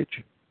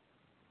heritage.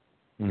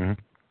 Mm-hmm.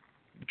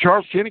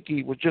 Charles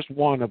Chineke was just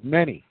one of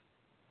many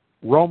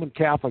Roman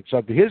Catholics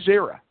of his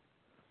era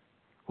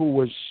who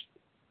was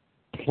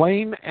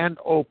plain and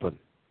open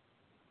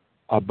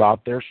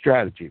about their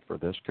strategy for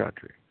this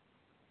country.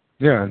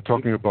 Yeah, and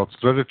talking about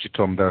strategy,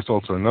 Tom, there's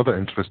also another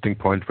interesting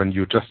point when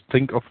you just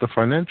think of the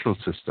financial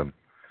system.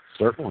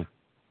 Certainly.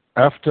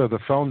 After the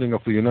founding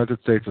of the United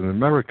States of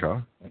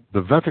America,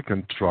 the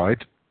Vatican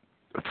tried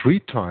 3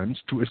 times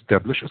to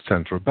establish a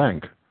central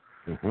bank.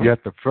 You had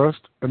the first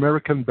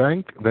American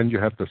bank, then you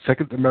had the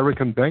second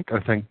American bank. I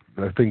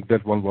think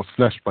that one was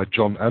slashed by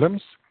John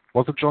Adams.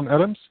 Was it John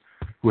Adams,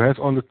 who has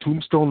on the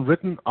tombstone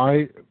written,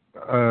 "I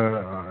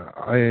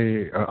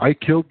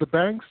killed the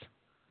banks"?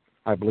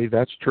 I believe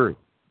that's true.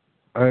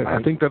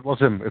 I think that was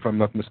him, if I'm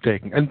not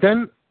mistaken. And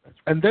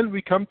then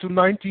we come to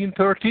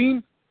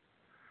 1913,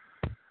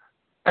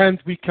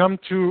 and we come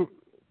to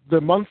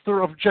the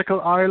monster of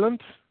Jekyll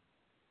Island,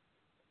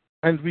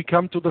 and we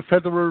come to the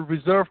Federal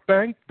Reserve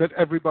Bank that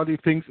everybody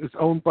thinks is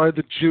owned by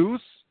the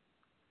Jews.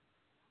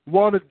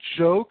 What a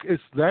joke is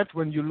that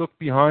when you look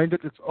behind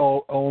it, it's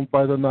all owned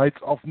by the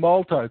Knights of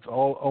Malta. It's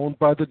all owned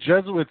by the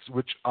Jesuits,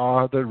 which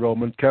are the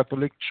Roman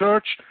Catholic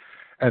Church.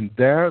 And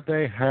there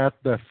they had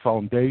the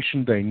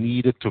foundation they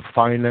needed to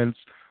finance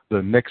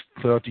the next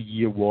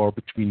 30-year war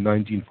between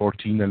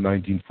 1914 and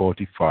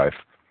 1945,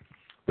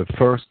 the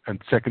First and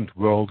Second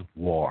World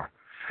War.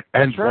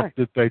 And what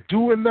did they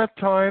do in that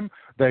time?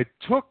 They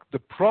took the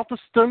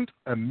Protestant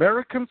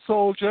American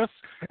soldiers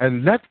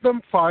and let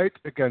them fight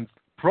against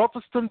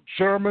Protestant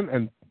German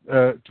and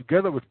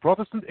together with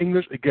Protestant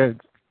English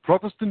against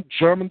Protestant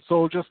German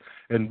soldiers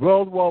in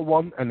World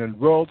War I and in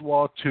World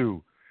War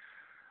II.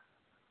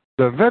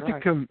 The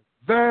Vatican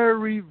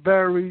very,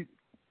 very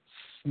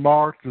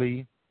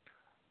smartly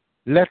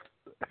let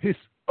his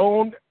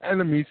own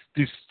enemies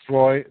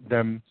destroy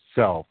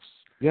themselves.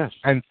 Yes.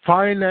 And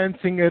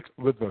financing it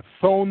with a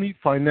phony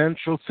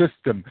financial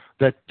system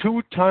that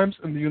 2 times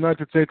in the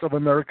United States of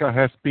America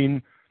has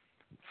been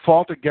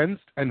fought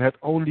against and had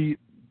only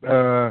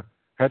a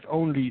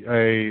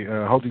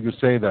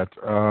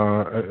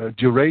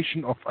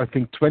duration of, I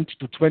think, 20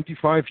 to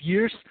 25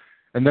 years.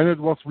 And then it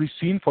was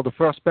reseen for the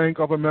First Bank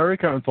of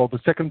America and for the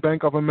Second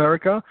Bank of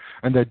America.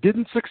 And they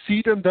didn't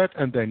succeed in that,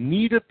 and they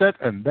needed that.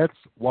 And that's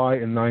why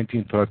in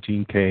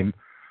 1913 came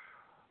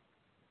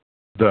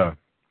the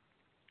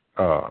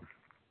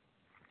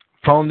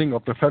founding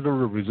of the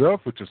Federal Reserve,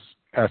 which is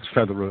as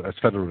Federal as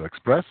Federal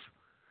Express.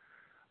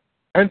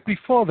 And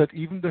before that,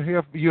 even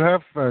you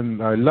have,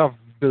 and I love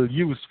Bill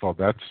Hughes for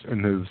that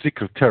in his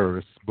Secret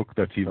Terrorists book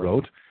that he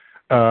wrote,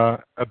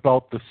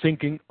 about the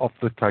sinking of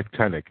the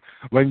Titanic.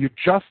 When you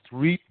just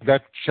read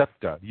that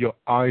chapter, your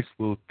eyes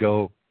will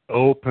go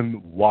open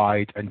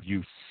wide and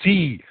you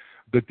see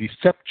the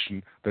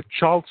deception that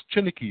Charles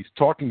Chinnicky is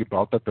talking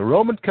about, that the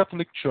Roman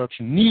Catholic Church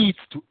needs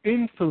to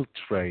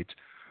infiltrate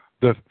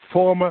the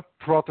former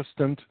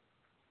Protestant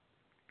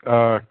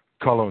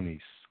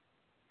colonies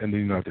in the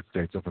United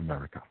States of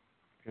America.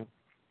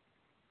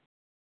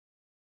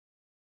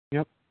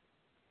 Yep.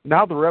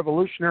 Now the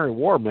Revolutionary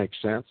War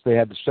makes sense. They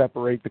had to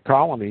separate the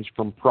colonies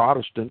from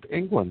Protestant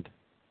England.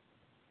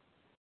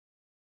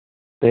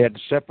 They had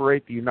to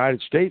separate the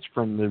United States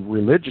from the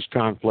religious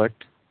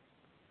conflict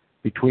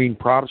between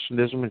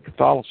Protestantism and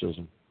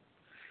Catholicism.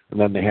 And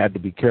then they had to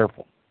be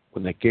careful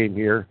when they came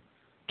here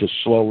to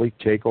slowly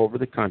take over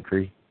the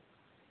country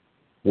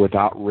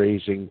without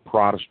raising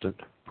Protestant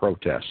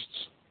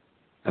protests.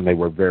 And they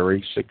were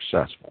very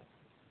successful.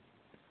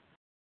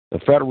 The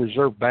Federal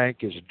Reserve Bank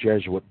is a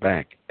Jesuit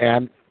bank.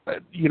 And,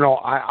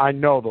 I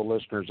know the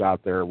listeners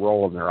out there are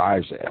rolling their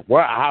eyes at,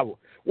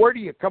 where do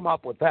you come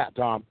up with that,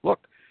 Tom?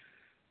 Look,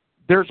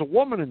 there's a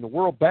woman in the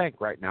World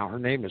Bank right now. Her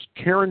name is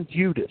Karen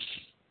Hudes,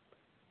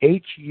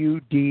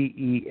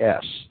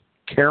 Hudes,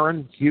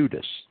 Karen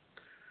Hudes.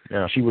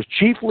 Yeah. She was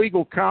chief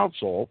legal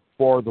counsel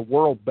for the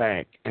World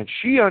Bank, and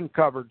she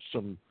uncovered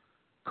some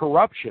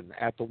corruption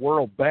at the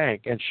World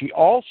Bank, and she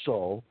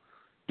also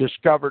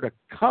discovered a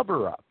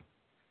cover-up.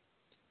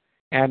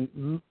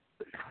 And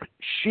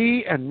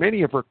she and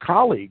many of her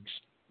colleagues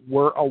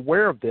were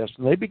aware of this,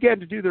 and they began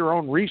to do their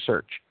own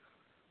research.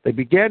 They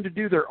began to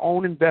do their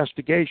own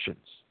investigations.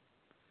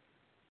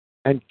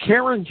 And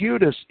Karen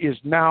Hudes is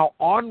now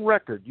on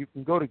record. You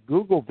can go to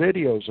Google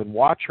videos and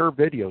watch her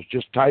videos.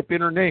 Just type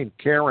in her name,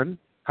 Karen,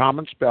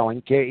 common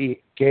spelling, Karen,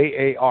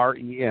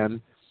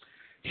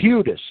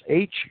 Hudes,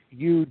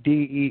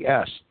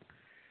 Hudes.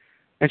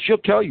 And she'll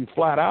tell you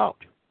flat out,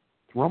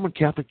 the Roman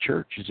Catholic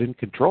Church is in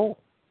control.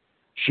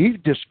 She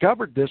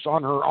discovered this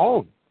on her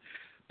own,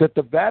 that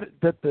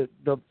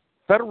the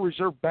Federal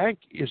Reserve Bank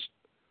is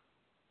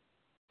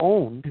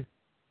owned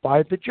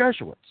by the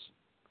Jesuits.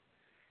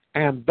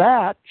 And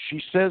that, she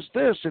says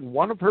this in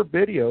one of her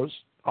videos,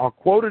 I'll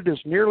quote it as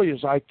nearly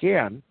as I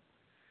can.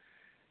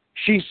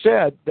 She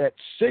said that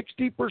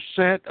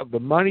 60% of the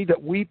money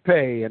that we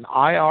pay in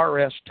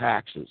IRS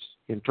taxes,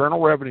 Internal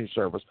Revenue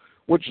Service,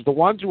 which is the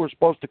ones who are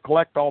supposed to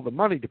collect all the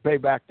money to pay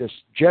back this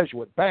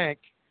Jesuit bank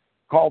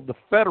called the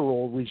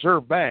Federal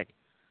Reserve Bank,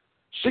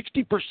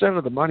 60%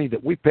 of the money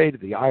that we pay to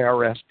the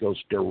IRS goes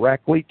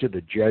directly to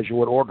the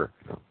Jesuit order.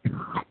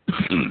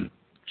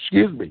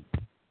 Excuse me.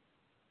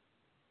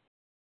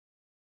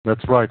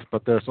 That's right,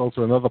 but there's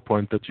also another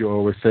point that you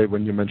always say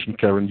when you mention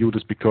Karen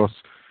Hudes, because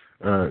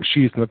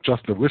she is not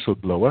just a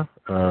whistleblower,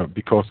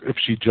 because if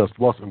she just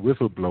was a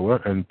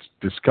whistleblower and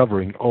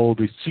discovering all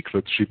these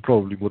secrets, she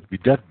probably would be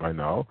dead by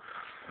now.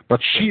 But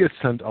she is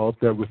sent out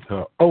there with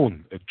her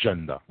own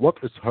agenda. What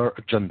is her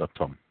agenda,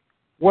 Tom?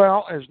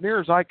 Well, as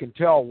near as I can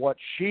tell, what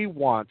she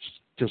wants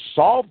to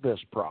solve this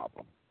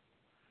problem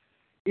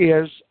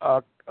is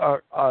a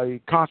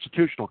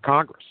constitutional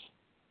Congress.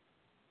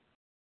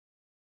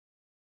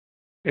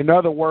 In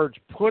other words,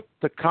 put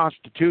the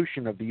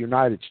Constitution of the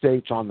United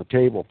States on the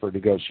table for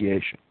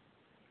negotiation.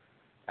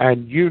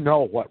 And you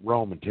know what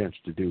Rome intends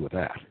to do with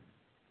that.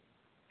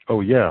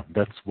 Oh, yeah.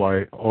 That's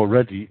why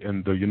already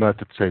in the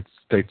United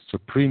States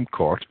Supreme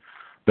Court,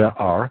 there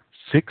are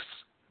 6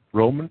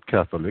 Roman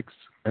Catholics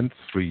and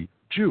 3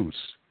 Jews.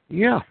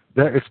 Yeah.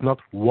 There is not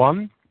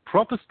one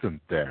Protestant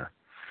there.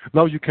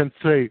 Now you can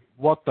say,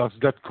 what does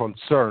that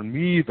concern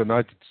me, the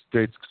United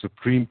States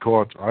Supreme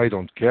Court? I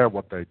don't care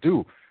what they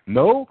do.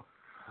 No,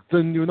 the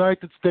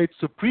United States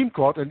Supreme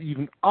Court, and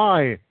even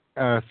I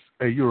as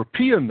a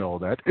European know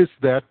that, is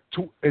there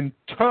to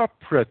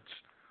interpret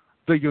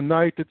the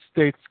United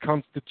States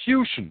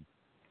Constitution.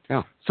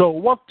 Yeah. So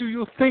what do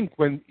you think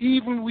when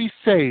even we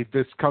say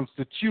this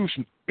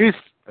Constitution is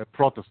a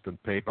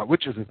Protestant paper,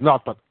 which it is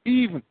not, but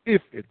even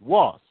if it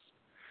was,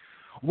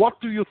 what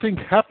do you think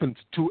happened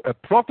to a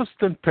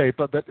Protestant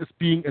paper that is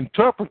being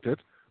interpreted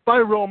by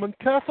Roman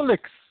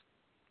Catholics?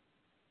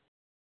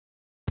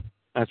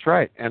 That's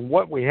right. And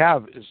what we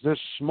have is this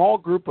small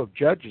group of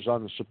judges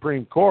on the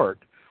Supreme Court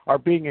are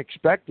being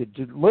expected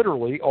to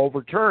literally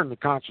overturn the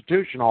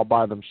Constitution all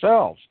by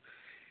themselves.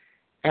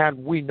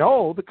 And we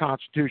know the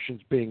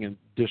Constitution's being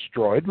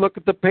destroyed. Look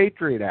at the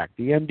Patriot Act,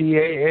 the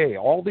NDAA,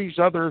 all these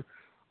other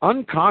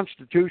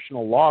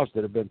unconstitutional laws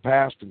that have been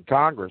passed in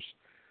Congress.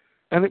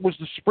 And it was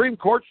the Supreme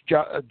Court's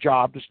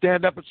job to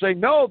stand up and say,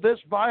 no, this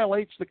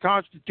violates the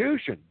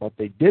Constitution. But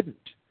they didn't.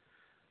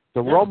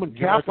 The Roman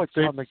Catholics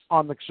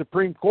on the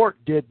Supreme Court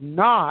did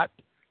not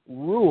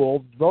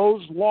rule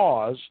those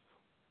laws,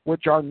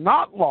 which are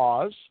not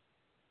laws,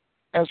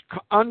 as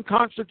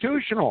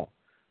unconstitutional.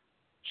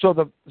 So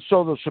the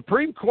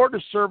Supreme Court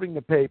is serving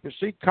the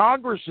papacy,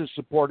 Congress is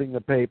supporting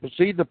the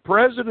papacy, the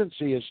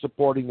presidency is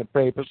supporting the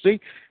papacy,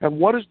 and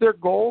what is their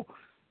goal?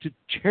 To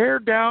tear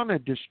down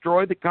and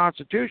destroy the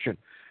Constitution.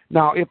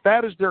 Now, if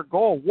that is their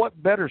goal,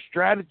 what better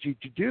strategy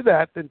to do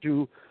that than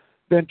to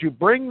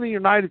bring the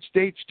United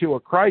States to a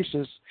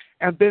crisis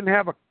and then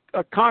have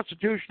a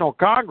constitutional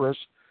Congress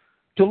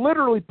to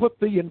literally put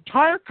the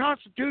entire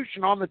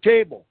Constitution on the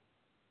table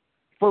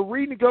for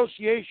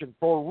renegotiation,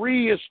 for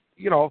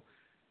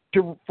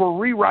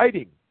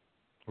rewriting.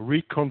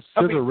 Reconsideration.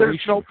 I mean,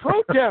 there's no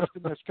protest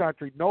in this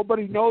country.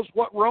 Nobody knows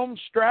what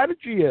Rome's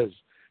strategy is.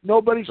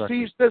 Nobody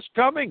sees this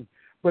coming,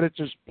 but it's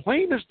as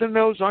plain as the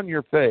nose on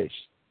your face.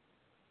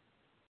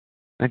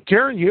 And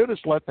Karen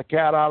Hudis let the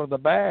cat out of the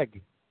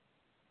bag.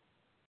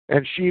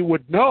 And she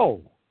would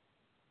know.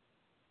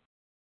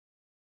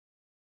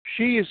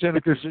 She is in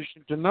a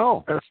position to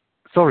know.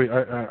 Sorry,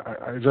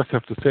 I just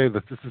have to say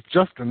that this is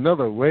just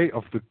another way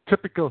of the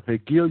typical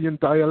Hegelian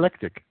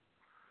dialectic.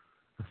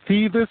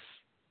 Thesis,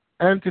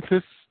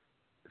 antithesis,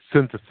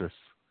 synthesis.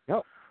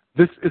 Yep.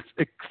 This is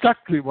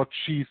exactly what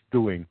she's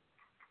doing.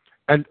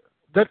 And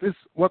that is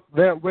what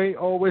their way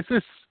always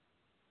is.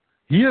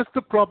 Here's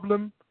the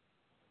problem.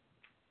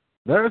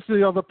 There's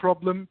the other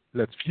problem.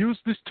 Let's fuse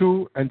these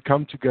two and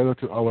come together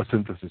to our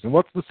synthesis. And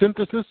what's the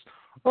synthesis?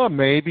 Or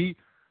maybe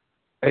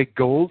a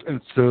gold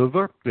and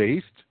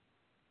silver-based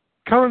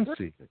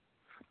currency.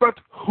 But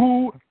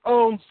who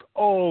owns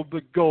all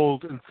the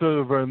gold and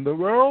silver in the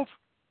world?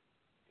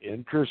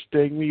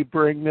 Interesting you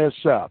bring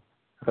this up.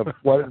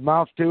 What it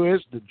amounts to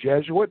is the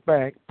Jesuit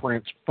bank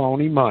prints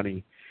phony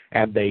money,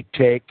 and they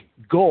take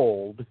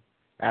gold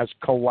as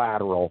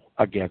collateral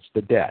against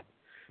the debt.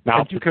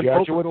 Now, if the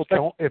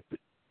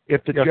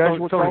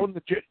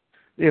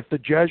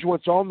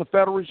Jesuits own the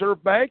Federal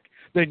Reserve Bank,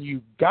 then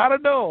you got to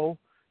know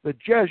the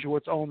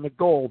Jesuits own the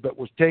gold that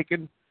was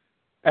taken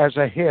as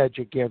a hedge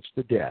against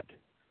the debt.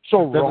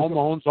 So Rome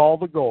owns all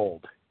the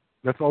gold.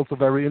 That's also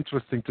very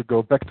interesting to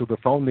go back to the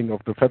founding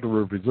of the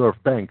Federal Reserve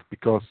Bank,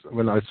 because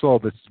when I saw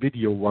this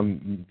video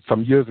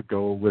some years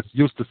ago with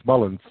Eustace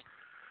Mullins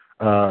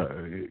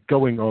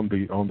going on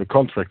the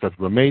contracts that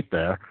were made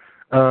there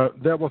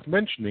was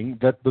mentioning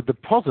that the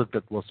deposit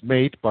that was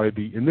made by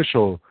the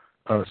initial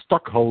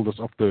stockholders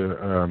of the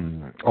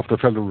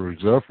Federal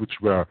Reserve, which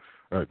were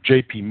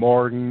J.P.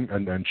 Morgan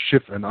and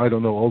Schiff and I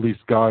don't know, all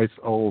these guys,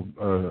 all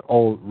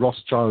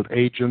Rothschild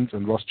agents,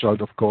 and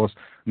Rothschild, of course,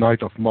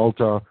 Knight of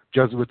Malta,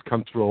 Jesuit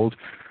controlled.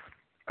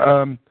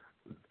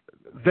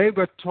 They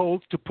were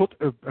told to put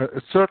a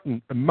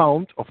certain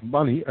amount of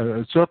money,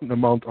 of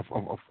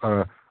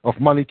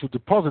money to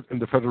deposit in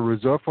the Federal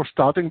Reserve for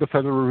starting the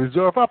Federal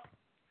Reserve up.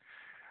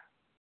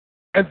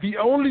 And the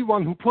only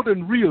one who put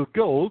in real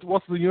gold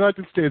was the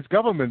United States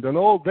government, and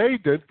all they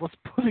did was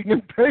putting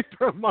in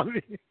paper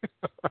money.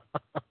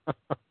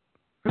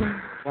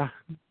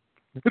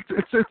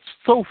 It's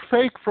so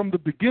fake from the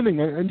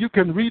beginning, and you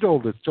can read all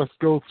this. Just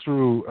go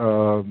through,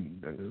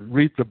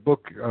 read the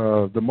book,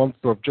 The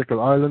Monster of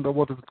Jekyll Island, or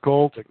what is it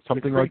called?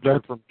 Something like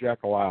that. From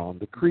Jekyll Island.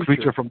 The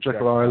Creature from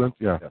Jekyll Island.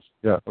 Yeah, yes.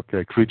 Yeah.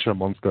 Okay, creature,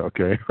 monster.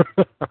 Okay.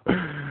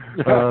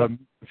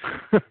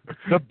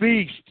 The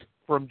beast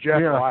from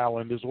Jekyll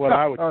Island is what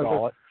I would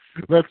call it.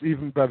 That's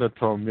even better,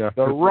 Tom. Yeah.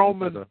 The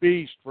Roman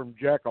beast from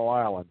Jekyll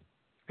Island.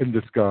 In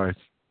disguise.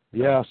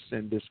 Yes,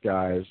 in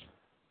disguise.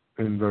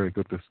 In very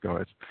good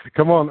disguise.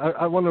 Come on,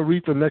 I want to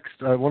read the next.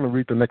 I want to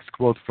read the next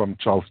quote from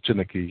Charles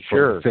Chineke from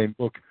the same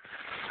book.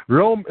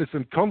 Rome is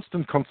in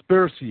constant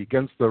conspiracy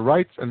against the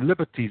rights and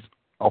liberties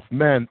of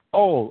men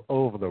all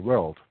over the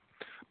world,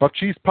 but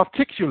she is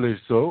particularly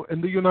so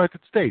in the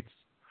United States.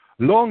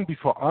 Long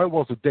before I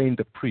was ordained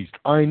a priest,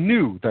 I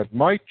knew that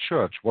my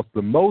church was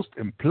the most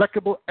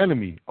implacable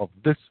enemy of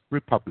this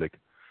republic.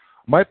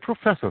 My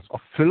professors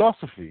of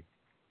philosophy,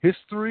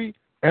 history,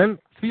 and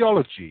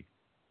theology,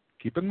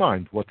 keep in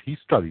mind what he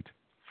studied,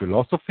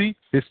 philosophy,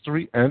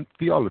 history, and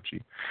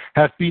theology,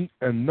 have been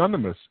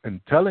unanimous in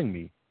telling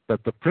me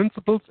that the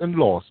principles and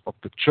laws of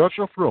the Church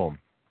of Rome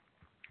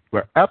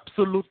were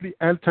absolutely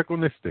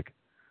antagonistic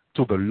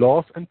to the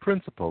laws and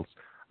principles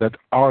that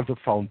are the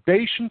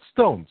foundation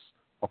stones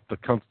of the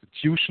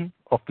Constitution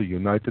of the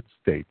United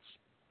States.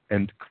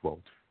 End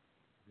quote.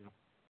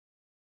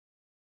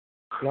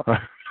 Yep.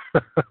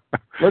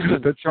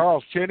 Listen,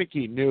 Charles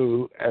Chineke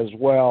knew as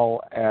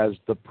well as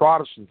the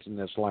Protestants in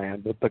this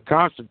land that the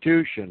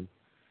Constitution,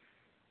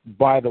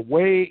 by the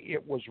way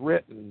it was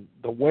written,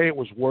 the way it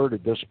was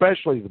worded,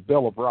 especially the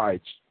Bill of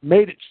Rights,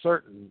 made it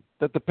certain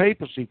that the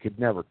papacy could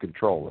never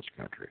control this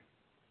country.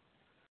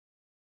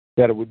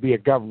 That it would be a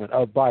government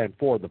of, by, and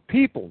for the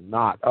people,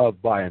 not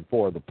of, by, and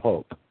for the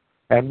Pope.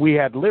 And we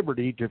had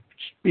liberty to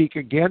speak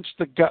against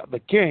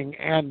the king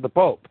and the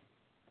Pope.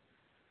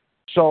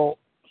 So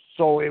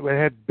it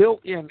had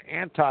built-in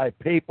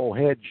anti-papal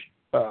hedge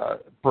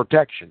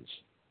protections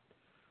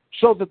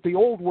so that the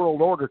old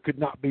world order could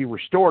not be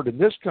restored in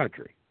this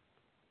country.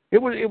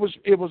 It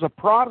was a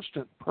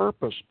Protestant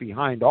purpose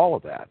behind all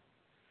of that.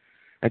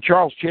 And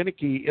Charles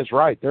Chineke is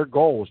right. Their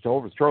goal was to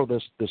overthrow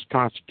this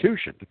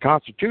Constitution. The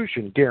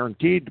Constitution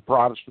guaranteed the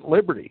Protestant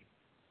liberty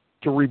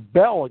to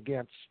rebel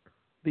against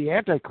the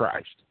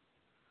Antichrist.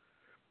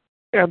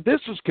 And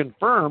this is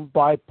confirmed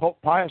by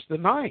Pope Pius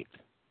IX.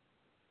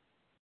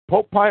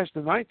 Pope Pius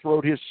IX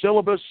wrote his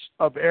Syllabus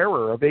of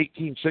Error of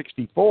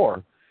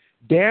 1864,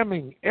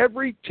 damning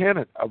every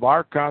tenet of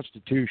our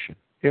Constitution.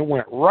 It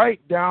went right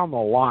down the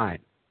line.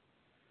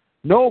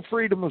 No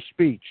freedom of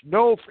speech.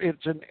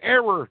 It's an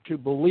error to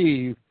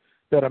believe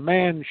that a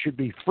man should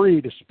be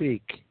free to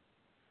speak.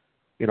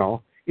 You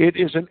know, it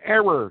is an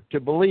error to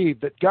believe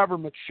that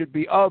government should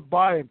be of,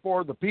 by, and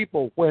for the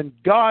people when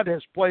God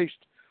has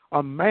placed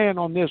a man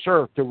on this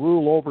earth to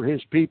rule over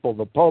his people,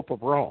 the Pope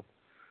of Rome.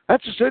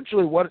 That's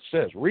essentially what it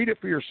says. Read it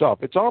for yourself.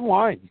 It's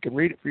online. You can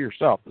read it for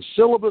yourself. The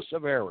Syllabus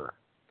of Error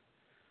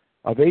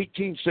of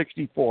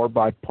 1864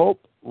 by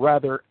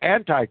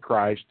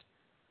Antichrist,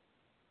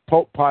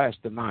 Pope Pius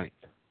IX.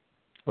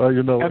 Well,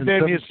 you know, and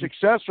then his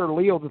successor,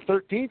 Leo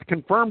XIII,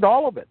 confirmed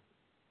all of it.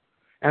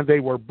 And they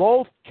were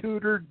both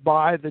tutored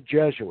by the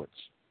Jesuits.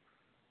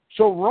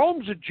 So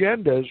Rome's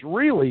agenda is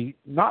really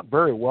not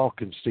very well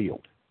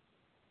concealed.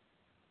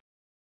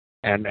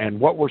 And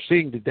what we're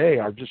seeing today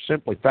are just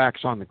simply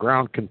facts on the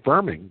ground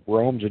confirming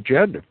Rome's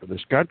agenda for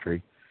this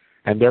country.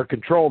 And their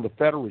control of the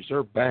Federal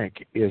Reserve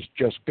Bank is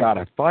just got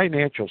a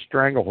financial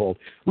stranglehold.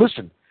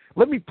 Listen,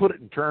 let me put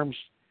it in terms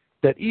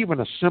that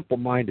even a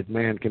simple-minded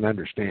man can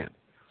understand.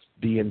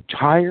 The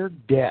entire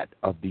debt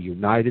of the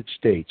United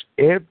States,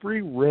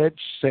 every red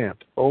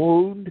cent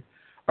owed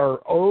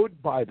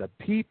by the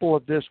people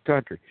of this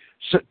country,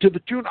 so to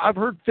the tune, I've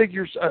heard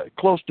figures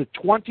close to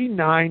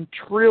 $29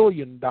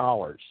 trillion.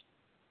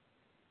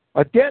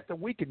 A debt that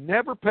we can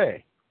never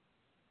pay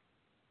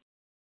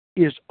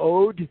is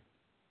owed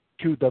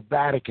to the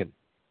Vatican.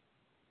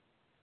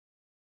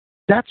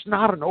 That's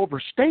not an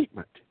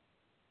overstatement.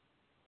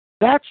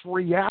 That's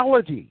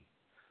reality.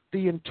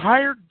 The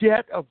entire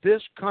debt of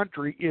this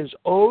country is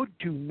owed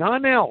to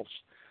none else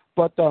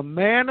but the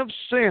man of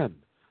sin,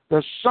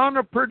 the son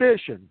of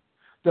perdition,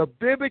 the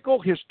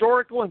biblical,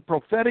 historical, and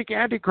prophetic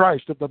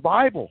Antichrist of the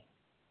Bible.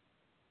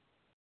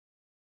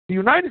 The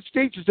United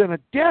States is in a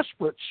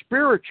desperate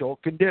spiritual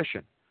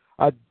condition,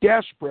 a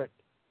desperate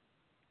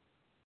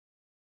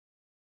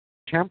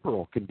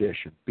temporal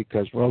condition,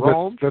 because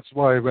Rome... That's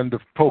why when the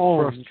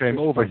Pope first came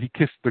over, he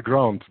kissed the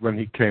ground when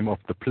he came off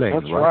the plane.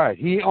 That's right.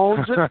 He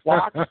owns it,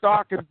 lock,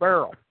 stock, and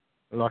barrel.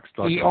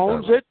 He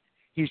owns it.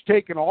 He's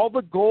taken all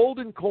the gold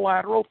and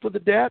collateral for the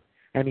debt,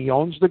 and he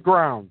owns the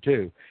ground,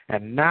 too.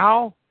 And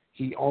now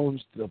he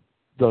owns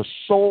the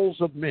souls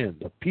of men,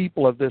 the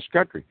people of this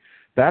country.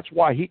 That's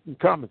why he can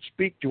come and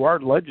speak to our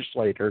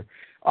legislature,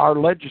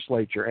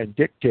 and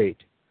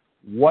dictate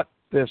what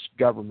this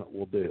government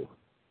will do.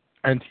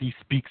 And he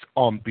speaks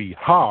on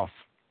behalf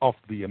of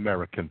the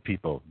American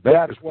people.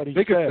 That's what he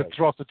says. The biggest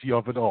atrocity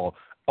of it all.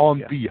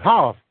 On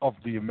behalf of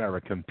the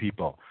American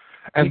people.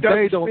 And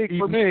they don't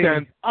even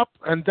stand up.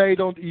 And they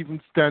don't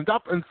even stand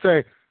up and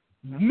say,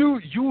 "No,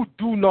 you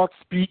do not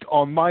speak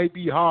on my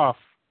behalf."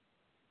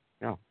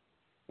 Now,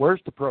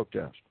 where's the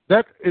protest?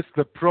 That is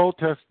the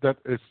protest that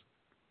is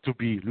to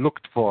be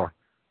looked for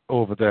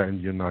over there in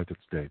the United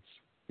States.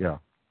 Yeah.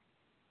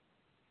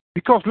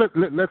 Because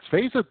let's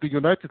face it, the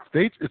United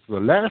States is the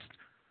last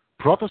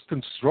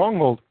Protestant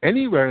stronghold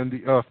anywhere in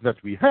the earth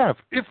that we have,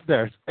 if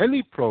there's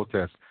any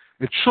protest,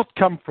 it should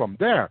come from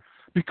there.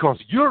 Because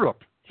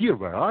Europe, here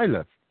where I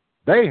live,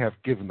 they have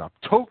given up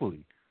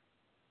totally.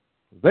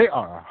 They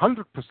are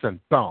 100%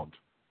 bound.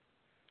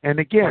 And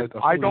again,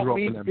 I don't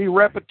mean to be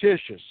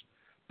repetitious,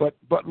 but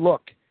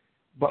look,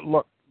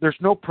 there's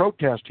no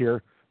protest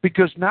here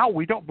because now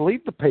we don't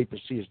believe the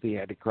papacy is the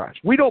Antichrist.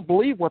 We don't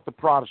believe what the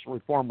Protestant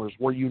reformers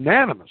were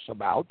unanimous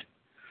about.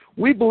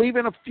 We believe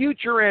in a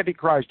future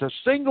Antichrist, a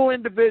single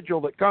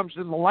individual that comes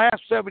in the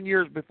last 7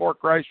 years before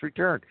Christ's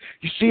return.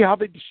 You see how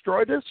they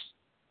destroyed us?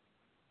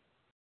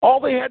 All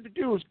they had to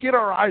do was get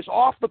our eyes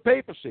off the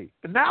papacy.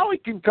 And now he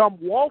can come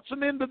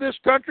waltzing into this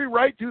country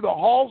right through the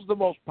halls of the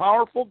most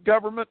powerful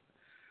government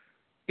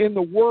in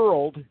the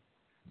world,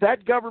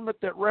 that government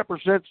that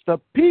represents the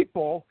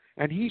people,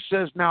 and he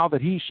says now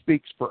that he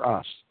speaks for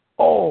us.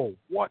 Oh,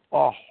 what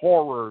a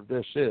horror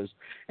this is.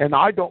 And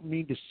I don't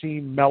mean to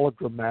seem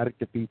melodramatic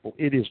to people.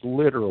 It is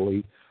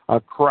literally a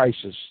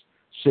crisis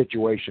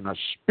situation, a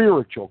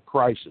spiritual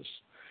crisis.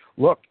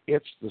 Look,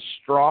 it's the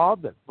straw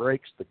that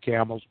breaks the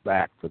camel's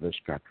back for this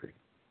country.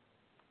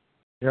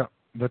 Yeah,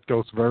 that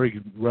goes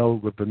very well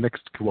with the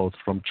next quote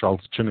from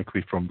Charles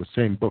Chiniquy from the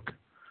same book.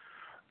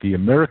 The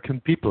American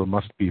people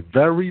must be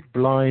very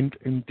blind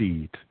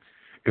indeed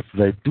if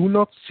they do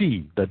not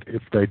see that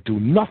if they do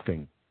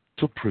nothing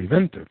to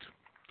prevent it,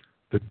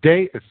 the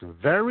day is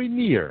very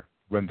near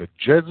when the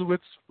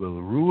Jesuits will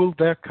rule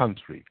their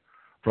country,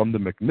 from the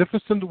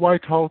magnificent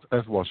White House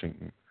at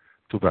Washington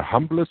to the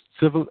humblest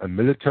civil and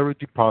military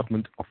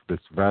department of this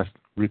vast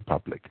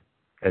republic.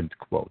 End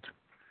quote.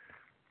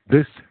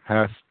 This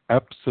has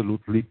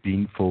absolutely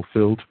been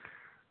fulfilled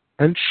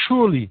and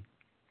surely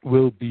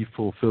will be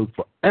fulfilled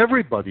for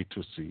everybody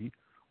to see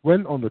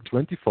when on the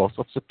 24th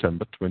of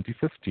September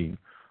 2015,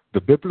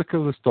 the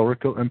biblical,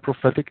 historical, and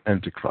prophetic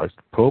Antichrist,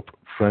 Pope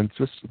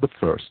Francis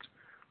I,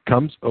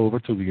 comes over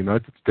to the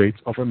United States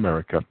of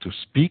America to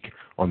speak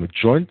on a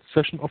joint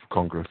session of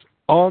Congress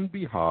on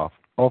behalf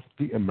of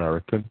the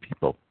American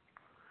people.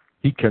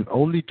 He can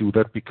only do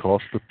that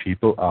because the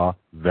people are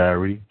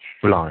very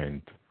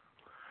blind.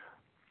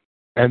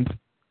 And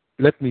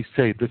let me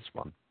say this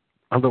one,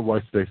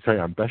 otherwise they say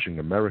I'm bashing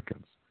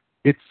Americans.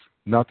 It's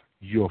not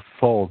your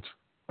fault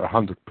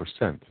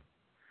 100%.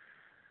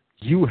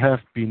 You have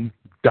been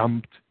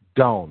dumbed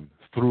down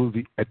through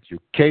the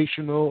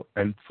educational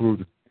and through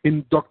the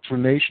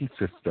indoctrination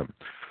system,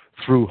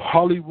 through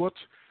Hollywood,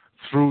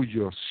 through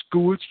your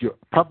schools, your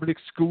public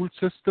school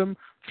system,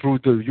 through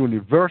the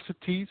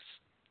universities,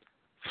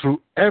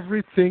 through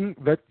everything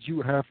that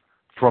you have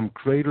from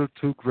cradle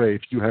to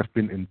grave. You have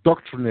been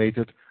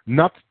indoctrinated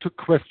not to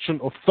question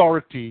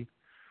authority,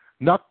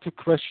 not to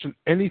question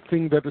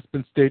anything that has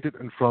been stated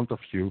in front of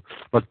you,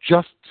 but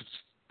just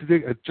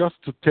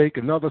to take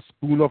another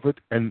spoon of it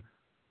and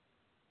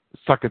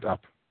suck it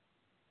up.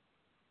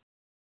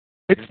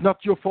 It's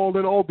not your fault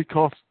at all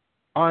because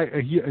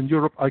here in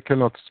Europe, I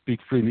cannot speak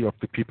freely of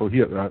the people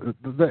here.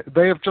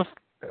 They have just,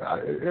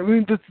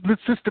 the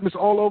system is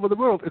all over the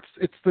world.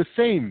 It's the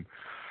same.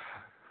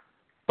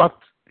 But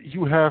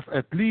you have,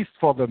 at least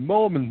for the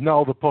moment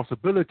now, the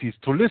possibilities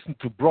to listen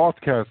to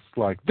broadcasts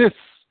like this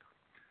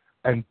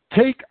and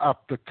take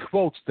up the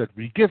quotes that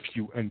we give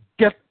you and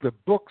get the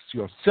books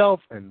yourself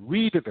and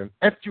read it and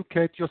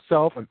educate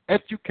yourself and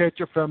educate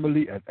your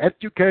family and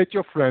educate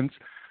your friends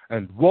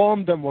and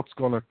warn them what's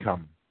going to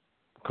come.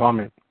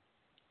 Comment.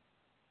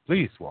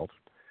 Please, Walt.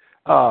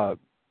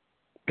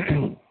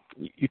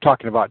 You're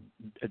talking about,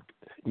 you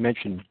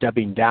mentioned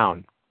dubbing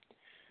down.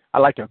 I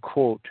like to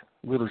quote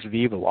Rulers of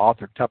Evil,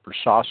 author Tupper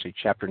Saucy,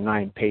 chapter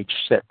 9, page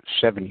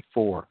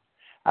 74.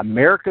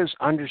 America's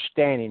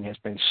understanding has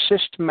been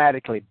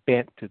systematically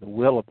bent to the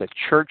will of the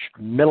church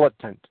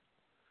militant,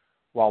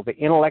 while the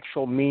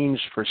intellectual means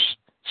for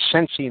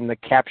sensing the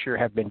capture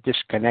have been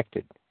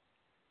disconnected.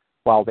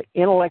 While the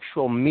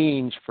intellectual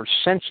means for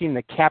sensing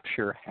the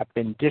capture have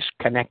been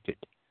disconnected.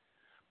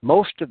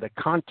 Most of the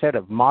content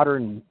of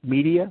modern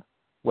media,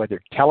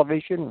 whether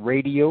television,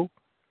 radio,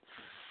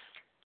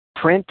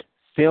 print,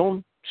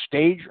 film,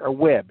 stage, or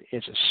web,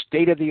 is a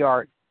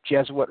state-of-the-art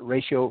Jesuit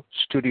ratio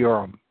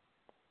studiorum.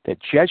 The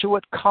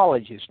Jesuit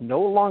College is no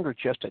longer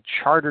just a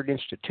chartered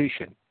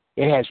institution.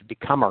 It has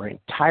become our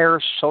entire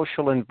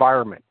social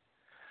environment.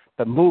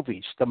 The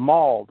movies, the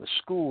mall, the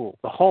school,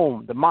 the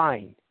home, the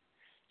mind.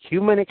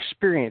 Human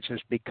experience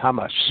has become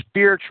a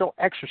spiritual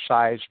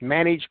exercise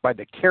managed by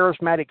the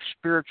charismatic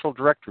spiritual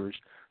directors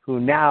who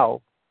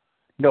now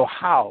know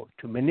how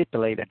to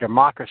manipulate a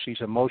democracy's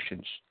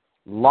emotions.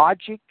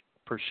 Logic,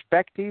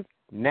 perspective,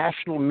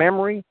 national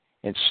memory,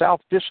 and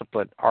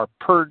self-discipline are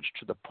purged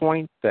to the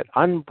point that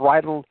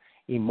unbridled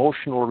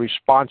emotional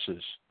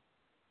responses,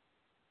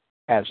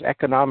 as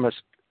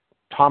economist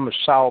Thomas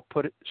Sowell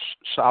put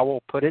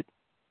it,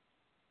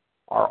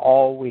 are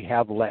all we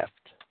have left.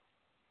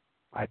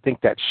 I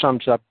think that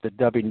sums up the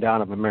dubbing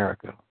down of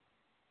America.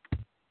 It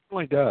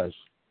certainly does.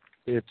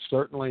 It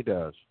certainly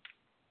does.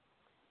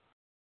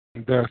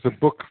 There's a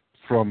book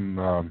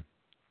from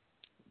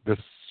this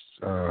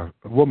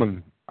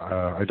woman,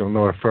 I don't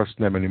know her first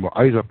name anymore,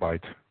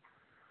 Eiserbeit.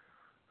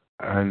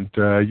 And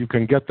you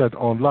can get that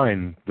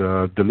online,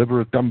 the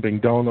deliberate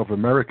dumbing down of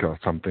America,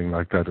 something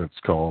like that it's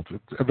called.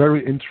 It's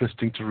very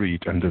interesting to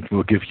read, and it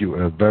will give you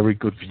a very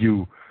good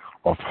view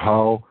of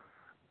how,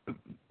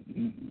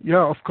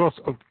 of course,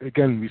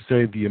 again, we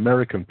say the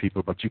American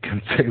people, but you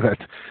can say that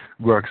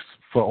works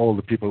for all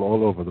the people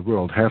all over the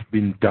world, have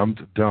been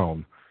dumbed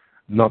down,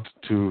 not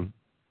to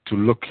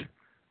look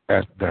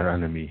at their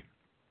enemy.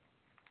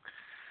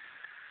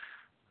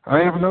 I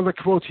have another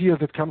quote here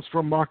that comes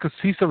from Marcus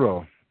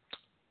Cicero.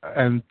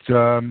 And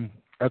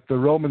at the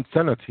Roman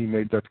Senate, he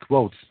made that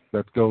quote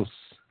that goes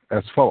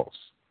as follows.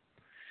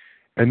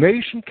 A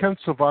nation can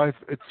survive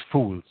its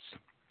fools,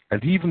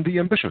 and even the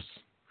ambitious,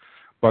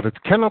 but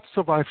it cannot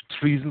survive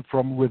treason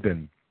from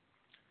within.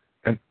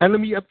 An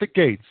enemy at the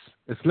gates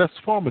is less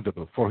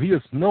formidable, for he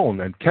is known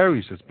and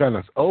carries his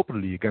banners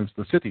openly against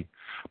the city.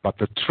 But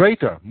the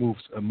traitor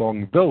moves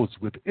among those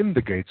within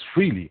the gates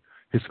freely,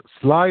 his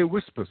sly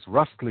whispers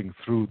rustling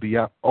through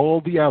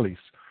all the alleys,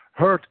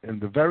 heard in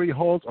the very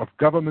halls of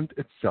government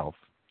itself.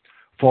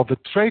 For the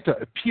traitor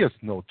appears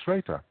no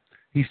traitor.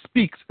 He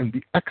speaks in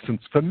the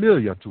accents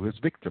familiar to his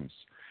victims,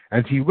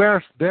 and he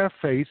wears their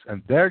face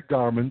and their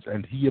garments,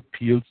 and he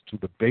appeals to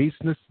the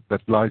baseness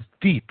that lies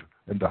deep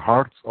in the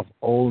hearts of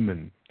all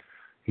men.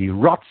 He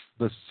rots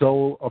the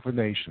soul of a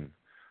nation.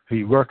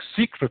 He works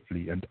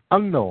secretly and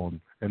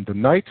unknown in the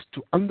night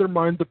to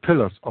undermine the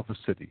pillars of a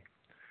city.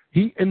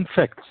 He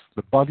infects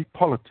the body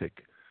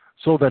politic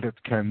so that it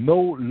can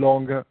no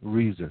longer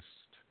resist.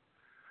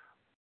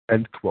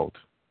 End quote.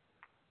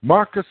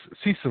 Marcus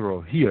Cicero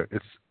here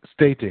is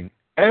stating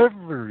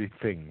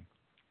everything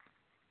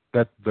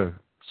that the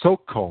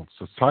so-called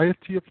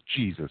Society of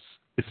Jesus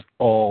is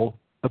all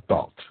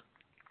about.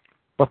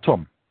 But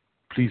Tom,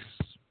 please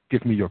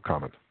give me your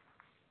comment.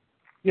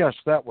 Yes,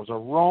 that was a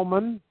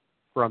Roman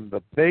from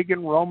the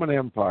pagan Roman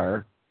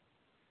Empire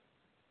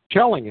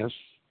telling us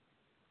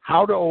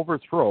how to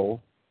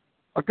overthrow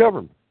a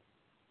government.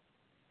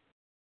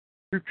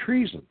 Through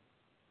treason,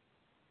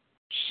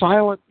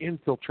 silent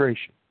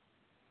infiltration,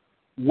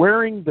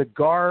 wearing the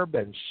garb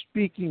and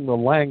speaking the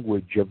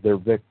language of their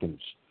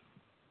victims,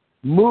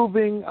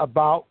 moving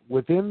about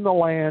within the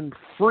land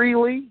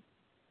freely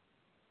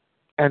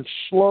and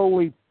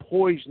slowly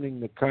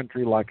poisoning the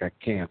country like a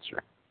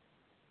cancer.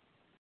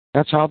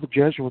 That's how the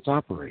Jesuits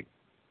operate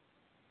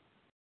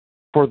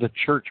for the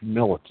church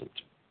militant.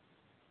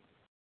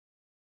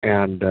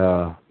 And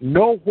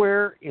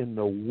nowhere in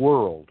the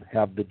world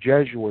have the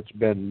Jesuits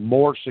been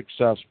more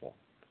successful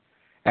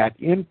at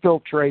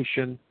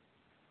infiltration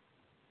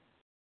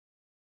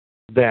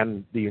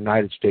than the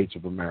United States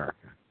of America.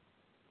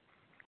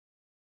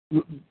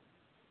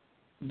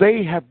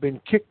 They have been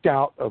kicked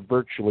out of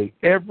virtually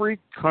every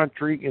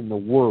country in the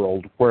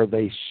world where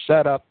they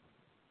set up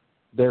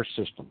their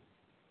system.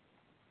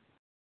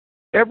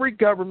 Every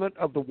government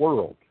of the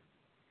world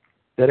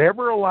that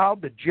ever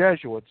allowed the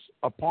Jesuits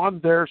upon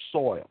their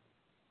soil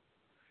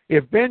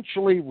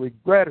eventually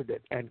regretted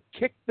it and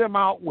kicked them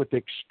out with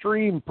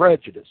extreme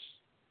prejudice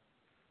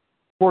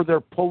for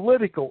their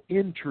political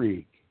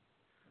intrigue,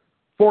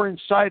 for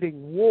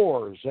inciting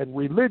wars and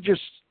religious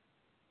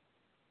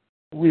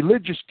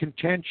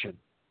contention,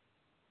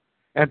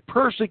 and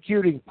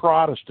persecuting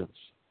Protestants.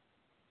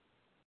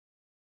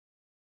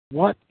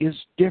 What is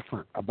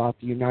different about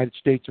the United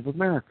States of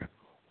America?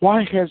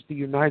 Why has the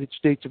United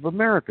States of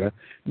America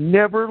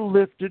never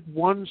lifted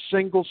one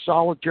single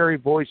solitary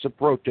voice of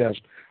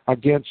protest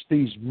against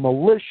these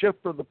militia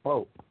for the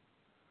Pope?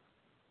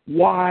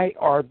 Why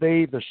are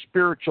they the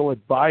spiritual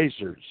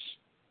advisors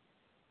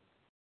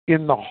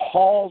in the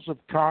halls of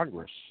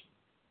Congress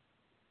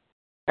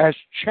as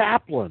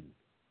chaplain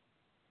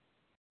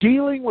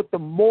dealing with the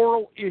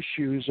moral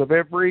issues of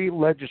every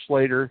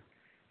legislator?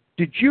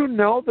 Did you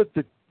know that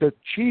the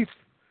chief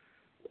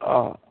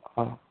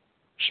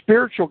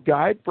spiritual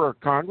guide for our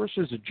Congress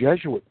is a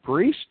Jesuit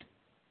priest?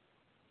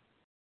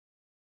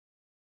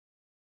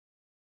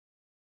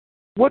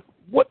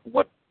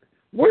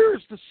 Where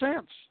is the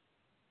sense?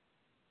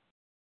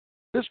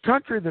 This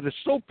country that is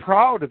so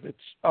proud of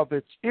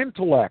its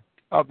intellect,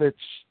 of its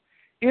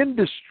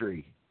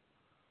industry,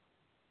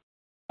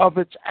 of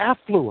its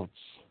affluence,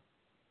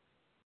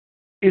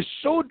 is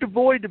so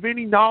devoid of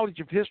any knowledge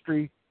of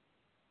history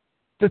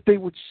that they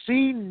would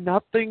see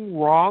nothing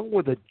wrong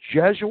with a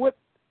Jesuit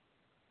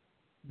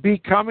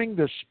becoming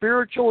the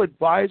spiritual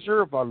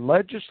advisor of our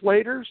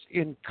legislators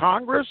in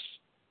Congress,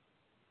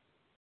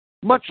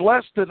 much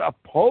less that a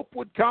pope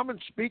would come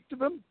and speak to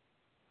them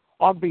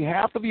on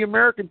behalf of the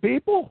American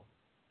people.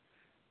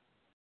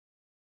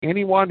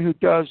 Anyone who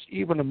does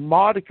even a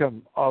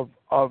modicum of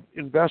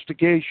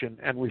investigation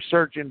and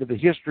research into the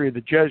history of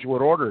the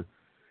Jesuit order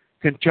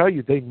can tell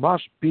you they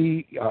must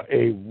be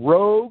a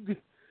rogue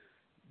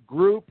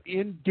group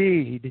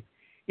indeed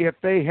if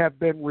they have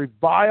been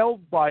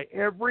reviled by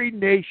every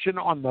nation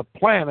on the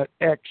planet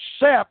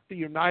except the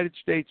United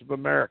States of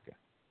America.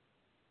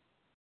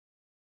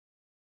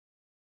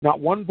 Not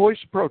one voice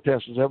of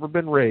protest has ever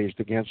been raised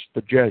against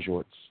the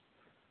Jesuits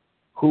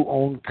who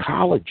own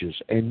colleges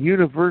and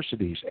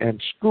universities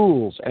and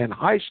schools and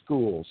high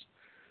schools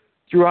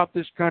throughout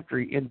this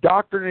country,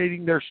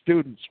 indoctrinating their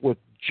students with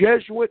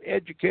Jesuit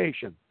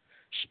education,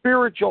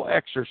 spiritual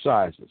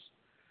exercises,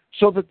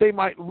 so that they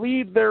might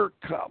leave their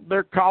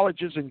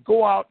colleges and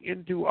go out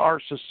into our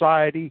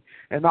society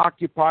and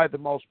occupy the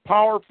most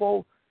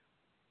powerful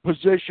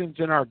positions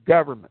in our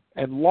government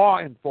and law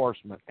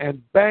enforcement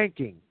and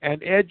banking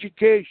and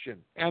education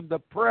and the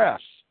press,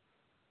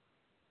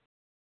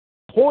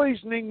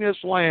 poisoning this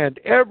land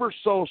ever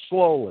so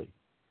slowly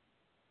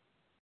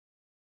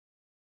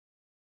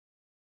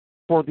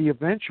for the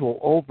eventual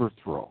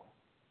overthrow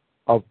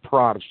of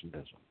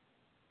Protestantism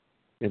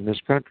in this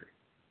country.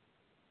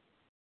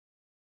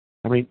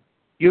 I mean,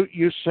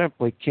 you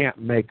simply can't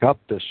make up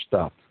this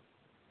stuff.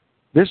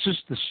 This is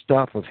the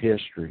stuff of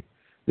history.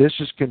 This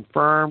is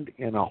confirmed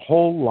in a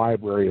whole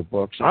library of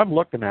books. I'm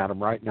looking at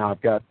them right now.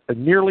 I've got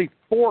nearly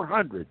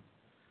 400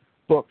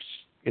 books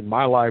in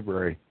my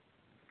library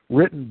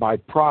written by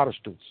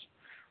Protestants,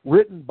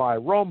 written by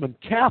Roman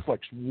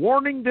Catholics,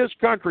 warning this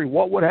country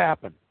what would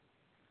happen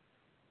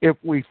if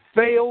we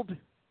failed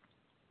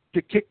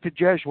to kick the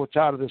Jesuits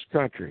out of this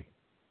country,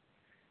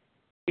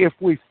 if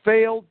we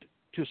failed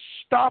to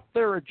stop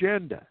their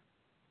agenda.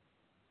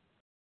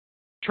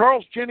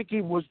 Charles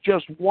Janicki was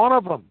just one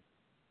of them.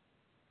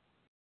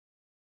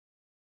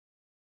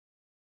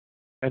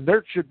 And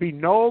there should be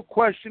no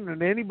question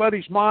in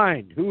anybody's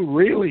mind who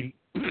really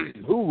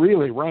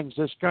runs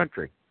this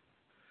country.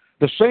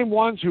 The same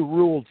ones who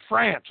ruled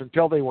France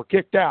until they were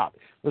kicked out.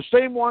 The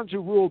same ones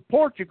who ruled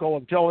Portugal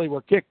until they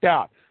were kicked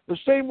out. The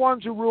same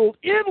ones who ruled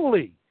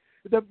Italy.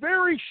 The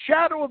very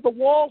shadow of the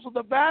walls of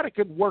the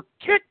Vatican were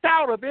kicked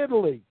out of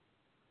Italy.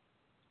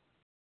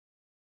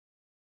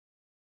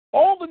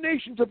 All the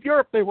nations of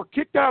Europe, they were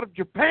kicked out of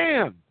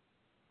Japan.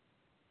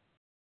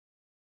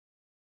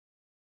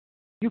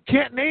 You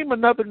can't name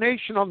another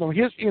nation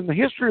in the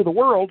history of the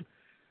world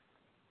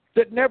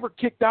that never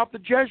kicked out the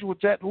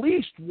Jesuits at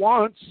least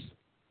once.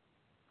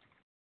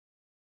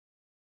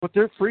 But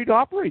they're free to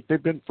operate.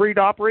 They've been free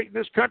to operate in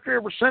this country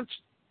ever since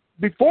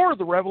before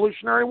the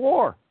Revolutionary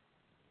War.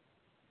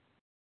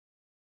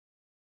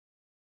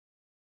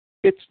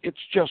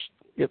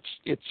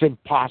 It's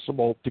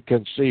impossible to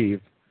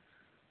conceive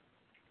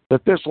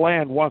that this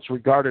land, once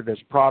regarded as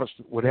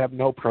Protestant, would have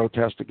no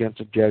protest against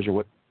a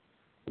Jesuit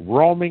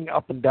roaming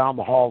up and down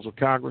the halls of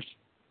Congress,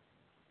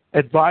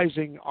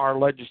 advising our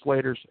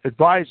legislators,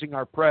 advising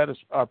our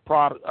presidents,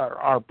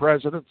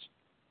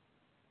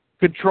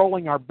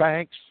 controlling our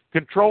banks,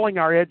 controlling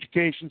our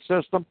education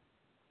system,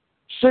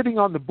 sitting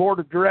on the board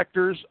of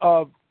directors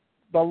of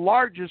the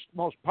largest,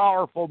 most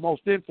powerful,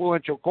 most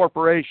influential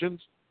corporations,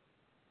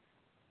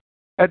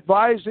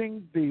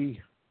 advising the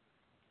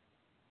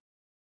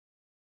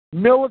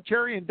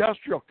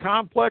military-industrial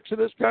complex of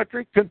this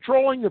country,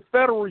 controlling the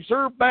Federal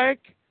Reserve Bank.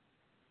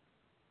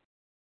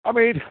 I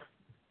mean,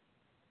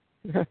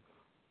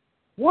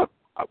 what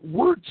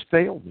words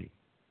fail me?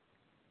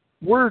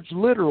 Words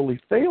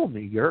literally fail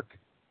me, Yerk.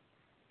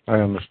 I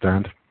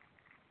understand.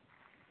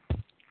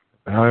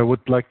 I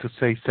would like to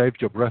say save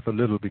your breath a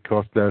little,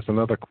 because there's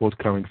another quote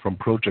coming from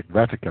Project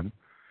Vatican.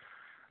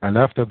 And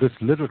after this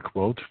little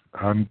quote,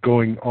 I'm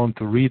going on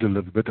to read a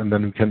little bit, and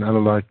then we can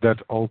analyze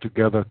that all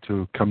together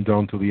to come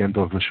down to the end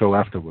of the show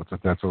afterwards,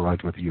 if that's all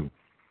right with you.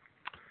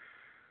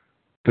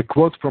 The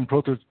quote from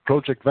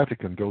Project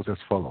Vatican goes as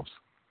follows.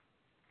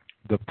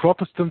 The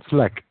Protestants'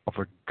 lack of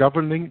a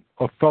governing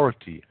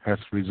authority has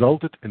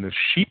resulted in a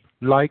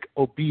sheep-like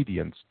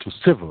obedience to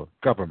civil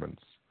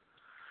governments.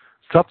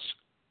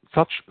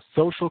 Such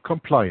social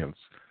compliance,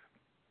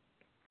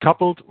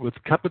 coupled with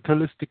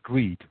capitalistic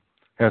greed,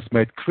 has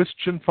made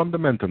Christian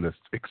fundamentalists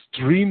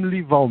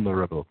extremely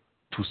vulnerable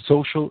to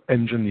social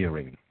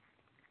engineering.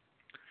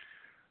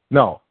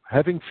 Now,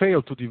 having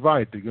failed to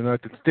divide the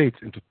United States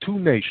into two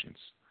nations,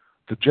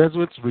 the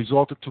Jesuits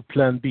resorted to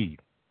Plan B,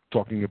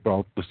 talking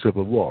about the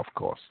Civil War, of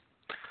course.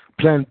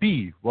 Plan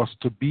B was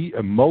to be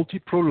a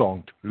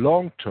multi-pronged,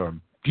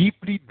 long-term,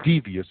 deeply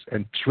devious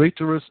and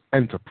traitorous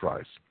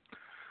enterprise.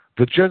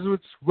 The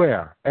Jesuits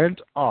were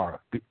and are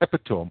the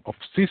epitome of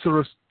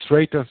Caesar's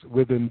traitors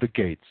within the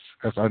gates,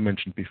 as I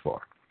mentioned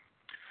before.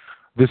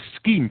 The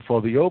scheme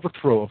for the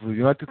overthrow of the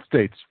United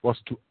States was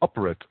to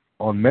operate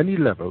on many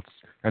levels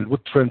and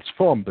would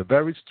transform the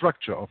very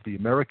structure of the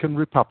American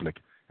Republic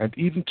and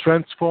even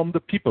transform the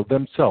people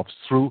themselves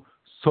through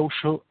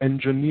social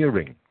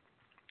engineering.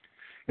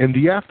 In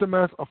the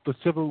aftermath of the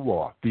Civil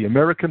War, the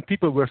American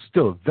people were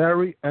still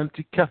very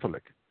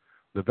anti-Catholic.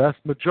 The vast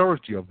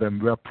majority of them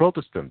were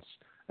Protestants,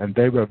 and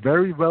they were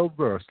very well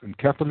versed in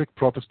Catholic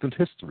Protestant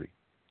history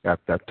at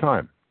that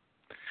time.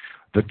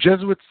 The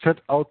Jesuits set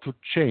out to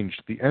change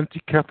the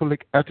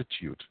anti-Catholic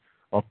attitude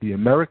of the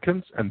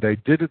Americans, and they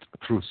did it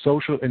through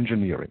social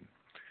engineering.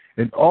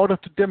 In order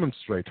to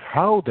demonstrate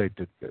how they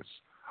did this,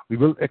 we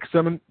will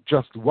examine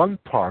just one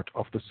part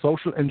of the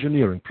social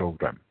engineering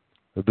program,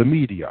 the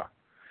media,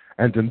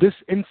 and in this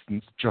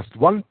instance, just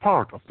one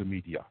part of the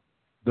media,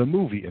 the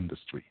movie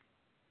industry.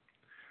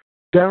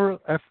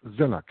 Darrell F.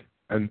 Zinnock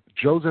and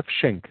Joseph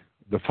Schenck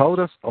the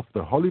founders of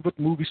the Hollywood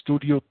movie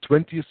studio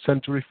 20th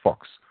Century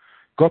Fox,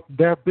 got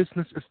their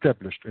business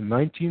established in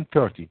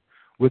 1930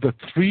 with a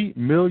 $3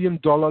 million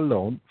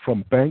loan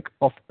from Bank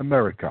of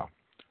America,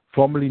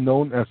 formerly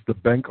known as the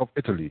Bank of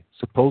Italy,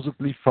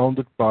 supposedly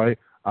founded by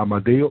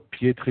Amadeo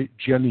Pietri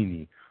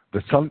Giannini,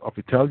 the son of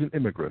Italian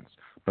immigrants,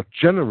 but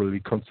generally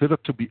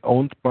considered to be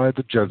owned by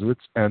the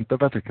Jesuits and the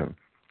Vatican.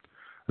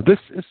 This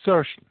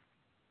assertion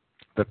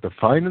that the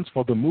finance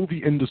for the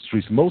movie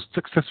industry's most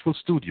successful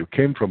studio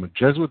came from a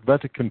Jesuit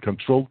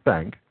Vatican-controlled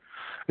bank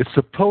is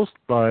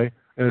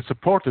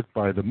supported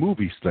by the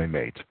movies they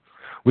made,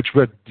 which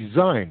were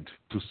designed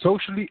to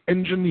socially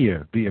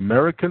engineer the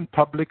American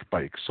public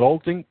by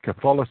exalting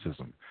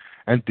Catholicism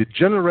and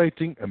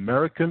degenerating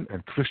American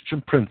and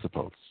Christian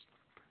principles.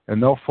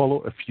 And now follow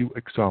a few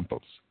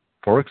examples.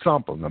 For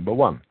example, number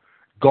 1,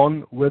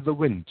 Gone with the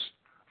Wind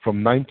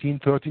from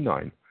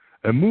 1939,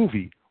 a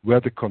movie where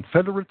the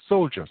Confederate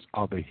soldiers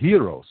are the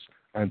heroes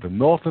and the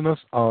Northerners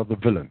are the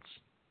villains.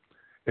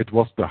 It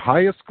was the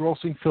highest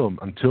grossing film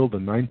until the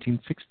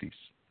 1960s.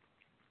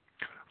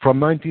 From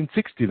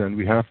 1960 then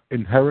we have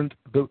Inherit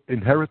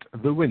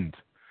the Wind,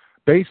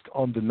 based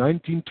on the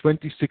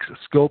 1926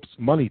 Scopes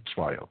Money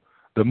Trial.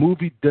 The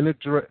movie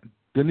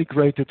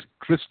denigrated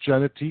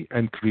Christianity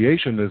and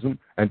creationism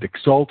and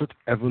exalted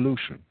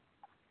evolution.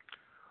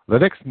 The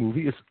next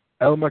movie is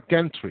Elmer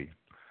Gantry,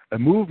 a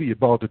movie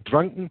about a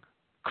drunken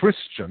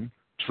Christian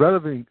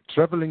traveling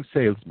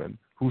salesman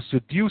who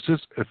seduces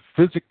a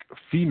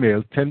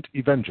female tent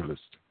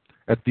evangelist.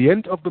 At the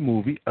end of the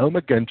movie,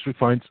 Elmer Gantry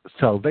finds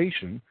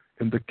salvation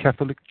in the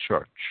Catholic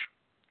Church.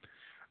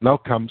 Now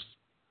comes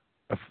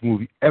a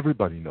movie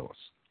everybody knows,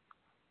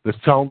 The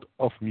Sound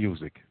of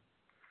Music.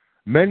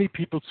 Many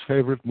people's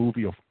favorite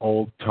movie of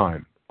all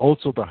time.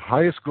 Also the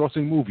highest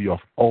grossing movie of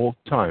all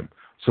time,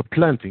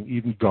 supplanting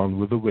even Gone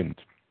with the Wind.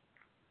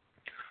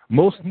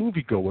 Most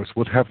moviegoers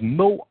would have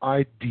no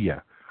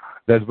idea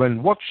that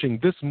when watching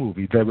this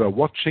movie, they were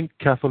watching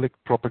Catholic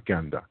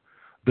propaganda.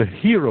 The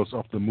heroes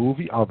of the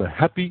movie are the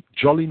happy,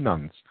 jolly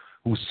nuns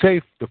who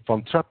saved the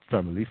von Trapp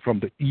family from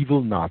the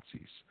evil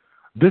Nazis.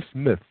 This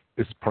myth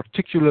is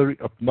particularly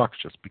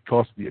obnoxious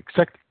because the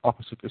exact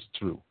opposite is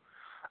true.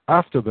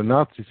 After the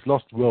Nazis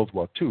lost World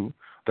War II,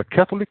 the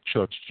Catholic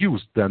Church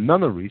used their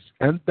nunneries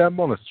and their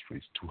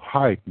monasteries to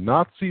hide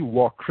Nazi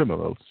war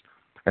criminals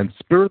and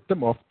spirit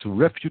them off to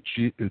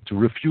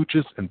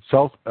refuges in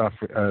South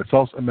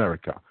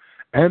America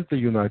and the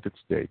United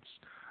States.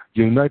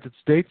 The United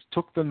States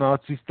took the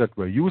Nazis that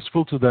were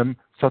useful to them,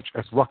 such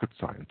as rocket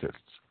scientists.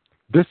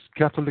 This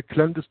Catholic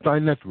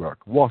clandestine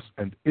network was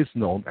and is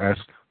known as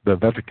the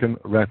Vatican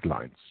Red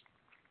Lines.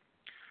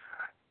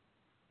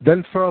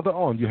 Then further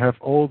on, you have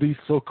all these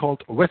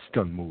so-called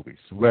Western movies,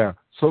 where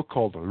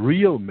so-called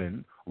real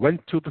men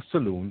went to the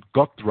saloon,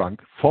 got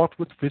drunk, fought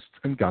with fists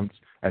and guns,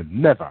 and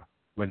never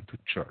went to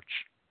church.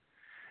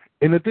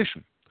 In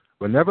addition,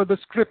 whenever the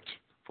script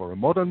for a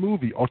modern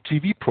movie or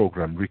TV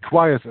program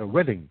requires a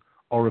wedding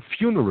or a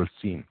funeral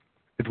scene,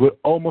 it will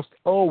almost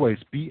always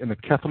be in a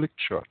Catholic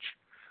church.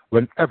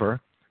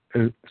 Whenever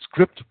a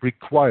script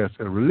requires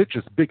a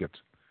religious bigot,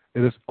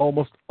 it is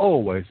almost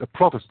always a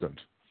Protestant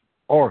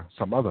or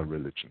some other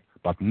religion,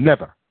 but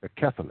never a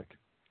Catholic.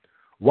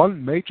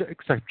 One major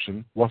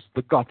exception was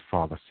the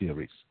Godfather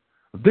series.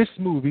 These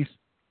movies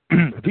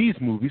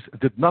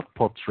did not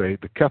portray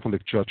the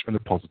Catholic Church in a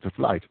positive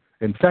light.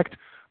 In fact,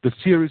 the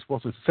series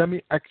was a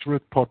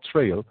semi-accurate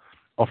portrayal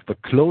of the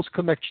close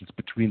connections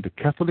between the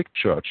Catholic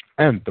Church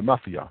and the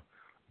Mafia,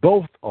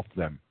 both of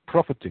them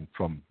profiting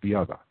from the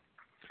other.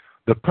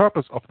 The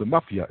purpose of the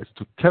Mafia is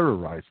to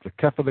terrorize the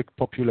Catholic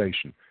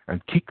population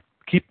and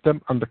keep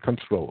them under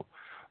control.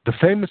 The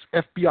famous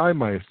FBI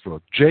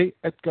maestro J.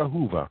 Edgar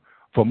Hoover,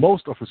 for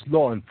most of his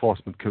law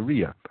enforcement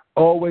career,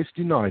 always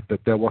denied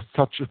that there was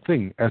such a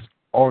thing as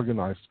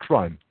organized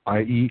crime,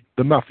 i.e.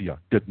 the Mafia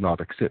did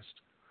not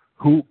exist.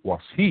 Who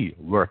was he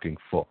working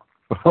for?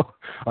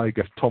 I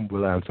guess Tom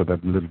will answer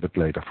that a little bit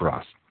later for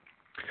us.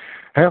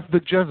 Have the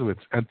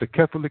Jesuits and the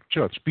Catholic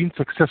Church been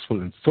successful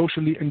in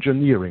socially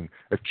engineering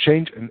a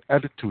change in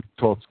attitude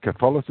towards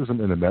Catholicism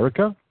in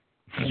America?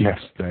 Yes,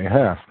 they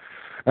have.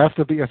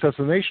 After the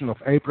assassination of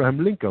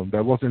Abraham Lincoln,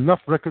 there was enough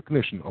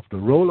recognition of the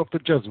role of the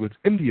Jesuits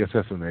in the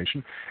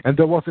assassination, and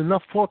there was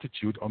enough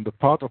fortitude on the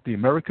part of the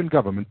American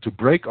government to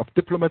break off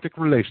diplomatic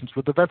relations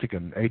with the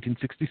Vatican in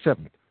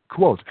 1867.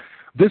 Quote,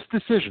 this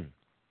decision,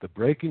 the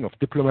breaking of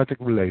diplomatic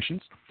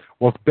relations,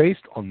 was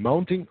based on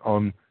mounting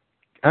on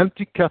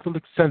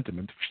anti-Catholic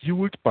sentiment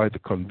fueled by the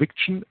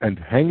conviction and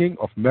hanging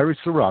of Mary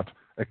Surratt,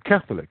 a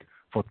Catholic,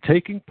 for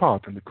taking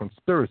part in the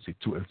conspiracy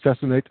to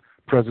assassinate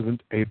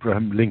President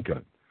Abraham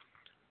Lincoln.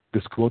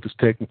 This quote is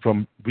taken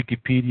from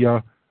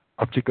Wikipedia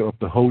article of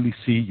the Holy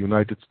See,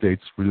 United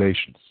States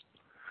Relations.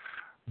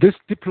 This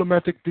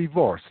diplomatic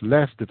divorce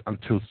lasted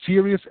until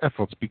serious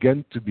efforts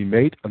began to be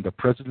made under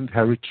President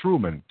Harry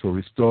Truman to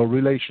restore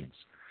relations.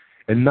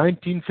 In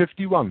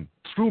 1951,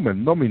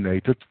 Truman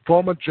nominated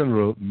former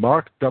General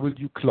Mark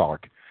W.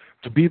 Clark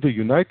to be the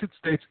United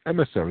States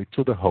emissary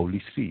to the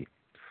Holy See.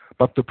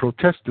 But the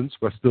Protestants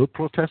were still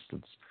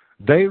Protestants.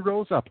 They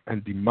rose up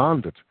and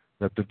demanded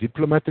that the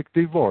diplomatic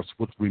divorce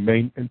would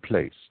remain in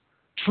place.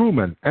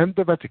 Truman and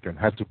the Vatican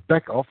had to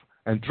back off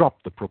and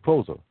drop the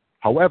proposal.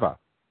 However,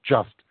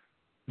 just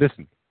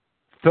listen,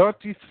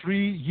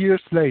 33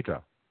 years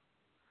later,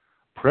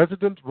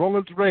 President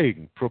Ronald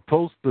Reagan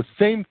proposed the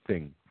same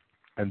thing,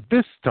 and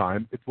this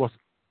time it was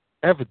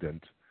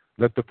evident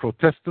that the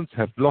Protestants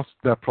had lost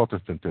their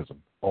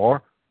Protestantism,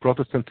 or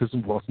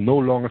Protestantism was no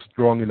longer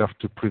strong enough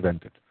to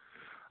prevent it.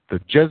 The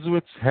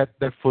Jesuits had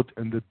their foot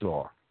in the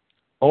door.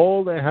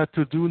 All they had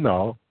to do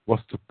now was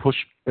to push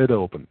it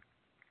open.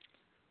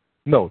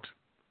 Note,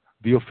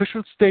 the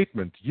official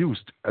statement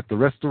used at the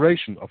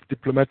restoration of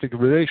diplomatic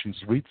relations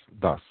reads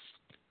thus,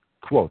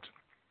 quote,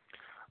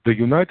 "The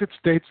United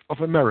States of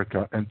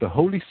America and the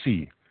Holy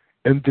See,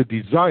 in the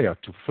desire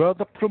to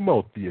further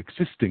promote the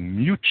existing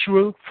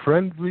mutual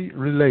friendly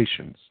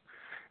relations,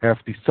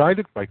 have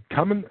decided by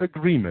common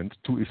agreement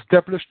to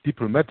establish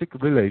diplomatic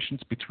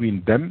relations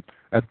between them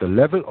at the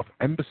level of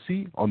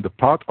embassy on the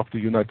part of the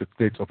United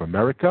States of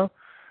America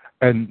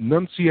and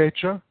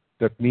nunciature,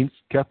 that means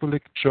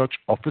Catholic Church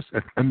office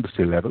at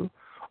embassy level,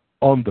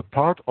 on the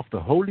part of the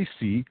Holy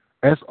See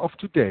as of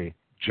today,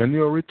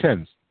 January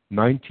 10th,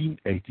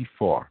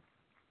 1984.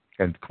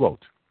 End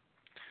quote.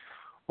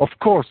 Of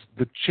course,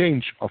 the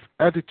change of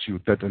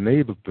attitude that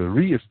enabled the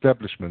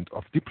re-establishment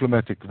of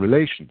diplomatic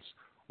relations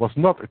was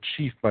not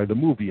achieved by the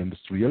movie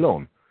industry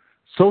alone.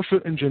 Social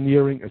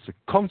engineering is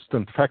a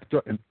constant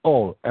factor in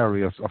all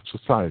areas of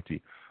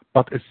society,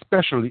 but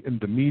especially in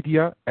the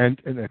media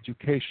and in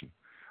education.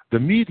 The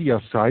media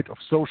side of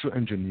social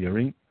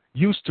engineering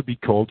used to be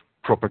called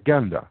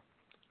propaganda.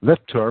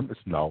 That term is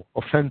now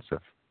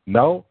offensive.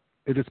 Now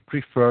it is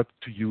preferred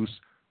to use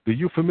the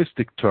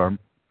euphemistic term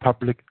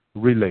public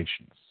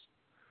relations.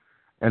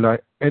 And I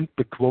end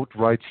the quote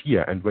right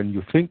here. And when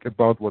you think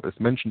about what is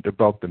mentioned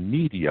about the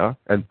media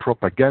and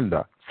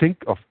propaganda,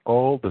 think of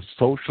all the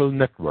social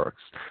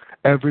networks.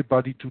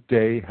 Everybody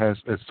today has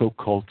a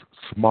so-called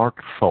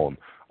smartphone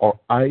or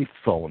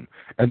iPhone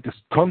and is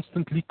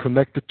constantly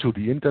connected to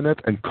the internet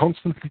and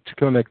constantly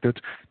connected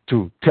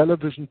to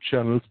television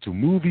channels, to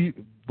movie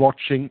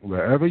watching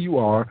wherever you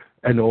are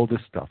and all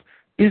this stuff.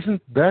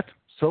 Isn't that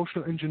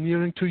social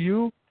engineering to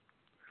you?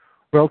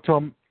 Well,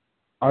 Tom,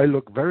 I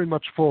look very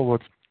much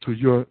forward to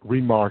your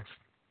remarks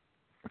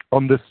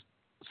on this,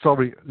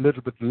 sorry, a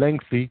little bit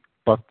lengthy,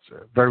 but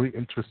very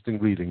interesting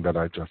reading that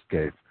I just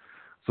gave.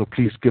 So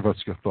please give us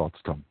your thoughts,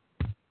 Tom.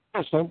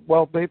 Yes,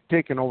 well, they've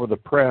taken over the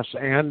press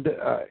and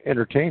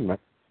entertainment.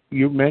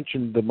 You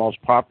mentioned the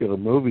most popular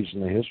movies in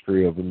the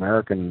history of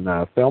American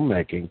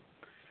filmmaking,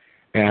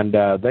 and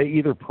they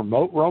either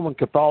promote Roman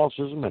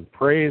Catholicism and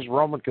praise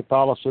Roman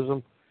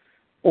Catholicism,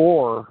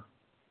 or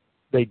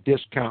they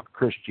discount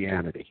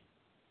Christianity.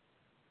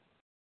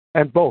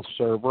 And both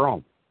serve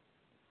Rome.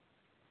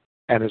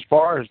 And as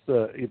far as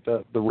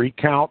the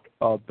recount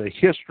of the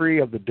history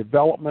of the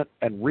development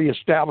and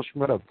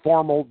reestablishment of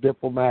formal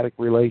diplomatic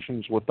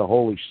relations with the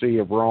Holy See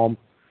of Rome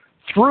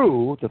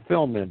through the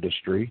film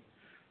industry,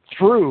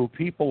 through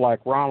people like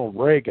Ronald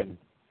Reagan,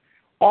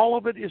 all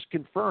of it is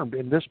confirmed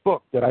in this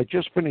book that I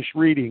just finished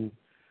reading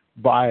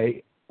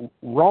by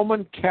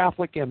Roman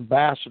Catholic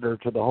Ambassador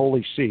to the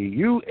Holy See,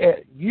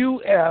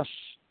 U.S.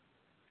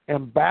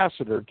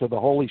 Ambassador to the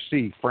Holy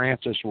See,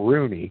 Francis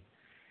Rooney,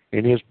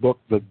 in his book,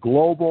 The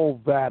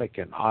Global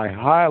Vatican. I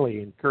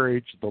highly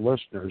encourage the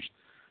listeners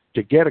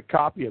to get a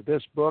copy of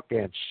this book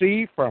and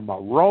see from a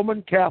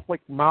Roman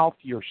Catholic mouth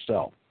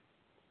yourself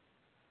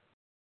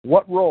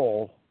what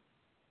role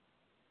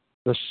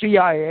the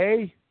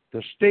CIA,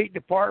 the State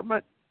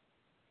Department,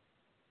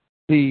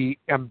 the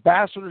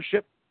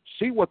ambassadorship,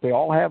 see what they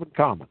all have in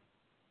common.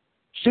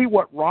 See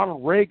what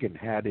Ronald Reagan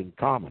had in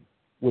common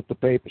with the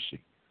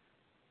papacy.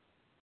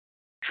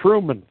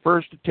 Truman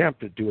first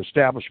attempted to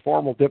establish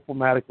formal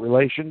diplomatic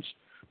relations,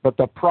 but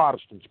the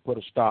Protestants put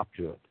a stop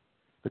to it.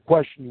 The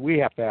question we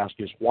have to ask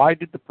is, why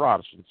did the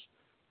Protestants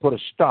put a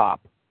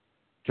stop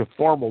to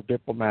formal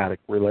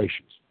diplomatic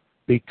relations?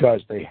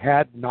 Because they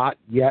had not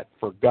yet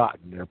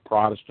forgotten their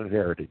Protestant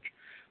heritage.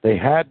 They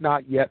had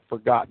not yet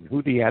forgotten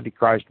who the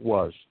Antichrist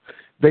was.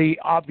 They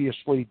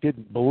obviously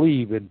didn't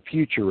believe in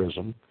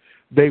futurism.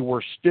 They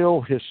were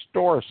still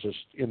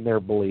historicists in their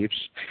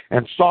beliefs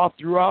and saw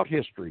throughout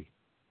history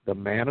the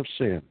man of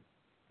sin,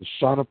 the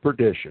son of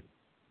perdition,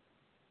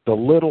 the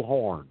little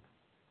horn,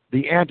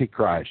 the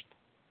Antichrist,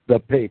 the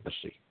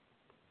papacy.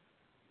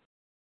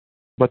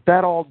 But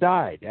that all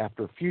died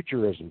after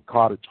futurism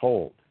caught its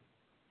hold.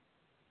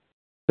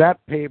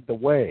 That paved the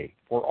way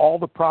for all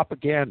the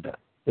propaganda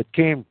that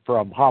came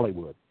from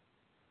Hollywood,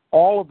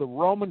 all of the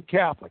Roman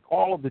Catholic,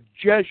 all of the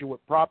Jesuit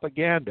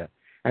propaganda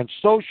and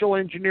social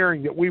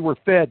engineering that we were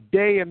fed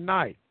day and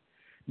night.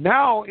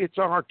 Now it's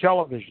on our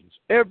televisions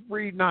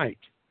every night.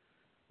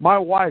 My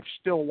wife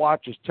still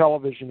watches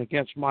television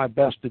against my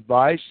best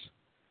advice.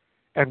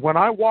 And when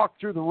I walk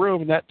through the room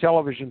and that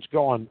television's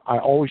going, I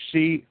always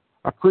see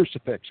a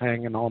crucifix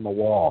hanging on the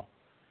wall,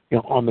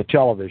 on the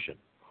television,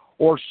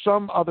 or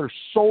some other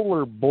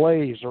solar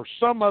blaze, or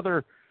some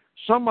other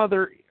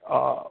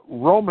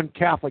Roman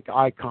Catholic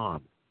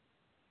icon.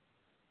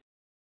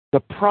 The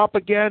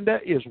propaganda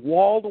is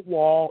wall to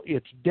wall.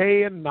 It's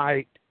day and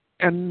night,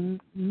 and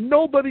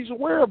nobody's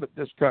aware of it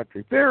in this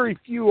country. Very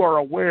few are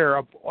aware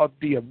of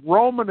the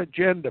Roman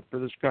agenda for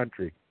this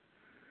country.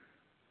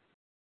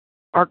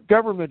 Our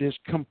government is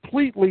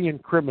completely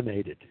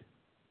incriminated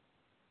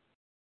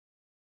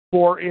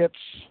for its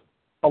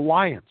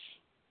alliance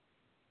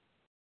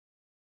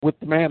with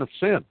the man of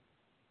sin.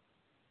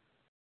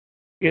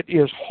 It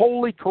is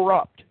wholly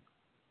corrupt.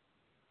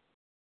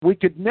 We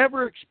could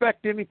never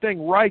expect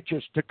anything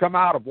righteous to come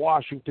out of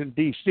Washington,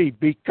 D.C.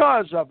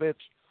 because of its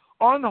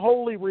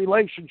unholy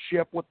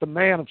relationship with the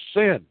man of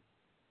sin.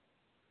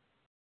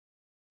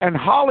 And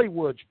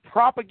Hollywood's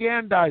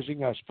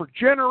propagandizing us for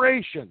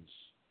generations.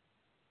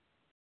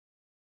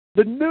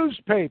 The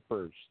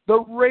newspapers, the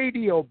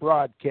radio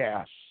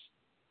broadcasts,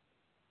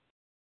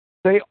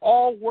 they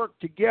all work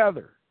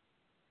together.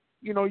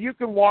 You know, you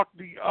can walk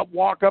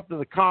up to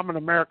the common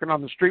American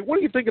on the street. What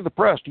do you think of the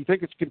press? Do you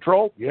think it's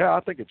controlled? Yeah,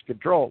 I think it's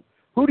controlled.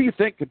 Who do you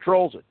think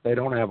controls it? They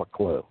don't have a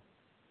clue.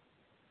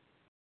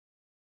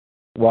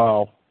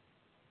 Well,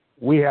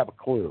 we have a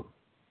clue.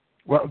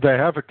 Well, they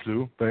have a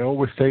clue. They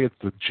always say it's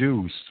the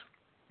Jews.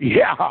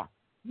 Yeah,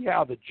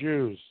 the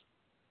Jews.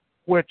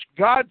 Which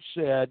God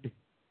said,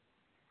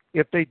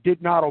 if they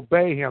did not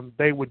obey him,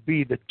 they would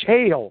be the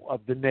tail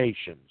of the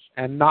nations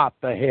and not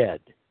the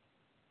head.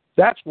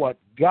 That's what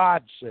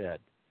God said.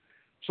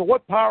 So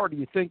what power do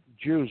you think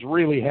the Jews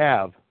really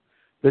have?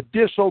 The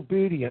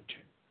disobedient,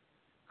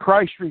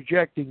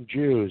 Christ-rejecting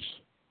Jews.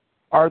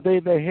 Are they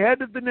the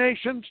head of the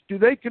nations? Do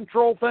they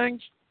control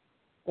things?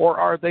 Or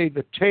are they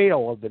the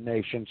tail of the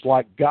nations,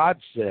 like God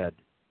said?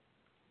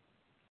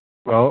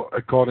 Well,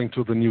 according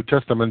to the New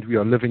Testament, we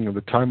are living in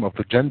the time of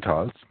the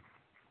Gentiles.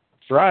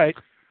 That's right.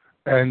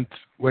 And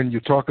when you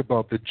talk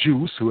about the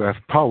Jews who have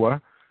power,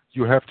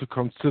 you have to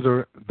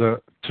consider the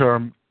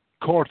term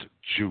court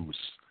Jews,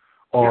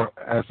 or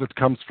as it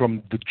comes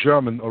from the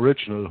German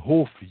original,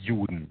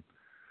 Hofjuden,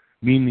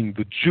 meaning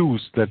the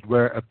Jews that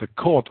were at the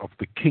court of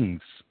the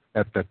kings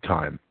at that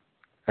time,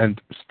 and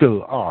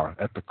still are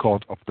at the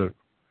court of the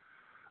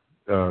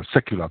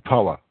secular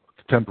power,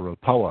 the temporal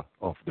power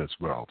of this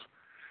world.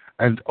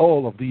 And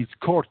all of these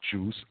court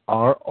Jews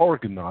are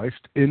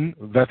organized in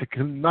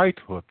Vatican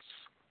knighthoods,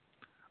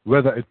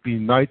 whether it be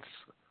Knights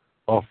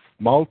of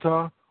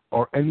Malta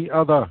or any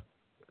other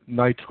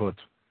knighthood.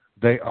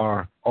 They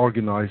are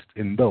organized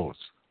in those.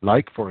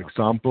 Like, for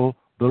example,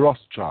 the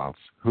Rothschilds,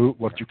 who,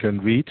 what you can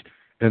read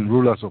in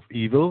Rulers of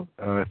Evil,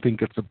 I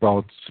think it's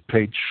about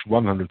page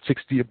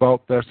 160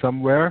 about there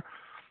somewhere,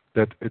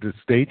 that it is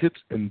stated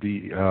in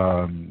the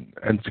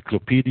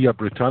Encyclopedia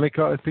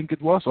Britannica, I think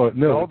it was. Or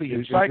no, the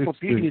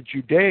Encyclopedia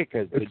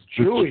Judaica, the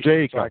Jewish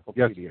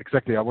Encyclopedia. Yes,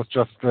 exactly. I was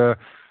just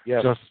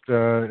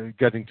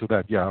getting to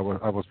that. Yeah,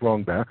 I was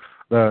wrong there.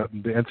 The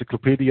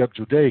Encyclopedia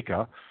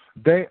Judaica,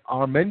 they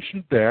are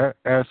mentioned there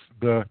as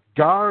the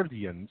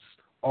guardians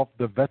of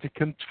the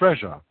Vatican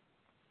treasure.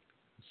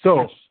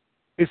 So,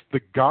 is the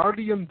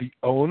guardian the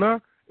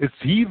owner? Is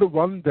he the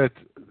one that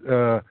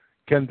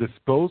can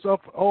dispose of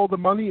all the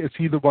money? Is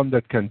he the one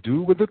that can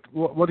do with it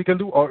what he can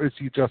do? Or is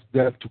he just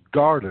there to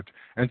guard it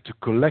and to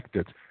collect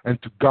it and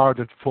to guard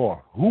it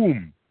for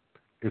whom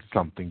is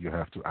something you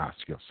have to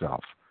ask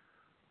yourself.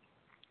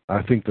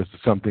 I think this is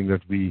something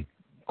that we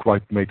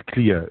quite made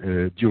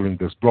clear during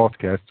this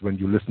broadcast when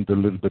you listened a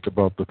little bit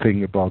about the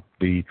thing about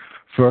the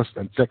First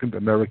and Second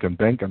American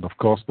Bank and, of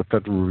course, the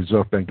Federal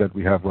Reserve Bank that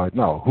we have right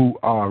now, who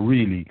are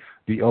really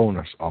the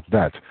owners of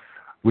that,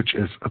 which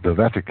is the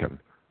Vatican.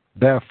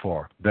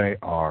 Therefore, they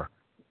are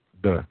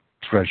the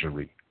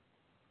treasury.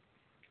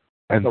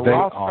 And the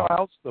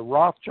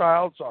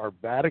Rothschilds are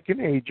Vatican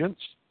agents.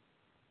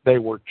 They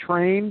were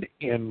trained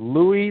in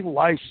Louis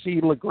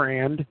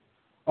Legrand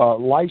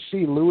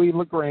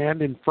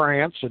in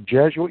France, a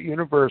Jesuit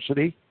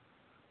university.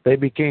 They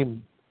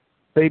became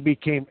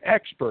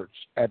experts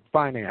at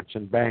finance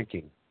and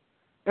banking,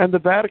 and the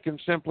Vatican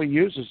simply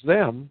uses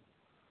them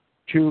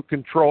to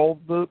control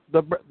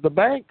the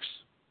banks.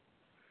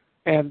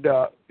 And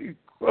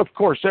of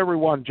course,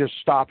 everyone just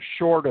stops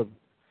short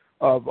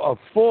of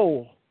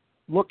full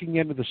looking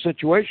into the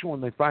situation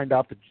when they find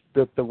out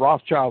that the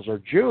Rothschilds are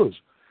Jews.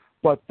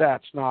 But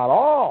that's not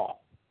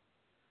all.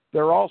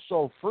 They're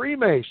also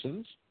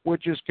Freemasons,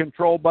 which is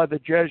controlled by the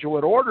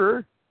Jesuit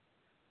order.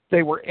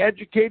 They were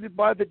educated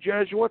by the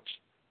Jesuits.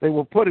 They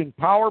were put in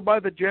power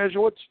by the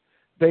Jesuits.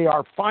 They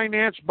are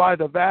financed by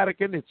the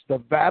Vatican. It's the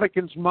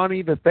Vatican's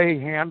money that they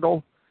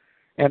handle.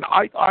 And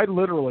I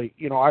literally,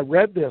 I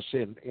read this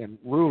in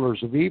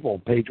Rulers of Evil,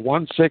 page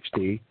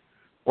 160,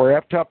 where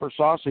F. Tupper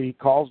Saucy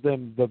calls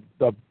them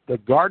the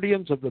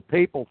guardians of the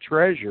papal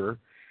treasure.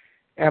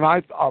 And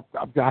I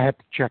have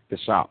to check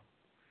this out.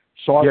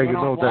 So I went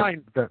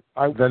online.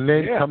 The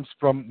name comes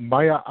from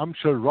Meyer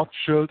Amschel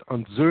Rothschild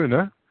und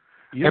Söhne,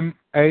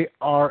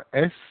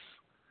 M-A-R-S.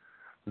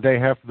 They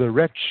have the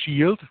Red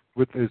Shield,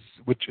 which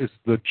is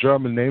the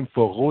German name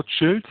for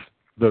Rothschild,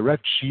 the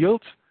Red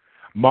Shield.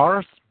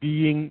 Mars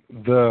being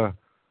the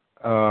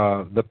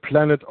the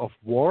planet of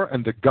war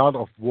and the god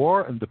of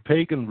war in the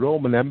pagan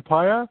Roman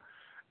Empire,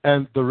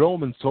 and the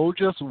Roman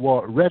soldiers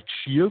wore red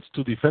shields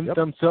to defend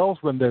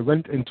themselves when they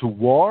went into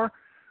war.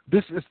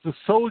 This is the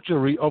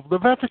soldiery of the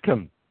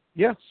Vatican.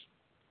 Yes.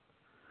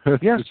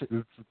 Yes.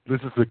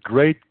 This is a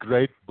great,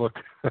 great book.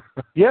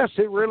 Yes,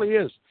 it really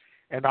is.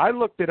 And I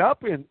looked it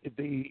up in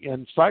the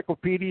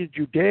Encyclopedia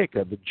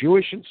Judaica, the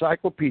Jewish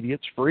encyclopedia.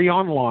 It's free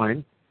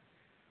online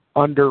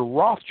under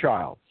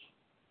Rothschilds.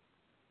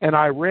 And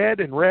I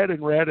read and read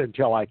and read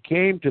until I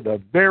came to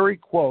the very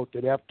quote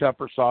that F.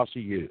 Tupper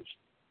Saucy used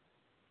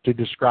to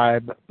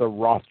describe the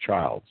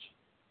Rothschilds,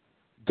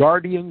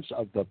 guardians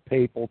of the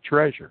papal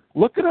treasure.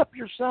 Look it up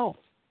yourself.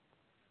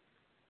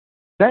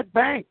 That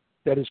bank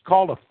that is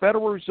called a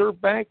Federal Reserve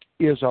Bank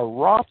is a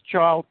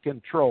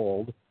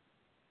Rothschild-controlled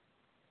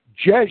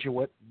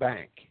Jesuit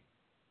bank.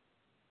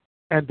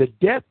 And the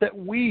debt that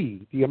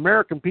we, the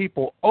American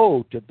people,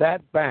 owe to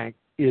that bank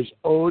is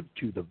owed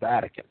to the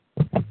Vatican.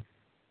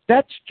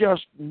 That's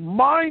just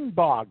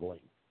mind-boggling.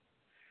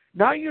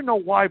 Now you know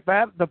why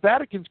the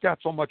Vatican's got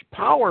so much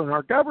power in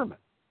our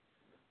government.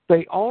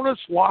 They own us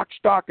lock,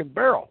 stock, and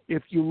barrel.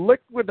 If you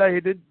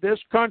liquidated this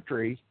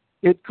country,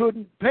 it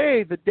couldn't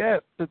pay the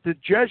debt that the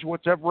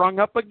Jesuits have rung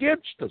up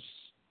against us.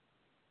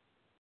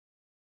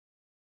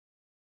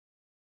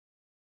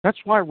 That's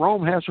why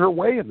Rome has her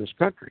way in this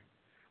country.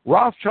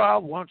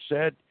 Rothschild once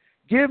said,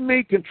 "Give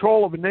me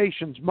control of a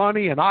nation's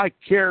money, and I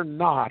care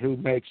not who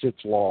makes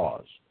its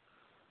laws."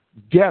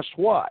 Guess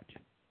what?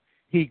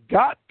 He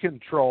got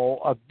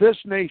control of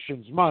this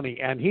nation's money,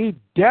 and he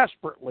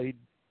desperately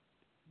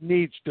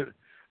needs to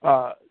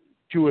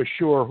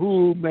assure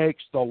who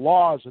makes the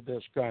laws of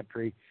this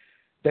country.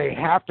 They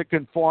have to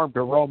conform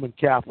to Roman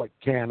Catholic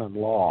canon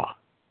law.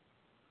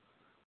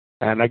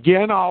 And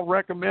again, I'll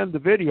recommend the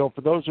video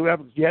for those who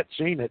haven't yet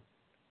seen it.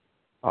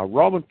 A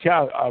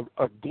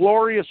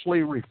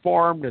gloriously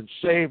reformed and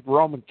saved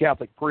Roman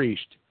Catholic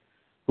priest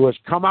who has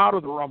come out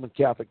of the Roman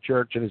Catholic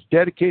Church and has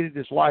dedicated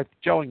his life to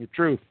telling the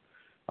truth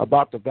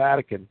about the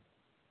Vatican.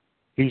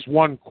 He's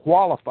one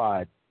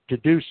qualified to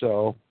do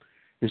so.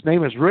 His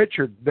name is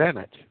Richard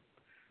Bennett.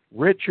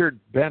 Richard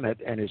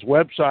Bennett, and his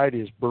website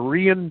is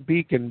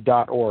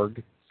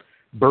BereanBeacon.org.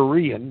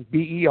 Berean,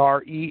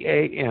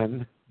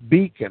 B-E-R-E-A-N,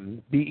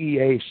 Beacon,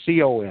 B-E-A-C-O-N.org.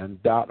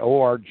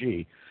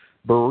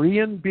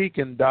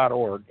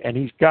 BereanBeacon.org. And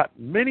he's got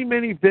many,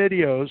 many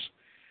videos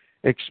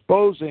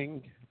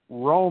exposing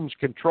Rome's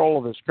control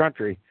of this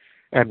country.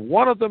 And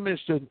one of them is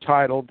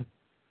entitled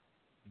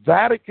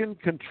Vatican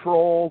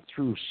Control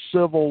Through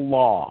Civil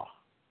Law.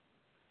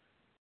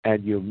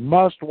 And you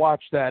must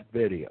watch that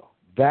video.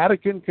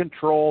 Vatican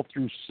Control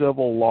Through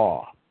Civil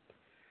Law.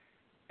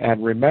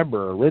 And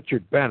remember,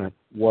 Richard Bennett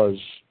was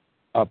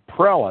a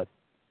prelate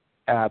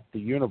at the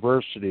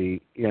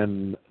university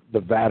in the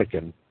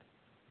Vatican,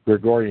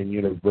 Gregorian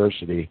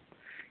University.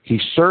 He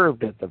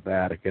served at the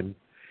Vatican.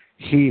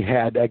 He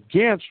had,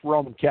 against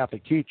Roman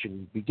Catholic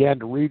teaching, began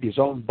to read his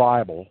own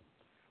Bible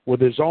with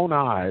his own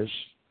eyes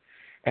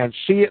and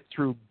see it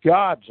through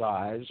God's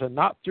eyes and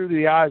not through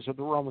the eyes of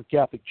the Roman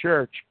Catholic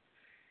Church.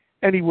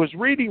 And he was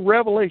reading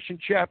Revelation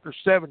chapter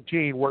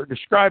 17, where it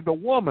described a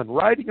woman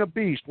riding a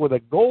beast with a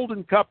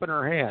golden cup in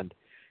her hand,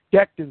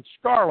 decked in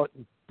scarlet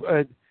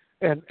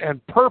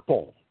and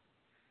purple,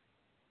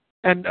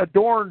 and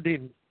adorned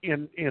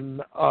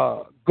in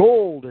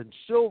gold and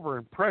silver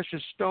and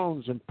precious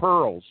stones and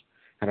pearls.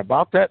 And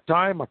about that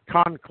time, a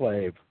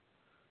conclave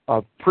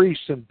of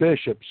priests and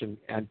bishops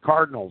and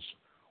cardinals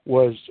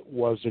was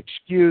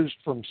excused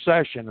from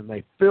session, and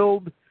they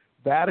filled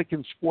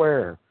Vatican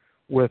Square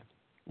with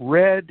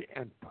red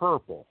and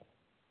purple.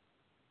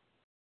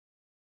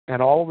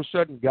 And all of a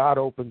sudden, God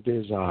opened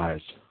his eyes.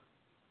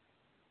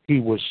 He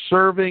was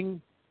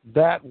serving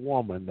that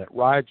woman that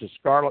rides a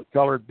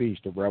scarlet-colored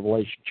beast of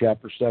Revelation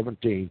chapter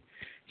 17.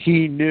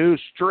 He knew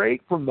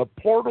straight from the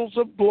portals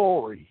of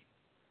glory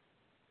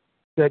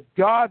that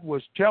God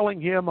was telling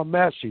him a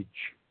message.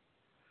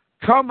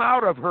 Come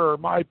out of her,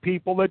 my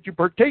people, that you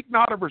partake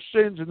not of her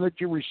sins, and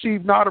that you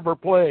receive not of her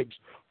plagues.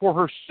 For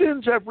her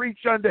sins have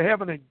reached unto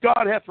heaven, and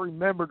God hath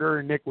remembered her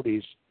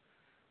iniquities.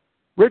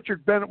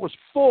 Richard Bennett was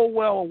full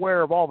well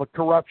aware of all the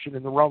corruption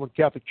in the Roman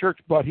Catholic Church,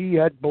 but he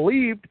had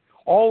believed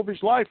all of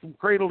his life from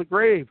cradle to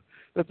grave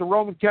that the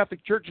Roman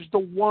Catholic Church is the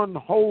one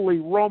holy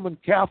Roman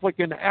Catholic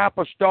and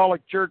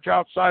apostolic church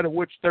outside of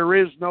which there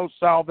is no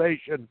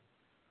salvation.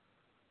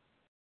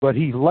 But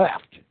he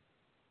left,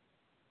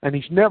 and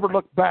he's never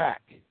looked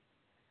back.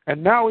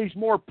 And now he's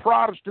more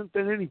Protestant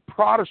than any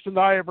Protestant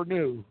I ever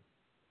knew.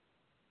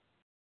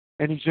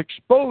 And he's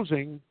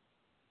exposing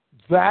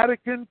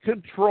Vatican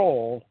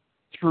control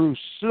through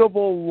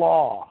civil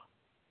law.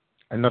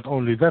 And not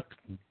only that,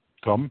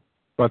 Tom,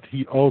 but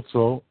he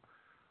also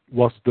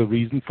was the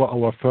reason for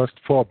our first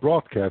 4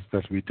 broadcasts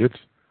that we did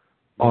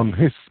on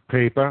his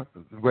paper,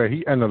 where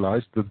he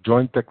analyzed the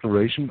joint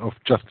declaration of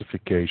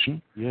justification,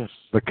 yes,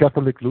 the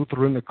Catholic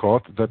Lutheran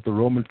Accord that the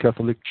Roman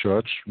Catholic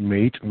Church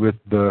made with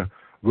the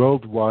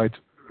Worldwide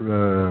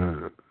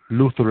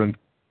Lutheran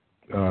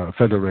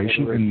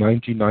Federation in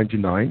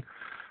 1999.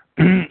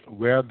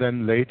 where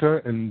then later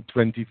in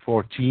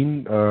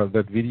 2014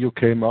 that video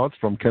came out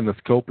from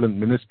Kenneth Copeland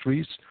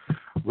Ministries,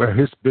 where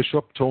his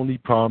bishop, Tony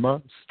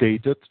Palmer,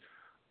 stated,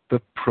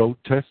 the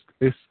protest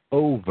is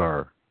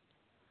over.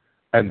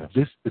 And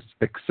this is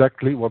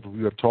exactly what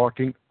we are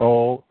talking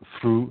all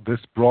through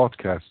this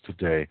broadcast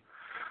today.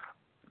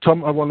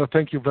 Tom, I want to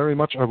thank you very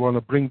much. I want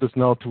to bring this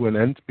now to an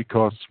end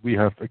because we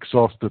have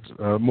exhausted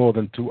more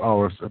than 2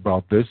 hours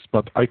about this,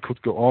 but I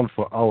could go on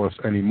for hours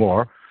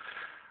anymore.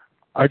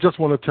 I just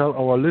want to tell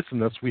our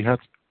listeners we had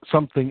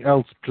something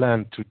else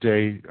planned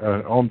today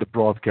on the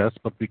broadcast,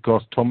 but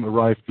because Tom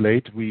arrived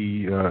late,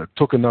 we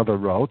took another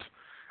route.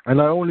 And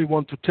I only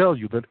want to tell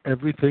you that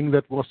everything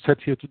that was said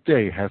here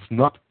today has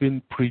not been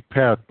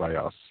prepared by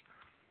us.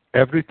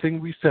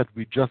 Everything we said,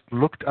 we just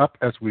looked up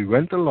as we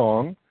went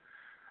along,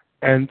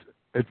 and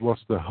it was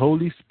the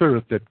Holy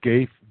Spirit that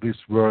gave these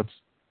words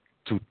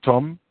to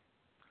Tom,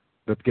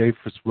 that gave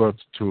his words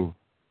to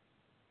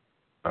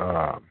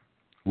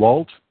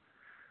Walt,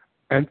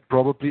 and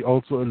probably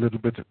also a little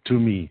bit to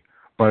me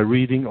by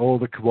reading all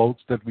the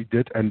quotes that we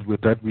did, and with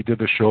that we did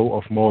a show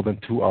of more than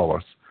 2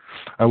 hours.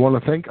 I want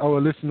to thank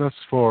our listeners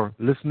for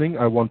listening.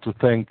 I want to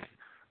thank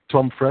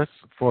Tom Fress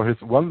for his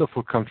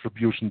wonderful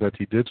contribution that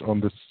he did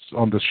on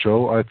this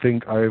show. I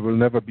think I will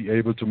never be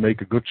able to make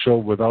a good show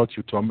without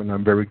you, Tom, and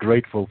I'm very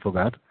grateful for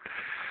that.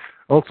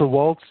 Also,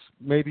 Walt,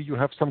 maybe you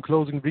have some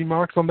closing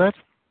remarks on that?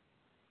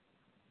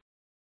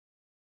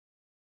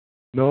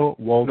 No,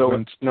 Walt.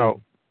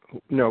 No.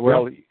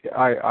 Well,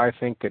 I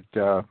think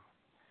the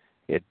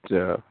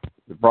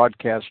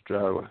broadcast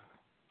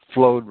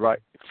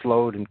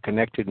flowed and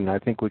connected, and I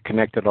think we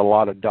connected a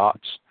lot of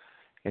dots.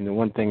 And the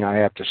one thing I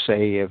have to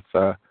say is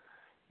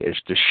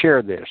to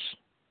share this.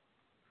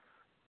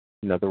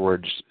 In other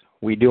words,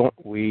 we don't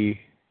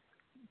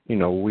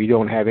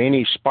have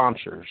any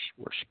sponsors.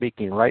 We're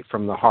speaking right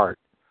from the heart.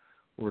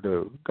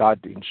 God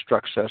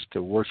instructs us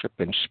to worship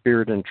in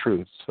spirit and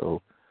truth.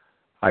 So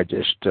I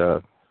just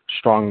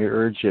strongly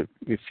urge that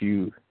if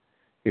you've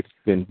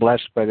been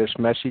blessed by this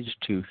message,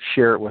 to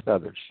share it with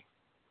others.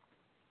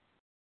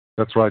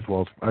 That's right,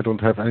 Walt. I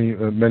don't have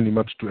many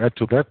much to add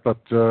to that, but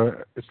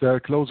is there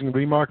a closing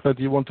remark that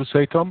you want to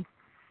say, Tom?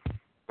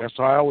 Yes,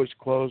 I always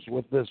close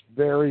with this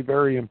very,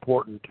 very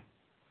important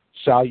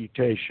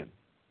salutation.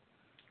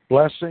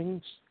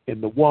 Blessings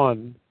in the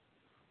one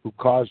who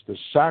caused the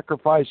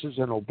sacrifices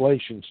and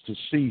oblations to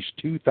cease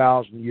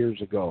 2,000 years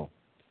ago.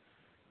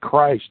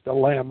 Christ, the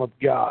Lamb of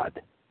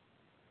God.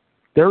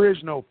 There is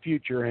no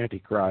future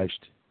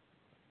Antichrist.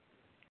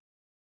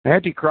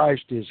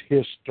 Antichrist is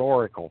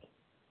historical.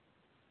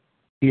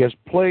 He has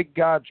plagued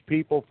God's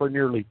people for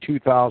nearly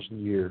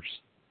 2,000 years.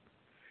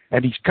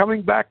 And he's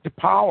coming back to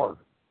power.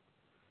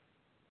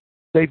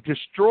 They've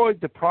destroyed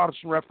the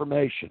Protestant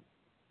Reformation.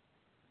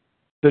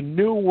 The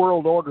New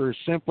World Order is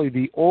simply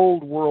the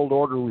old world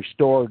order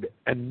restored,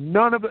 and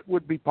none of it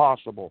would be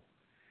possible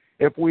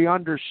if we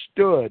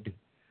understood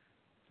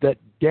that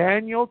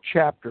Daniel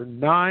chapter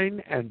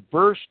 9 and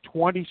verse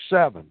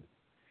 27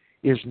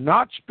 is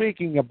not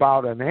speaking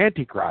about an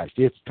Antichrist.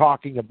 It's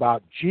talking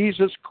about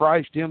Jesus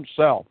Christ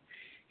himself.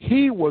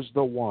 He was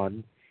the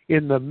one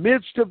in the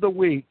midst of the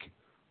week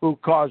who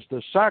caused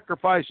the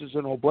sacrifices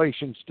and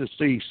oblations to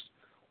cease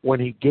when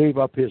he gave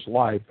up his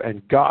life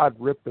and God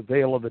ripped the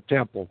veil of the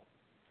temple.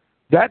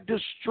 That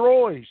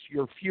destroys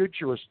your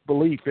futurist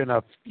belief in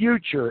a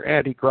future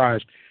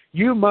Antichrist.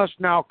 You must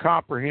now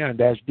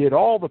comprehend, as did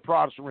all the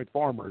Protestant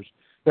reformers,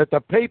 that the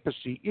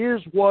papacy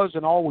is, was,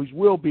 and always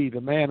will be the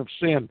man of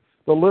sin,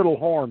 the little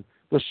horn,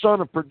 the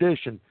son of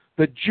perdition,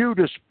 the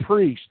Judas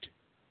priest,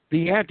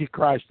 the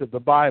Antichrist of the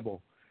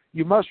Bible.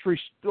 You must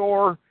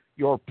restore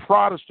your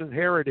Protestant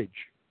heritage,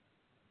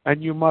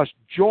 and you must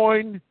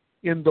join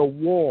in the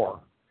war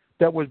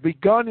that was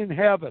begun in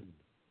heaven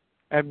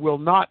and will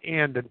not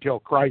end until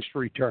Christ's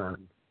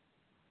return.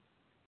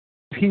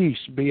 Peace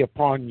be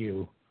upon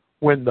you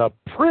when the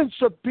Prince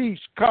of Peace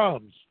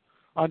comes.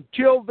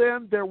 Until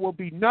then, there will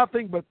be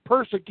nothing but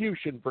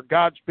persecution for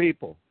God's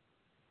people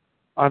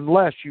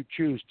unless you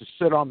choose to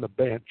sit on the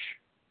bench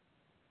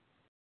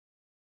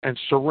and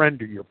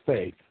surrender your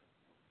faith.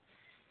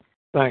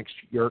 Thanks,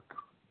 Yerk.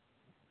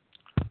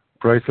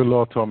 Praise the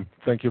Lord, Tom.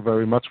 Thank you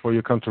very much for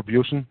your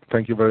contribution.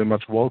 Thank you very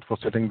much, Walt, for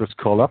setting this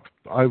call up.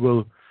 I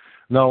will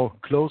now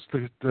close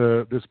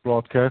this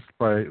broadcast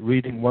by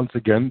reading once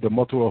again the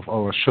motto of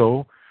our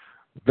show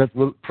that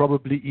will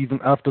probably, even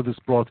after this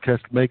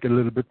broadcast, make a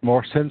little bit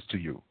more sense to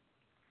you.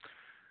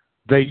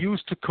 They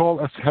used to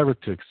call us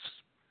heretics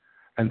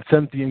and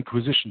sent the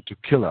Inquisition to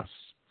kill us.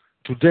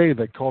 Today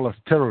they call us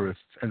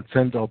terrorists and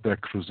send out their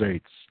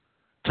crusades.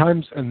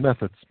 Times and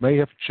methods may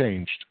have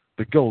changed.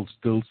 The goal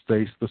still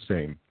stays the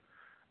same.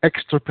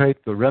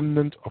 Extirpate the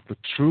remnant of the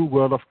true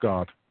Word of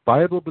God,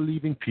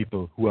 Bible-believing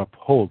people who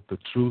uphold the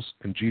truth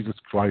in Jesus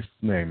Christ's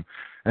name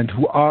and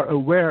who are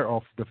aware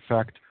of the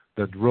fact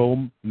that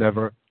Rome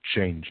never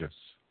changes.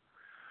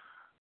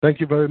 Thank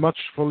you very much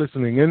for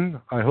listening in.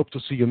 I hope to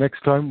see you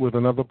next time with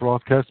another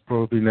broadcast,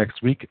 probably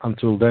next week.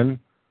 Until then,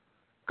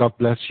 God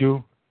bless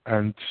you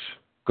and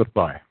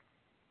goodbye.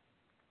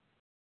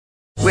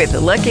 With the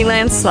Lucky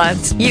Land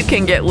Slots, you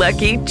can get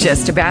lucky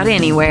just about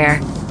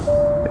anywhere.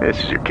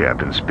 This is your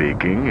captain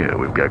speaking.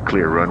 We've got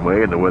clear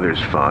runway and the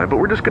weather's fine, but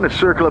we're just going to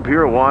circle up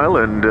here a while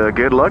and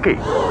get lucky.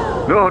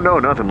 No,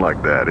 nothing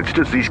like that. It's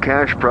just these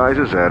cash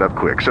prizes add up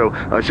quick. So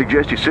I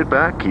suggest you sit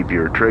back, keep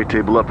your tray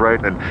table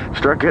upright, and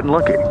start getting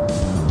lucky.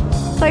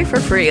 Play for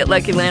free at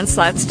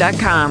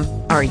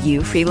LuckyLandSlots.com. Are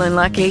you feeling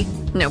lucky?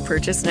 No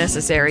purchase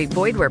necessary.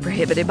 Void where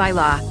prohibited by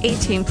law.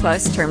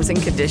 18+ terms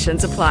and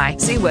conditions apply.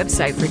 See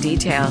website for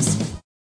details.